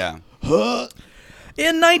down. Yeah.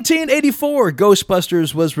 In 1984,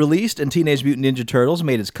 Ghostbusters was released and Teenage Mutant Ninja Turtles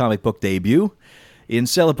made its comic book debut. In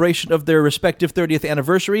celebration of their respective 30th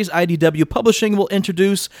anniversaries, IDW Publishing will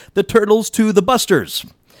introduce the Turtles to the Busters.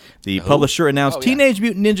 The publisher announced Teenage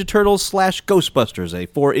Mutant Ninja Turtles / Ghostbusters, a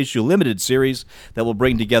 4-issue limited series that will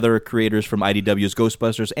bring together creators from IDW's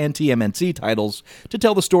Ghostbusters and TMNT titles to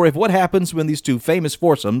tell the story of what happens when these two famous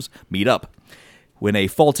foursomes meet up. When a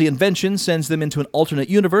faulty invention sends them into an alternate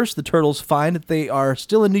universe, the Turtles find that they are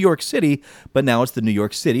still in New York City, but now it's the New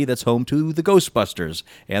York City that's home to the Ghostbusters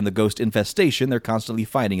and the ghost infestation they're constantly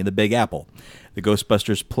fighting in the Big Apple. The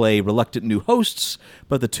Ghostbusters play reluctant new hosts,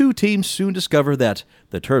 but the two teams soon discover that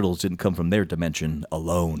the Turtles didn't come from their dimension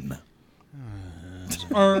alone.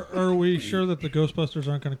 Are we sure that the Ghostbusters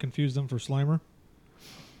aren't going to confuse them for Slimer?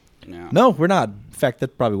 No, we're not. In fact,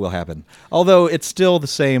 that probably will happen. Although it's still the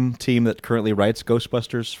same team that currently writes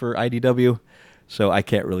Ghostbusters for IDW, so I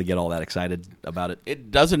can't really get all that excited about it.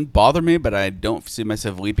 It doesn't bother me, but I don't see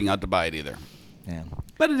myself leaping out to buy it either. Yeah.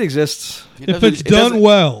 But it exists. If it's done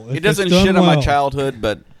well. It doesn't shit on my childhood,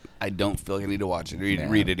 but I don't feel like I need to watch it or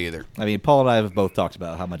read it either. I mean, Paul and I have both talked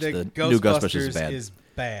about how much the new Ghostbusters is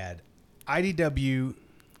bad. IDW,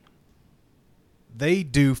 they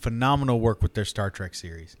do phenomenal work with their Star Trek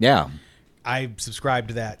series. Yeah. I subscribe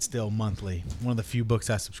to that still monthly. One of the few books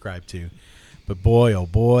I subscribe to. But boy, oh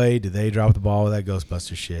boy, did they drop the ball with that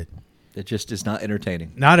Ghostbusters shit. It just is not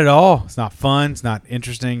entertaining. Not at all. It's not fun. It's not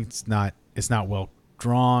interesting. It's not well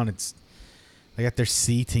drawn. They got their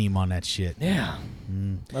C team on that shit. Yeah.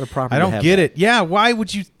 Not a property. I don't get it. Yeah, why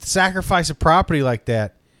would you sacrifice a property like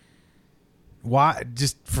that? Why?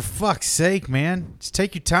 Just for fuck's sake, man. Just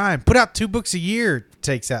take your time. Put out 2 books a year. It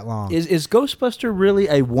takes that long. Is Ghostbuster really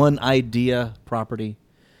a one idea property?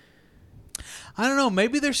 I don't know.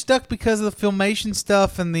 Maybe they're stuck because of the Filmation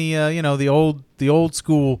stuff and the the old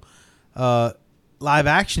school live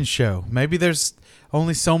action show. Maybe there's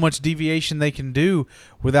only so much deviation they can do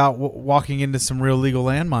without walking into some real legal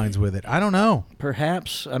landmines with it. I don't know.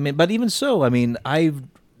 Perhaps. I mean, but even so, I mean, I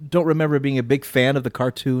don't remember being a big fan of the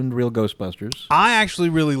cartoon Real Ghostbusters. I actually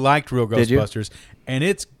really liked Real Ghostbusters, and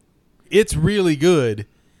it's really good.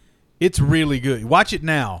 It's really good. Watch it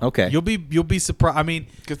now. Okay. You'll be surprised. I mean,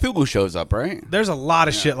 Cthulhu shows up, right? there's a lot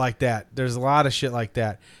of shit like that.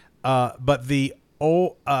 But the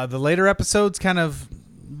later episodes kind of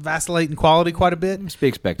vacillate in quality quite a bit. It's to be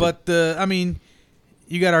expected. But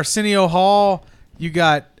you got Arsenio Hall, you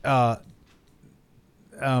got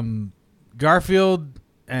Garfield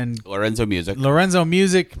and Lorenzo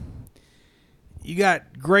Music. You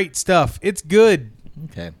got great stuff. It's good.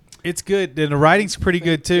 Okay. It's good, and the writing's pretty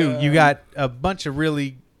good too. You got a bunch of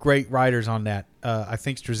really great writers on that. I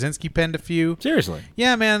think Straczynski penned a few. Seriously.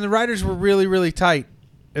 Yeah, man, the writers were really, really tight.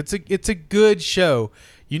 It's a good show.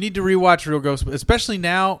 You need to rewatch Real Ghostbusters, especially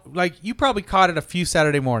now. Like, you probably caught it a few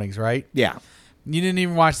Saturday mornings, right? Yeah. You didn't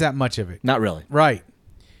even watch that much of it. Not really. Right.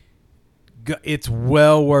 It's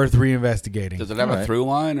well worth reinvestigating. Does it have a through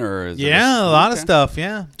line or? Is a lot of stuff.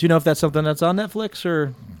 Yeah. Do you know if that's something that's on Netflix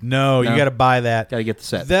or? No, you got to buy that. Got to get the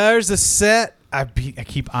set. There's a set. I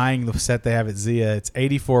keep eyeing the set they have at Zia. It's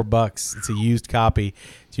 $84. It's a used copy.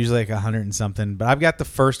 It's usually like 100 and something. But I've got the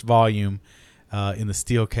first volume in the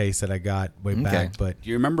steel case that I got way back. But do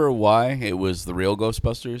you remember why it was the Real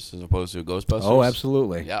Ghostbusters as opposed to Ghostbusters? Oh,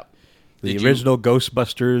 absolutely. Yep. The original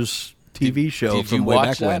Ghostbusters TV show from way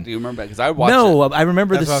back when. Do you remember? Because I watched it. No, I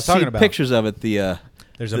remember That's what I was talking about. pictures of it.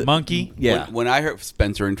 There's a monkey. Yeah. When I heard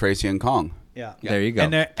Spencer and Tracy and Kong. Yeah. There you go.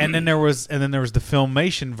 And then there was the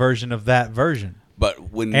Filmation version of that version.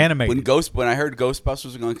 But when Animated. when I heard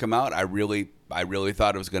Ghostbusters were going to come out, I really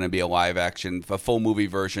thought it was going to be a full movie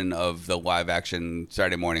version of the live action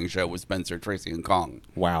Saturday morning show with Spencer, Tracy, and Kong.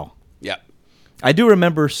 Wow. Yep. I do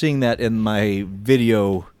remember seeing that in my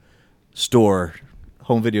video store,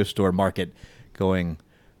 home video store market, going,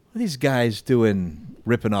 what are these guys doing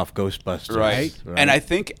ripping off Ghostbusters? Right. And I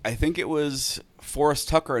think it was Forrest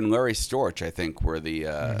Tucker and Larry Storch, I think, were the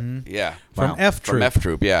From F Troop. From F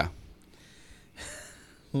Troop, yeah.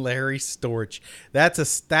 Larry Storch. That's a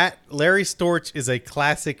stat. Larry Storch is a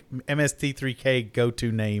classic MST3K go-to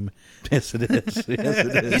name. Yes, it is. Yes,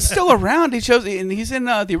 it is. He's still around. He's in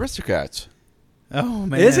the Aristocrats. Oh,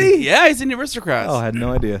 man. Is he? Yeah, he's in the Aristocrats. Oh, I had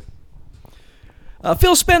no idea.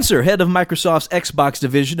 Phil Spencer, head of Microsoft's Xbox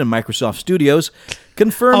division and Microsoft Studios,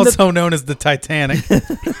 confirmed known as the Titanic.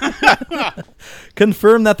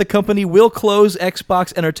 confirmed that the company will close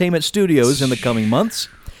Xbox Entertainment Studios in the coming months.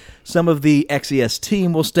 Some of the XES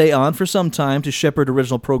team will stay on for some time to shepherd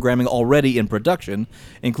original programming already in production,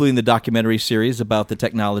 including the documentary series about the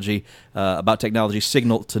technology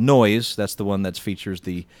Signal to Noise. That's the one that features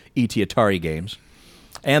the E.T. Atari games.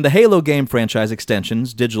 And the Halo game franchise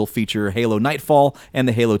extensions, digital feature Halo Nightfall and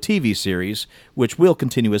the Halo TV series, which will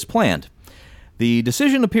continue as planned. The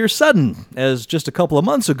decision appears sudden, as just a couple of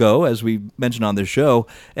months ago, as we mentioned on this show,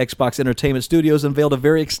 Xbox Entertainment Studios unveiled a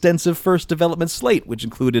very extensive first development slate, which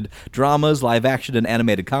included dramas, live-action and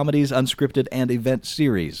animated comedies, unscripted, and event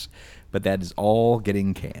series. But that is all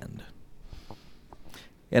getting canned.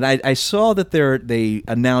 And I saw that they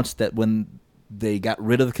announced that when they got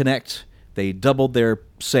rid of the Kinect, they doubled their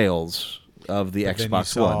sales of the Then you Xbox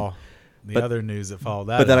saw One. the But- other news that followed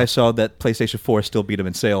that. But then up, I saw that PlayStation 4 still beat them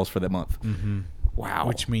in sales for that month. Wow.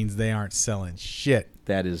 which means they aren't selling shit.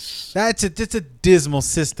 That is... That's a dismal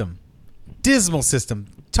system. Dismal system.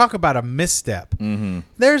 Talk about a misstep.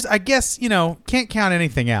 There's, I guess, can't count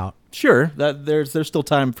anything out. Sure, that there's still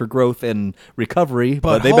time for growth and recovery,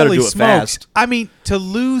 but they better holy do it smokes, fast. I mean, to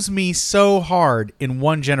lose me so hard in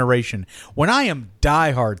one generation when I am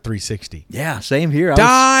diehard 360. Yeah, same here. I was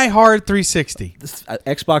Diehard 360.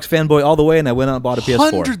 Xbox fanboy all the way, and I went out and bought a PS4.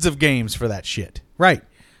 Hundreds of games for that shit. Right.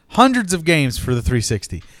 Hundreds of games for the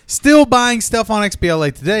 360. Still buying stuff on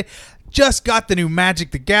XBLA today. Just got the new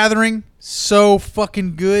Magic the Gathering. So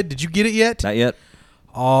fucking good. Did you get it yet? Not yet.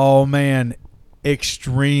 Oh, man.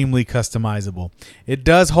 Extremely customizable. It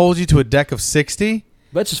does hold you to a deck of 60.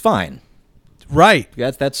 But it's just fine. Right.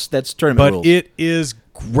 That's tournament But rules. it is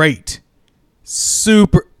great.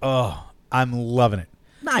 Super. Oh, I'm loving it.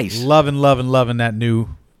 Nice. Loving that new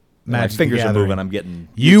My Magic the fingers are Gathering. moving. I'm getting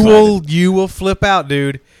You excited. will flip out,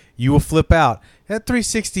 dude. You will flip out. That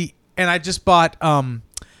 360, and I just bought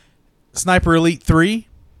Sniper Elite 3.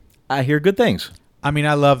 I hear good things. I mean,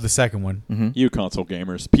 I love the second one. You console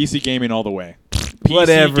gamers. PC gaming all the way. PC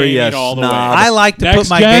Whatever, gaming you all the snob. way. I like to put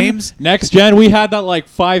my games. Next gen, we had that like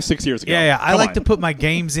 5-6 years ago. Yeah. I Come like on. to put my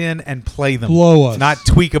games in and play them. Blow us. Not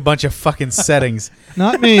tweak a bunch of fucking settings.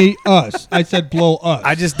 Not me, us. I said blow us.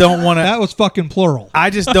 I just don't want to. That was fucking plural.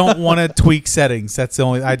 I just don't want to tweak settings. That's the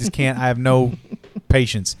only. I just can't. I have no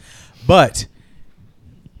patience. But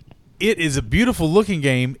it is a beautiful looking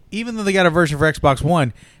game. Even though they got a version for Xbox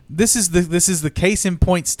One, this is the case in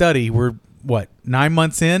point study. We're 9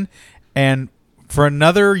 months in, and for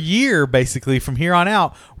another year, basically from here on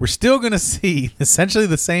out, we're still going to see essentially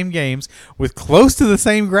the same games with close to the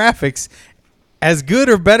same graphics, as good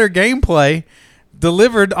or better gameplay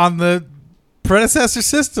delivered on the predecessor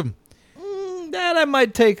system. That I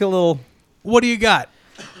might take a little. What do you got?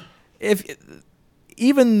 If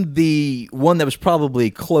even the one that was probably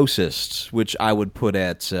closest, which I would put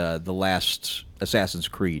at the last Assassin's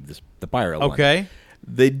Creed, the pirate one. Okay.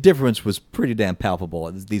 The difference was pretty damn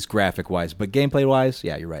palpable, these graphic-wise. But gameplay-wise,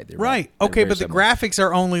 yeah, you're right. They're Right. They're Okay, very but the similar. graphics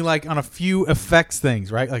are only like on a few effects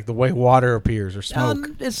things, right? Like the way water appears or smoke.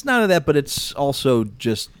 It's none of that, but it's also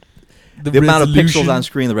just the amount of resolution. pixels on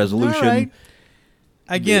screen, the resolution. All right.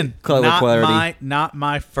 Again, The color not clarity. not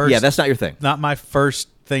my first. Yeah, that's not your thing. not my first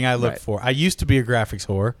thing I look Right. for. I used to be a graphics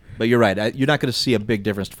whore. But you're right. You're not going to see a big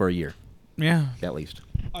difference for a year, Yeah. at least.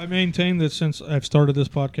 I maintain that since I've started this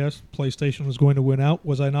podcast, PlayStation was going to win out.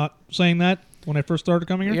 Was I not saying that when I first started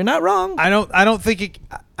coming here? You're not wrong. I don't think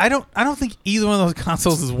either one of those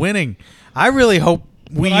consoles is winning. I really hope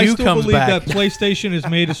Wii But I U still comes believe back. that PlayStation has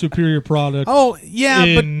made a superior product. Oh yeah,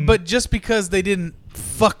 in- but just because they didn't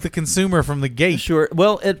fuck the consumer from the gate. Sure.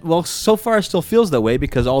 Well, so far it still feels that way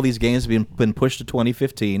because all these games have been pushed to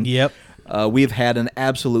 2015. Yep. We've had an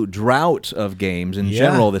absolute drought of games in Yeah.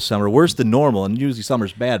 general this summer, worse than normal. And usually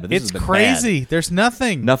summer's bad, but this It's has been crazy. bad. There's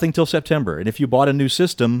nothing. Nothing till September. And if you bought a new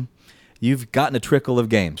system, you've gotten a trickle of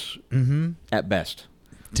games at best.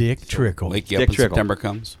 Dick Trickle. Wake you Dick up when Trickle. September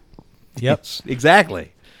comes. Yep.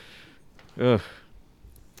 Exactly. Ugh.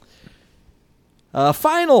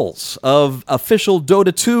 Finals of official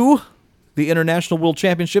Dota 2, the International World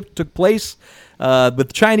Championship, took place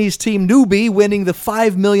with Chinese team Newbie winning the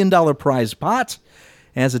 $5 million prize pot.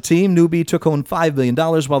 As a team, Newbie took home $5 million,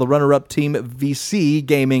 while the runner-up team VC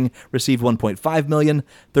Gaming received $1.5 million.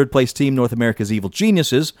 Third-place team North America's Evil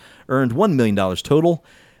Geniuses earned $1 million total.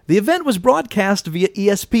 The event was broadcast via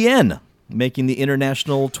ESPN, making the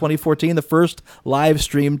International 2014 the first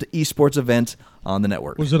live-streamed esports event on the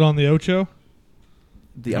network. Was it on the Ocho?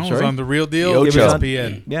 I'm It was sorry? on the real deal. The Ocho.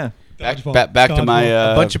 ESPN. Yeah. Back to my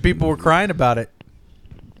A bunch of people were crying about it.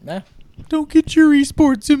 Yeah. Don't get your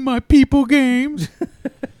esports in my people games.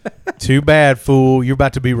 Too bad, fool. You're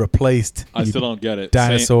about to be replaced. I still don't get it.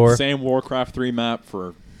 Dinosaur. Same Warcraft 3 map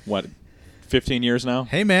for, 15 years now?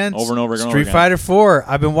 Hey, man. Over and over again. Street Fighter 4.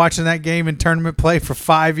 I've been watching that game in tournament play for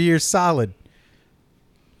 5 years solid.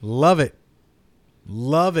 Love it.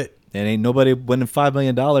 Love it. And ain't nobody winning $5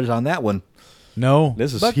 million on that one. No.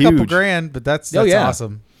 This is but a couple huge. grand, but that's Oh, yeah.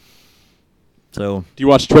 awesome. So Do you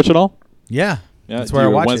watch Twitch at all? Yeah. Yeah, That's do where I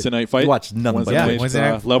your watch Wednesday it. night fight. You watch nothing Wednesday but Yeah, night, Wednesday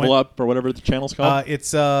night- Level Up or whatever the channel's called.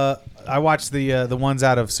 It's I watched the ones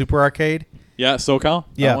out of Super Arcade. yeah, SoCal.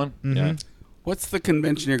 Yeah. That one. Mhm. Yeah. What's the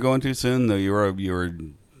convention you're going to soon? Though you were.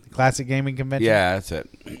 Classic Gaming Convention. Yeah, that's it.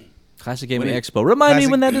 Classic Gaming When Expo. Remind me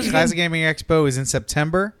Classic, when that is. Classic again? Gaming Expo is in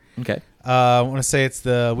September. Okay. I want to say it's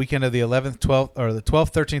the weekend of the 11th, 12th, or the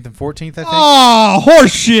 12th, 13th, and 14th. I think. Oh,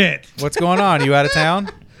 horseshit. What's going on? You out of town?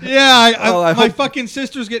 Yeah, I my hope- fucking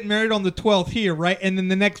sister's getting married on the 12th here, right? And then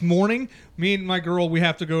the next morning, me and my girl, we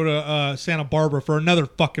have to go to Santa Barbara for another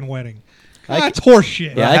fucking wedding. That's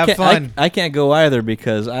horseshit. Yeah, have I can't. fun. I can't go either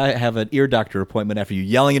because I have an ear doctor appointment after you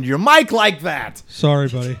yelling into your mic like that. Sorry,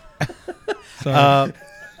 buddy. Sorry.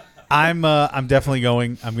 I'm definitely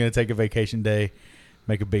going. I'm going to take a vacation day,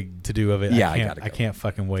 make a big to do of it. Yeah, I I can't, gotta go. I can't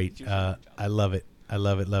fucking wait. I love it. I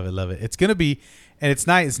love it. Love it. Love it. It's going to be, and it's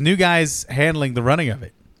nice. New guys handling the running of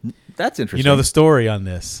it. That's interesting. You know the story on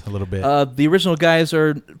this a little bit. the original guys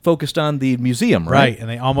are focused on the museum, right? Right, and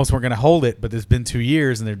they almost weren't going to hold it, but it's been 2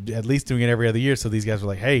 years, and they're at least doing it every other year. So these guys were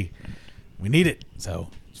like, "Hey, we need it." So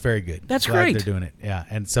it's very good. That's Glad great. They're doing it, yeah.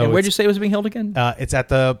 And so And where'd you it's, say it was being held again? it's at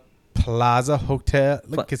the Plaza Hotel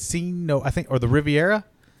Pla- Casino, I think, or the Riviera.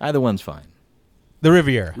 Either one's fine. The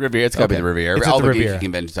Riviera. Riviera. It's got to be Okay. the Riviera. It's at All the the Riviera. geeky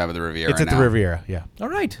conventions have the Riviera. It's at now. the Riviera. Yeah. All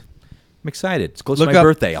right. I'm excited. It's close Look to my up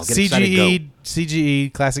birthday. I'll get excited to go.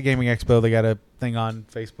 CGE Classic Gaming Expo. They got a thing on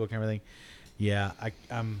Facebook and everything. Yeah,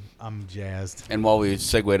 I'm jazzed. And while we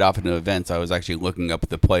segued off into events, I was actually looking up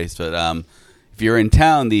the place. But if you're in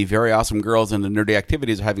town, the Very Awesome Girls and the Nerdy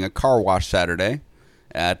Activities are having a car wash Saturday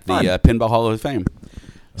at the Pinball Hall of Fame.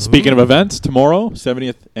 Speaking of events, tomorrow,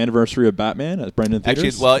 70th anniversary of Batman at Brendan Theaters.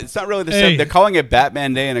 Actually, well, it's not really the Hey. They're calling it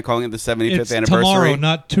Batman Day, and they're calling it the 75th it's anniversary. tomorrow,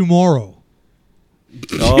 not tomorrow.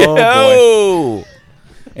 Oh, boy. Oh,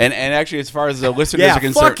 and actually, as far as the listeners Yeah, are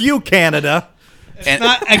concerned, fuck you, Canada. It's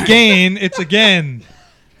not again, it's again.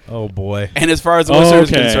 Oh boy. And as far as the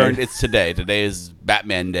listeners are Okay. concerned, it's today. Today is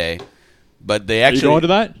Batman Day. But they Are actually you going to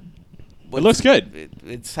that? It looks good.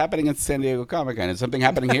 It's happening at San Diego Comic Con. Is something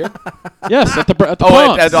happening here? Yes, at the Oh,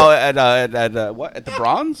 Palms. at what? At the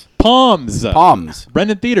Bronze? Palms. Palms.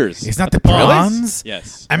 Brendan Theaters. It's not the Palms. prawns.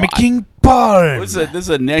 Yes. I'm a King Paul. This is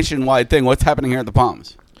a nationwide thing. What's happening here at the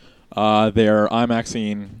Palms? They're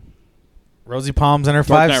IMAXing Rosie Palms and her Dark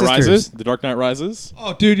five Knight sisters. Rises. The Dark Knight Rises.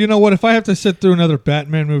 Oh, dude, you know what? If I have to sit through another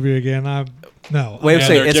Batman movie again, no. Wait a And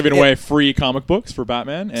second. they're it's- giving it- away free comic books for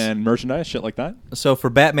Batman and merchandise, shit like that. So for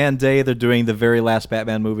Batman Day, they're doing the very last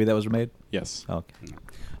Batman movie that was made. Yes. Okay.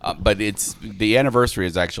 But it's the anniversary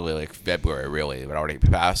is actually like February. Really, it already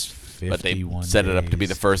passed. But they 51 set it up to be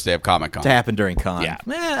the days. first day of Comic Con. To happen during con. Yeah.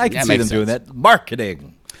 I can That see them makes doing sense. that.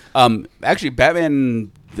 Marketing. Actually,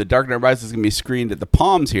 Batman: The Dark Knight Rises is going to be screened at the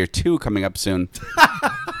Palms here too, coming up soon.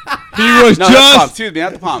 He was No, not the Palms. just. Excuse me,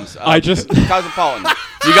 not the Palms. I just- Cosmopolitan.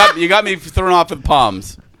 You got me thrown off at the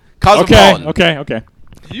Palms. Cosmopolitan. Okay.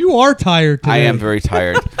 You are tired today. I am very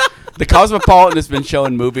tired. The Cosmopolitan has been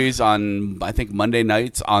showing movies on, I think, Monday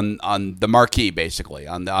nights on the marquee, basically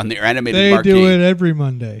on the animated They marquee. do it every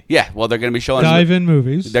Monday. Yeah, well, they're going to be showing. Dive-in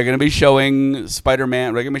movies. They're going to be showing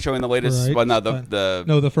Spider-Man. They're going to be showing the latest. Right. Well, no, the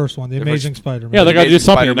No, the first one, The the Amazing first- Spider-Man. Yeah, they got to do Amazing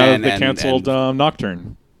something now that Spider-Man they and- canceled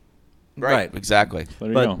Nocturne. right, exactly. So there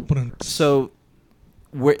you But- go. So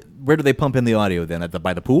where do they pump in the audio then?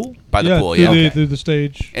 By the pool? By the yeah, pool, through yeah. the, Okay. through the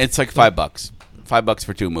stage. It's like $5. $5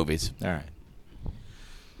 for 2 movies. All right.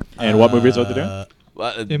 And what movies are they doing?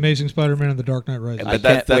 Well, The Amazing Spider-Man and The Dark Knight Rises. I but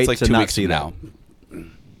that's can't wait like to 2 not weeks see from that. now.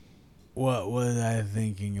 What was I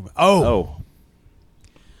thinking about? Oh.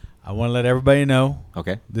 I want to let everybody know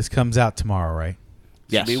Okay. this comes out tomorrow, right?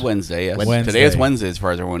 Yes. Should be Wednesday. Yes. Wednesday. Today is Wednesday, as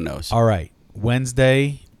far as everyone knows. All right.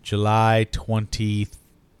 Wednesday, July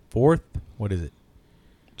 24th. What is it?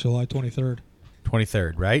 July 23rd.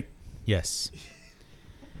 23rd, right? Yes.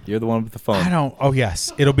 You're the one with the phone. I don't. Oh,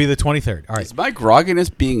 yes. It'll be the 23rd. All right. Is my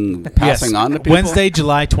grogginess being passing Yes. on to people? Wednesday,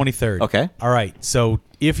 July 23rd. Okay. All right. So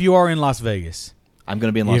if you are in Las Vegas, I'm going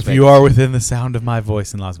to be in Las if Vegas. you are within the sound of my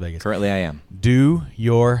voice in Las Vegas, Currently, I am. do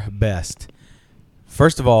your best.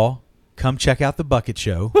 First of all, come check out the Bucket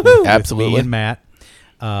Show with Absolutely. me and Matt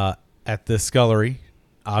at the Scullery,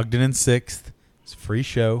 Ogden and 6th. It's a free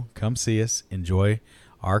show. Come see us. Enjoy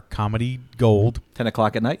our comedy gold. 10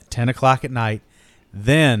 o'clock at night? 10 o'clock at night.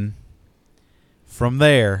 Then, from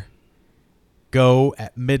there, go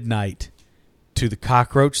at midnight to the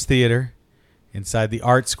Cockroach Theater inside the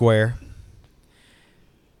Art Square.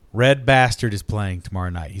 Red Bastard is playing tomorrow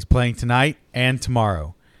night. He's playing tonight and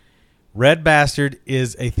tomorrow. Red Bastard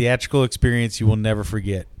is a theatrical experience you will never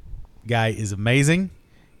forget. Guy is amazing.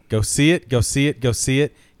 Go see it. Go see it. Go see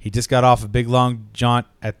it. He just got off a big long jaunt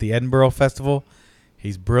at the Edinburgh Festival.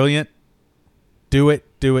 He's brilliant. Do it.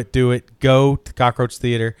 Go to Cockroach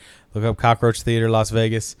Theater. Look up Cockroach Theater, Las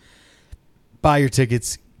Vegas. Buy your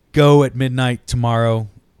tickets. Go at midnight tomorrow.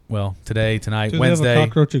 Well, today, tonight, Do Wednesday. they have a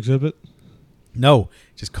cockroach exhibit? No,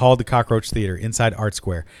 just called the Cockroach Theater inside Art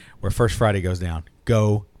Square, where First Friday goes down.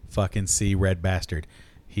 Go fucking see Red Bastard.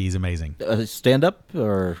 He's amazing. Stand up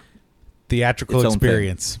or Theatrical its own thing?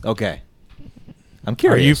 experience. Okay. I'm Are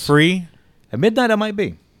curious. you free? At midnight, I might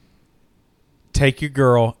be. Take your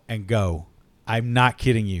girl and go. I'm not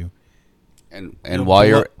kidding you. And You'll while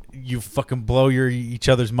you're you fucking blow each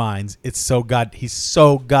other's minds. He's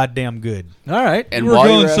so goddamn good. All right. and We're while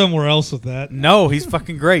going you're at, somewhere else with that. No, he's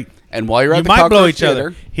fucking great. and while you're You at the might blow Cockroach each Theater,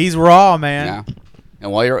 other. He's raw, man. yeah.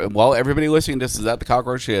 And while everybody listening to this is at the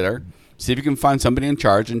Cockroach Theater, see if you can find somebody in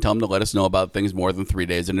charge and tell them to let us know about things more than 3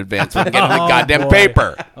 days in advance. So we can get on the goddamn boy.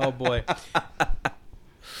 paper. Oh boy,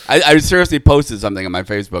 I seriously posted something on my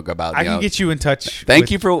Facebook about. I can get you in touch.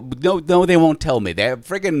 Thank you for no. They won't tell me. That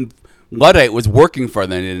friggin' Luddite was working for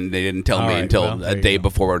them, and they didn't tell All me right, until well, there a you day go.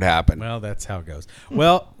 before it happened. Well, that's how it goes.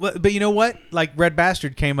 Well, but you know what? Like Red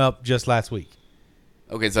Bastard came up just last week.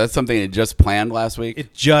 Okay, so that's something that just planned last week.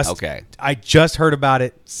 It just Okay. I just heard about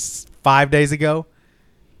it 5 days ago.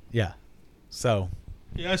 Yeah. So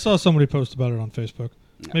Yeah, I saw somebody post about it on Facebook.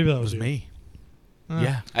 Maybe that it was was you. me. Ah.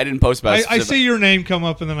 Yeah. I didn't post about. I specific- see your name come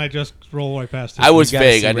up and then I just roll right past it. I was You gotta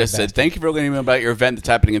vague. see I Red just said, Bastard. "Thank you for letting me know about your event that's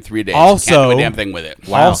happening in 3 days." Also- Can't do a damn thing with it.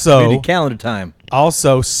 Also- Community calendar time.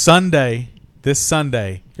 Also this Sunday, This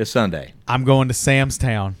Sunday. I'm going to Sam's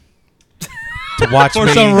Town to watch For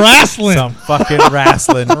me some wrestling. Some fucking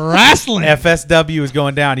wrestling. Wrestling. FSW is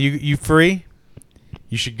going down. You free?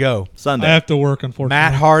 You should go. Sunday. I have to work, unfortunately.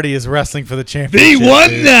 Matt Hardy is wrestling for the The championship. dude.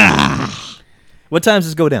 one. What times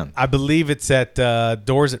does it go down? I believe it's at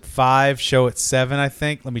doors at 5, show at 7. I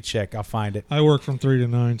think. Let me check. I'll find it. I work from 3 to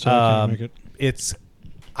 9, so I can't make it.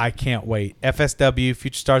 I can't wait. FSW,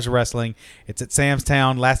 Future Stars of Wrestling. It's at Sam's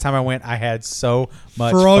Town. Last time I went, I had so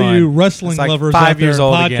much For all fun. you wrestling It's like lovers 5 out there years in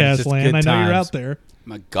old again. podcast It's just land, good I know you're times. out there.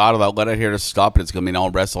 My God, if I let it here to stop it, it's gonna be an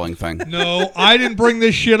all wrestling thing. No, I didn't bring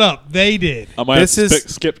this shit up. They did. I might This have to is-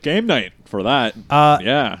 skip game night for that.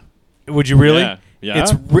 Yeah. Would you really? Yeah.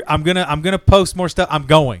 I'm gonna post more stuff. I'm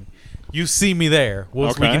going. You see me there. We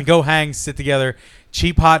Okay. can go hang, sit together.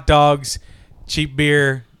 Cheap hot dogs, cheap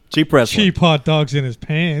beer. Cheap wrestling. Cheap hot dogs in his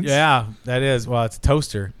pants. Yeah, that is. Well, it's a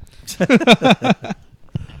toaster.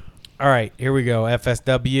 All right, here we go.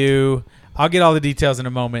 FSW. I'll get all the details in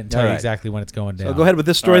a moment and tell All you right. exactly when it's going down. So go ahead with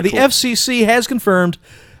this story. All right, The cool. FCC has confirmed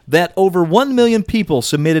that over 1 million people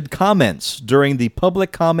submitted comments during the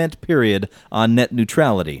public comment period on net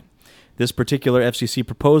neutrality. This particular FCC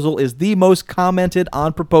proposal is the most commented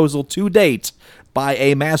on proposal to date by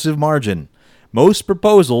a massive margin. Most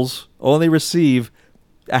proposals only receive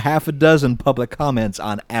a half a dozen public comments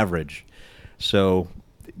on average. So,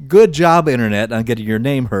 good job, Internet, on getting your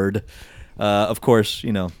name heard. Of course,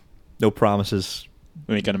 no promises.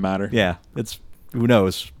 It ain't gonna matter. Yeah, it's who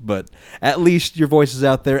knows, but at least your voice is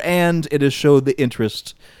out there, and it has showed the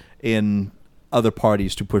interest in other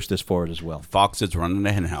parties to push this forward as well. Fox is running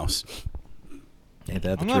the hen house. Ain't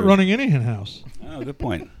that the I'm truth? not running any hen house. Oh, good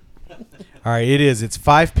point. All right, it is. It's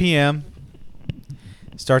 5 p.m.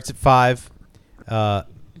 Starts at 5.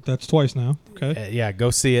 That's twice now. Okay. Yeah, go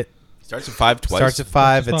see it. Starts at 5 twice. Starts at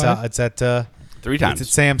 5. Starts at It's at 3 it's times. at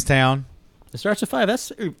Sam's Town. It starts at 5.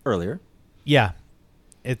 That's earlier. Yeah,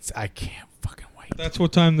 I can't fucking wait. That's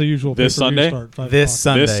what time the usual This pay-per-view Sunday? start. 5 This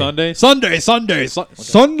o'clock. Sunday. This Sunday? Sunday.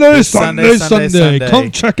 Sunday, This Sunday, Sunday. Sunday.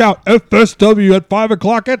 Come check out FSW at 5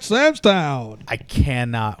 o'clock at Sam's Town. I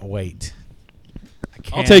cannot wait.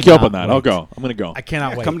 I'll take you up on cannot that. I'll wait. go. I'm gonna go. I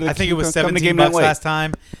cannot wait. come to the- I think it was come to 17 Game Night bucks Late. last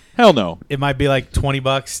time. Hell no. It might be like 20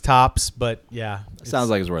 bucks tops, but yeah. Sounds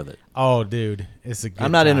like it's worth it. Oh, dude, it's a good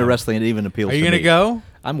I'm not into time. wrestling. It even appeals Are you to gonna me. go?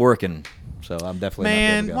 I'm working, so I'm definitely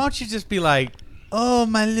Man, not why don't you just be like, oh,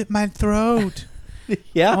 my throat. going to go.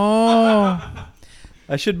 Yeah, Oh,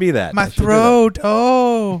 I should be that. I my should do that. throat.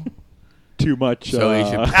 Oh. Too much. So you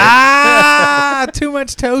should Too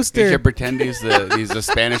much you toaster. should pretend he's the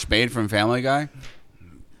Spanish maid from Family Guy.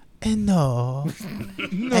 No.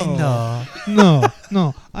 No,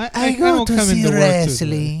 no. I don't come into work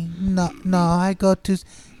today. I go to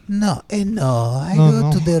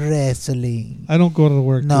No. the wrestling. I don't go to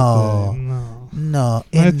work No. today. No. No,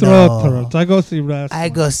 My throat hurts. I go see wrestling. I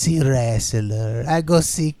go see wrestler. I go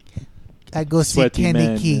see Sweaty Kenny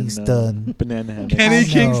man Kingston. and, banana hammock. Kenny I know.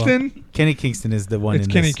 Kingston. Kenny Kingston is the one It's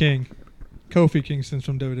in Kenny this. King. Kofi Kingston's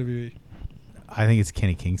from WWE. I think it's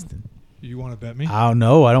Kenny Kingston. You want to bet me? Oh,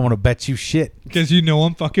 no, I don't want to bet you shit. Because you know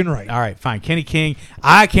I'm fucking right. All right, fine. Kenny King.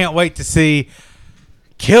 I can't wait to see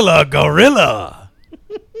Killer Gorilla.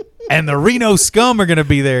 And the Reno Scum are going to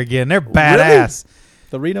be there again. They're badass.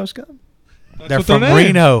 The Reno Scum? That's They're what from named.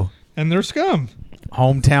 Reno. And they're scum.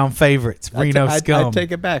 Hometown favorites. Reno Scum. I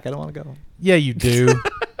take it back. I don't want to go. Yeah, you do.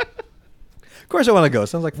 Of course I want to go.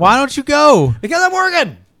 Sounds like fun. Why don't you go? Because I'm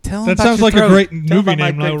working. Tell 'em That about sounds your like throat. a great Tell movie about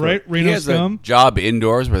my name, though, Bigfoot. right? He Reno has a Scum. job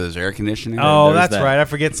indoors where there's air conditioning. Oh, There's that's that. right. I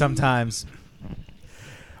forget sometimes.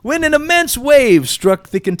 When an immense wave struck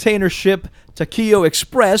the container ship Takio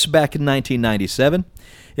Express back in 1997,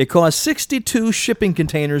 it caused 62 shipping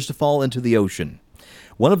containers to fall into the ocean.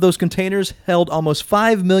 One of those containers held almost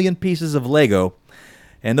 5 million pieces of Lego,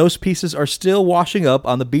 and those pieces are still washing up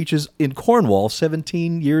on the beaches in Cornwall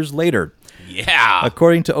 17 years later. Yeah.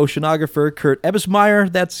 According to oceanographer Kurt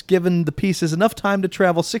Ebbesmeyer, that's given the pieces enough time to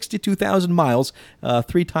travel 62,000 miles,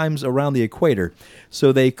 3 times around the equator.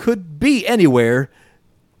 So they could be anywhere,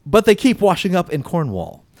 but they keep washing up in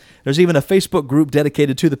Cornwall. There's even a Facebook group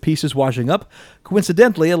dedicated to the pieces washing up.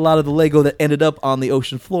 Coincidentally, a lot of the Lego that ended up on the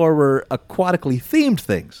ocean floor were aquatically themed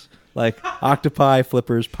things, like octopi,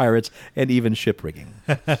 flippers, pirates, and even ship rigging.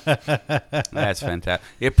 That's fantastic.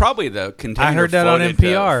 It probably the container. I heard that on floated,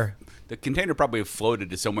 NPR. The container probably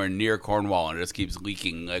floated to somewhere near Cornwall and it just keeps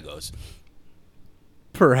leaking Legos.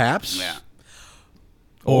 Perhaps. Yeah.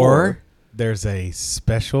 Or there's a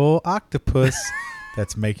special octopus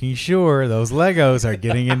that's making sure those Legos are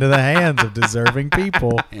getting into the hands of deserving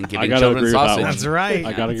people. And I giving gotta children agree with that sausage. one. That's right.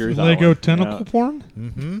 I gotta agree with that Lego one. tentacle Yeah. porn?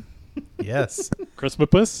 Mm-hmm. Yes.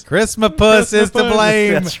 Christmas? Christmas is to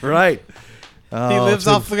blame. That's right. He Oh, lives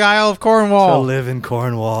to- off the Isle of to Cornwall. live in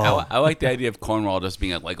Cornwall. I like the idea of Cornwall just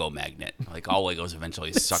being a Lego magnet. Like all Legos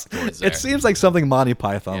eventually suck towards there. It seems like something Monty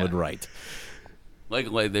Python Yeah. would write.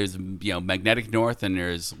 Like there's Magnetic North and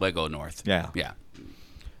there's Lego North. Yeah. Yeah.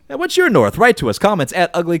 And what's your North? Write to us. Comments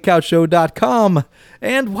at uglycouchshow.com.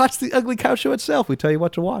 And watch the Ugly Couch Show itself. We tell you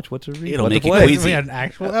what to watch, what to read, It'll what make to you play. queasy. We had an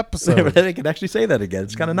actual episode. They can actually say that again.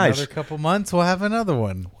 It's kind of nice. Another couple months, we'll have another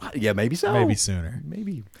one. Yeah, maybe so. Maybe sooner.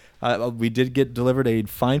 Maybe. We did get delivered a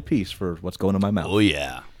fine piece for what's going in my mouth. Oh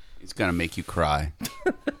yeah. It's gonna make you cry.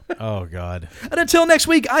 Oh, God. And until next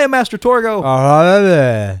week, I am Master Torgo.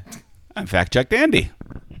 I'm Fact Checked Andy.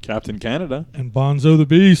 Captain Canada. And Bonzo the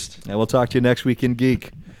Beast. And we'll talk to you next week in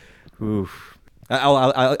Geek. Oof.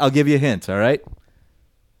 I'll give you a hint, all right?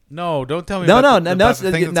 No, don't tell me No, about no, the, no. about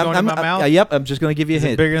the thing that's going in my mouth. Yep, I'm just going to give you a Is it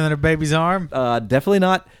hint. bigger than a baby's arm? Definitely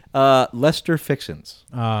not. Lester Fixins.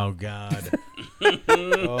 Oh, God.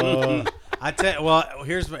 Well,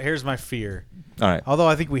 here's my fear. All right. Although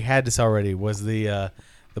I think we had this already. Was the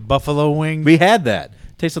buffalo wing? We had that.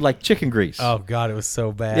 Tasted like chicken grease. Oh, God, it was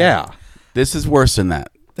so bad. Yeah. This is worse than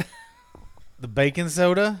that. The bacon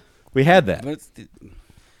soda? We had that.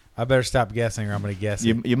 I better stop guessing or I'm going to guess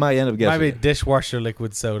it. You might end up guessing Might be it. dishwasher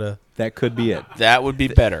liquid soda. That could be it. That would be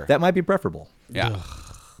better. That might be preferable. Yeah.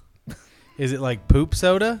 Is it like poop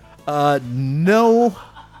soda? No.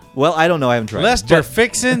 Well, I don't know. I haven't tried. Lester But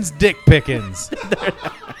Fixins Dick Pickins.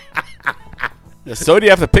 So do you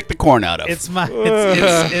have to pick the corn out of? It's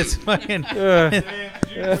fucking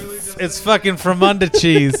it's fucking Fromunda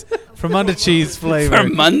cheese. Fromunda cheese flavor.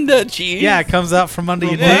 Vermunda cheese. Yeah, it comes out from under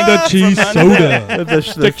your dick. Fromunda cheese soda.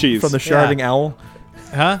 Stick cheese. From the sharding owl.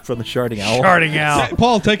 Huh? From the sharding owl. Sharding Owl.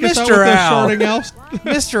 Paul, take us out Mr. with the Owl. sharding owl.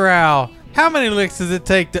 Mr. Owl, how many licks does it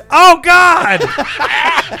take to... Oh, God!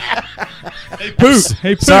 Hey, Pooh.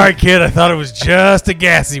 Hey, Pooh. Sorry, kid. I thought it was just a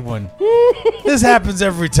gassy one. This happens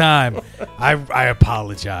every time. I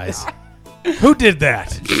apologize. Who did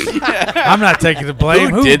that? I'm not taking the blame.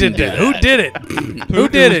 Who Who did didn't do that? that? Who did it? Who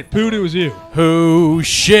did it? Pooh, it was you. Who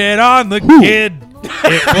shit on the kid?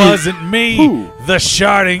 It wasn't me. The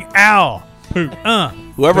sharding owl.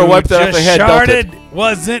 Whoever Who wiped that off just the head built it. sharted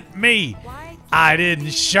wasn't me. I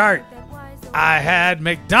didn't shart. I had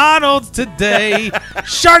McDonald's today.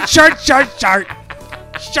 Shart, shart, shart, shart.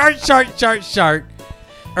 Shart, shart, shart, shart.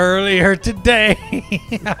 Earlier today.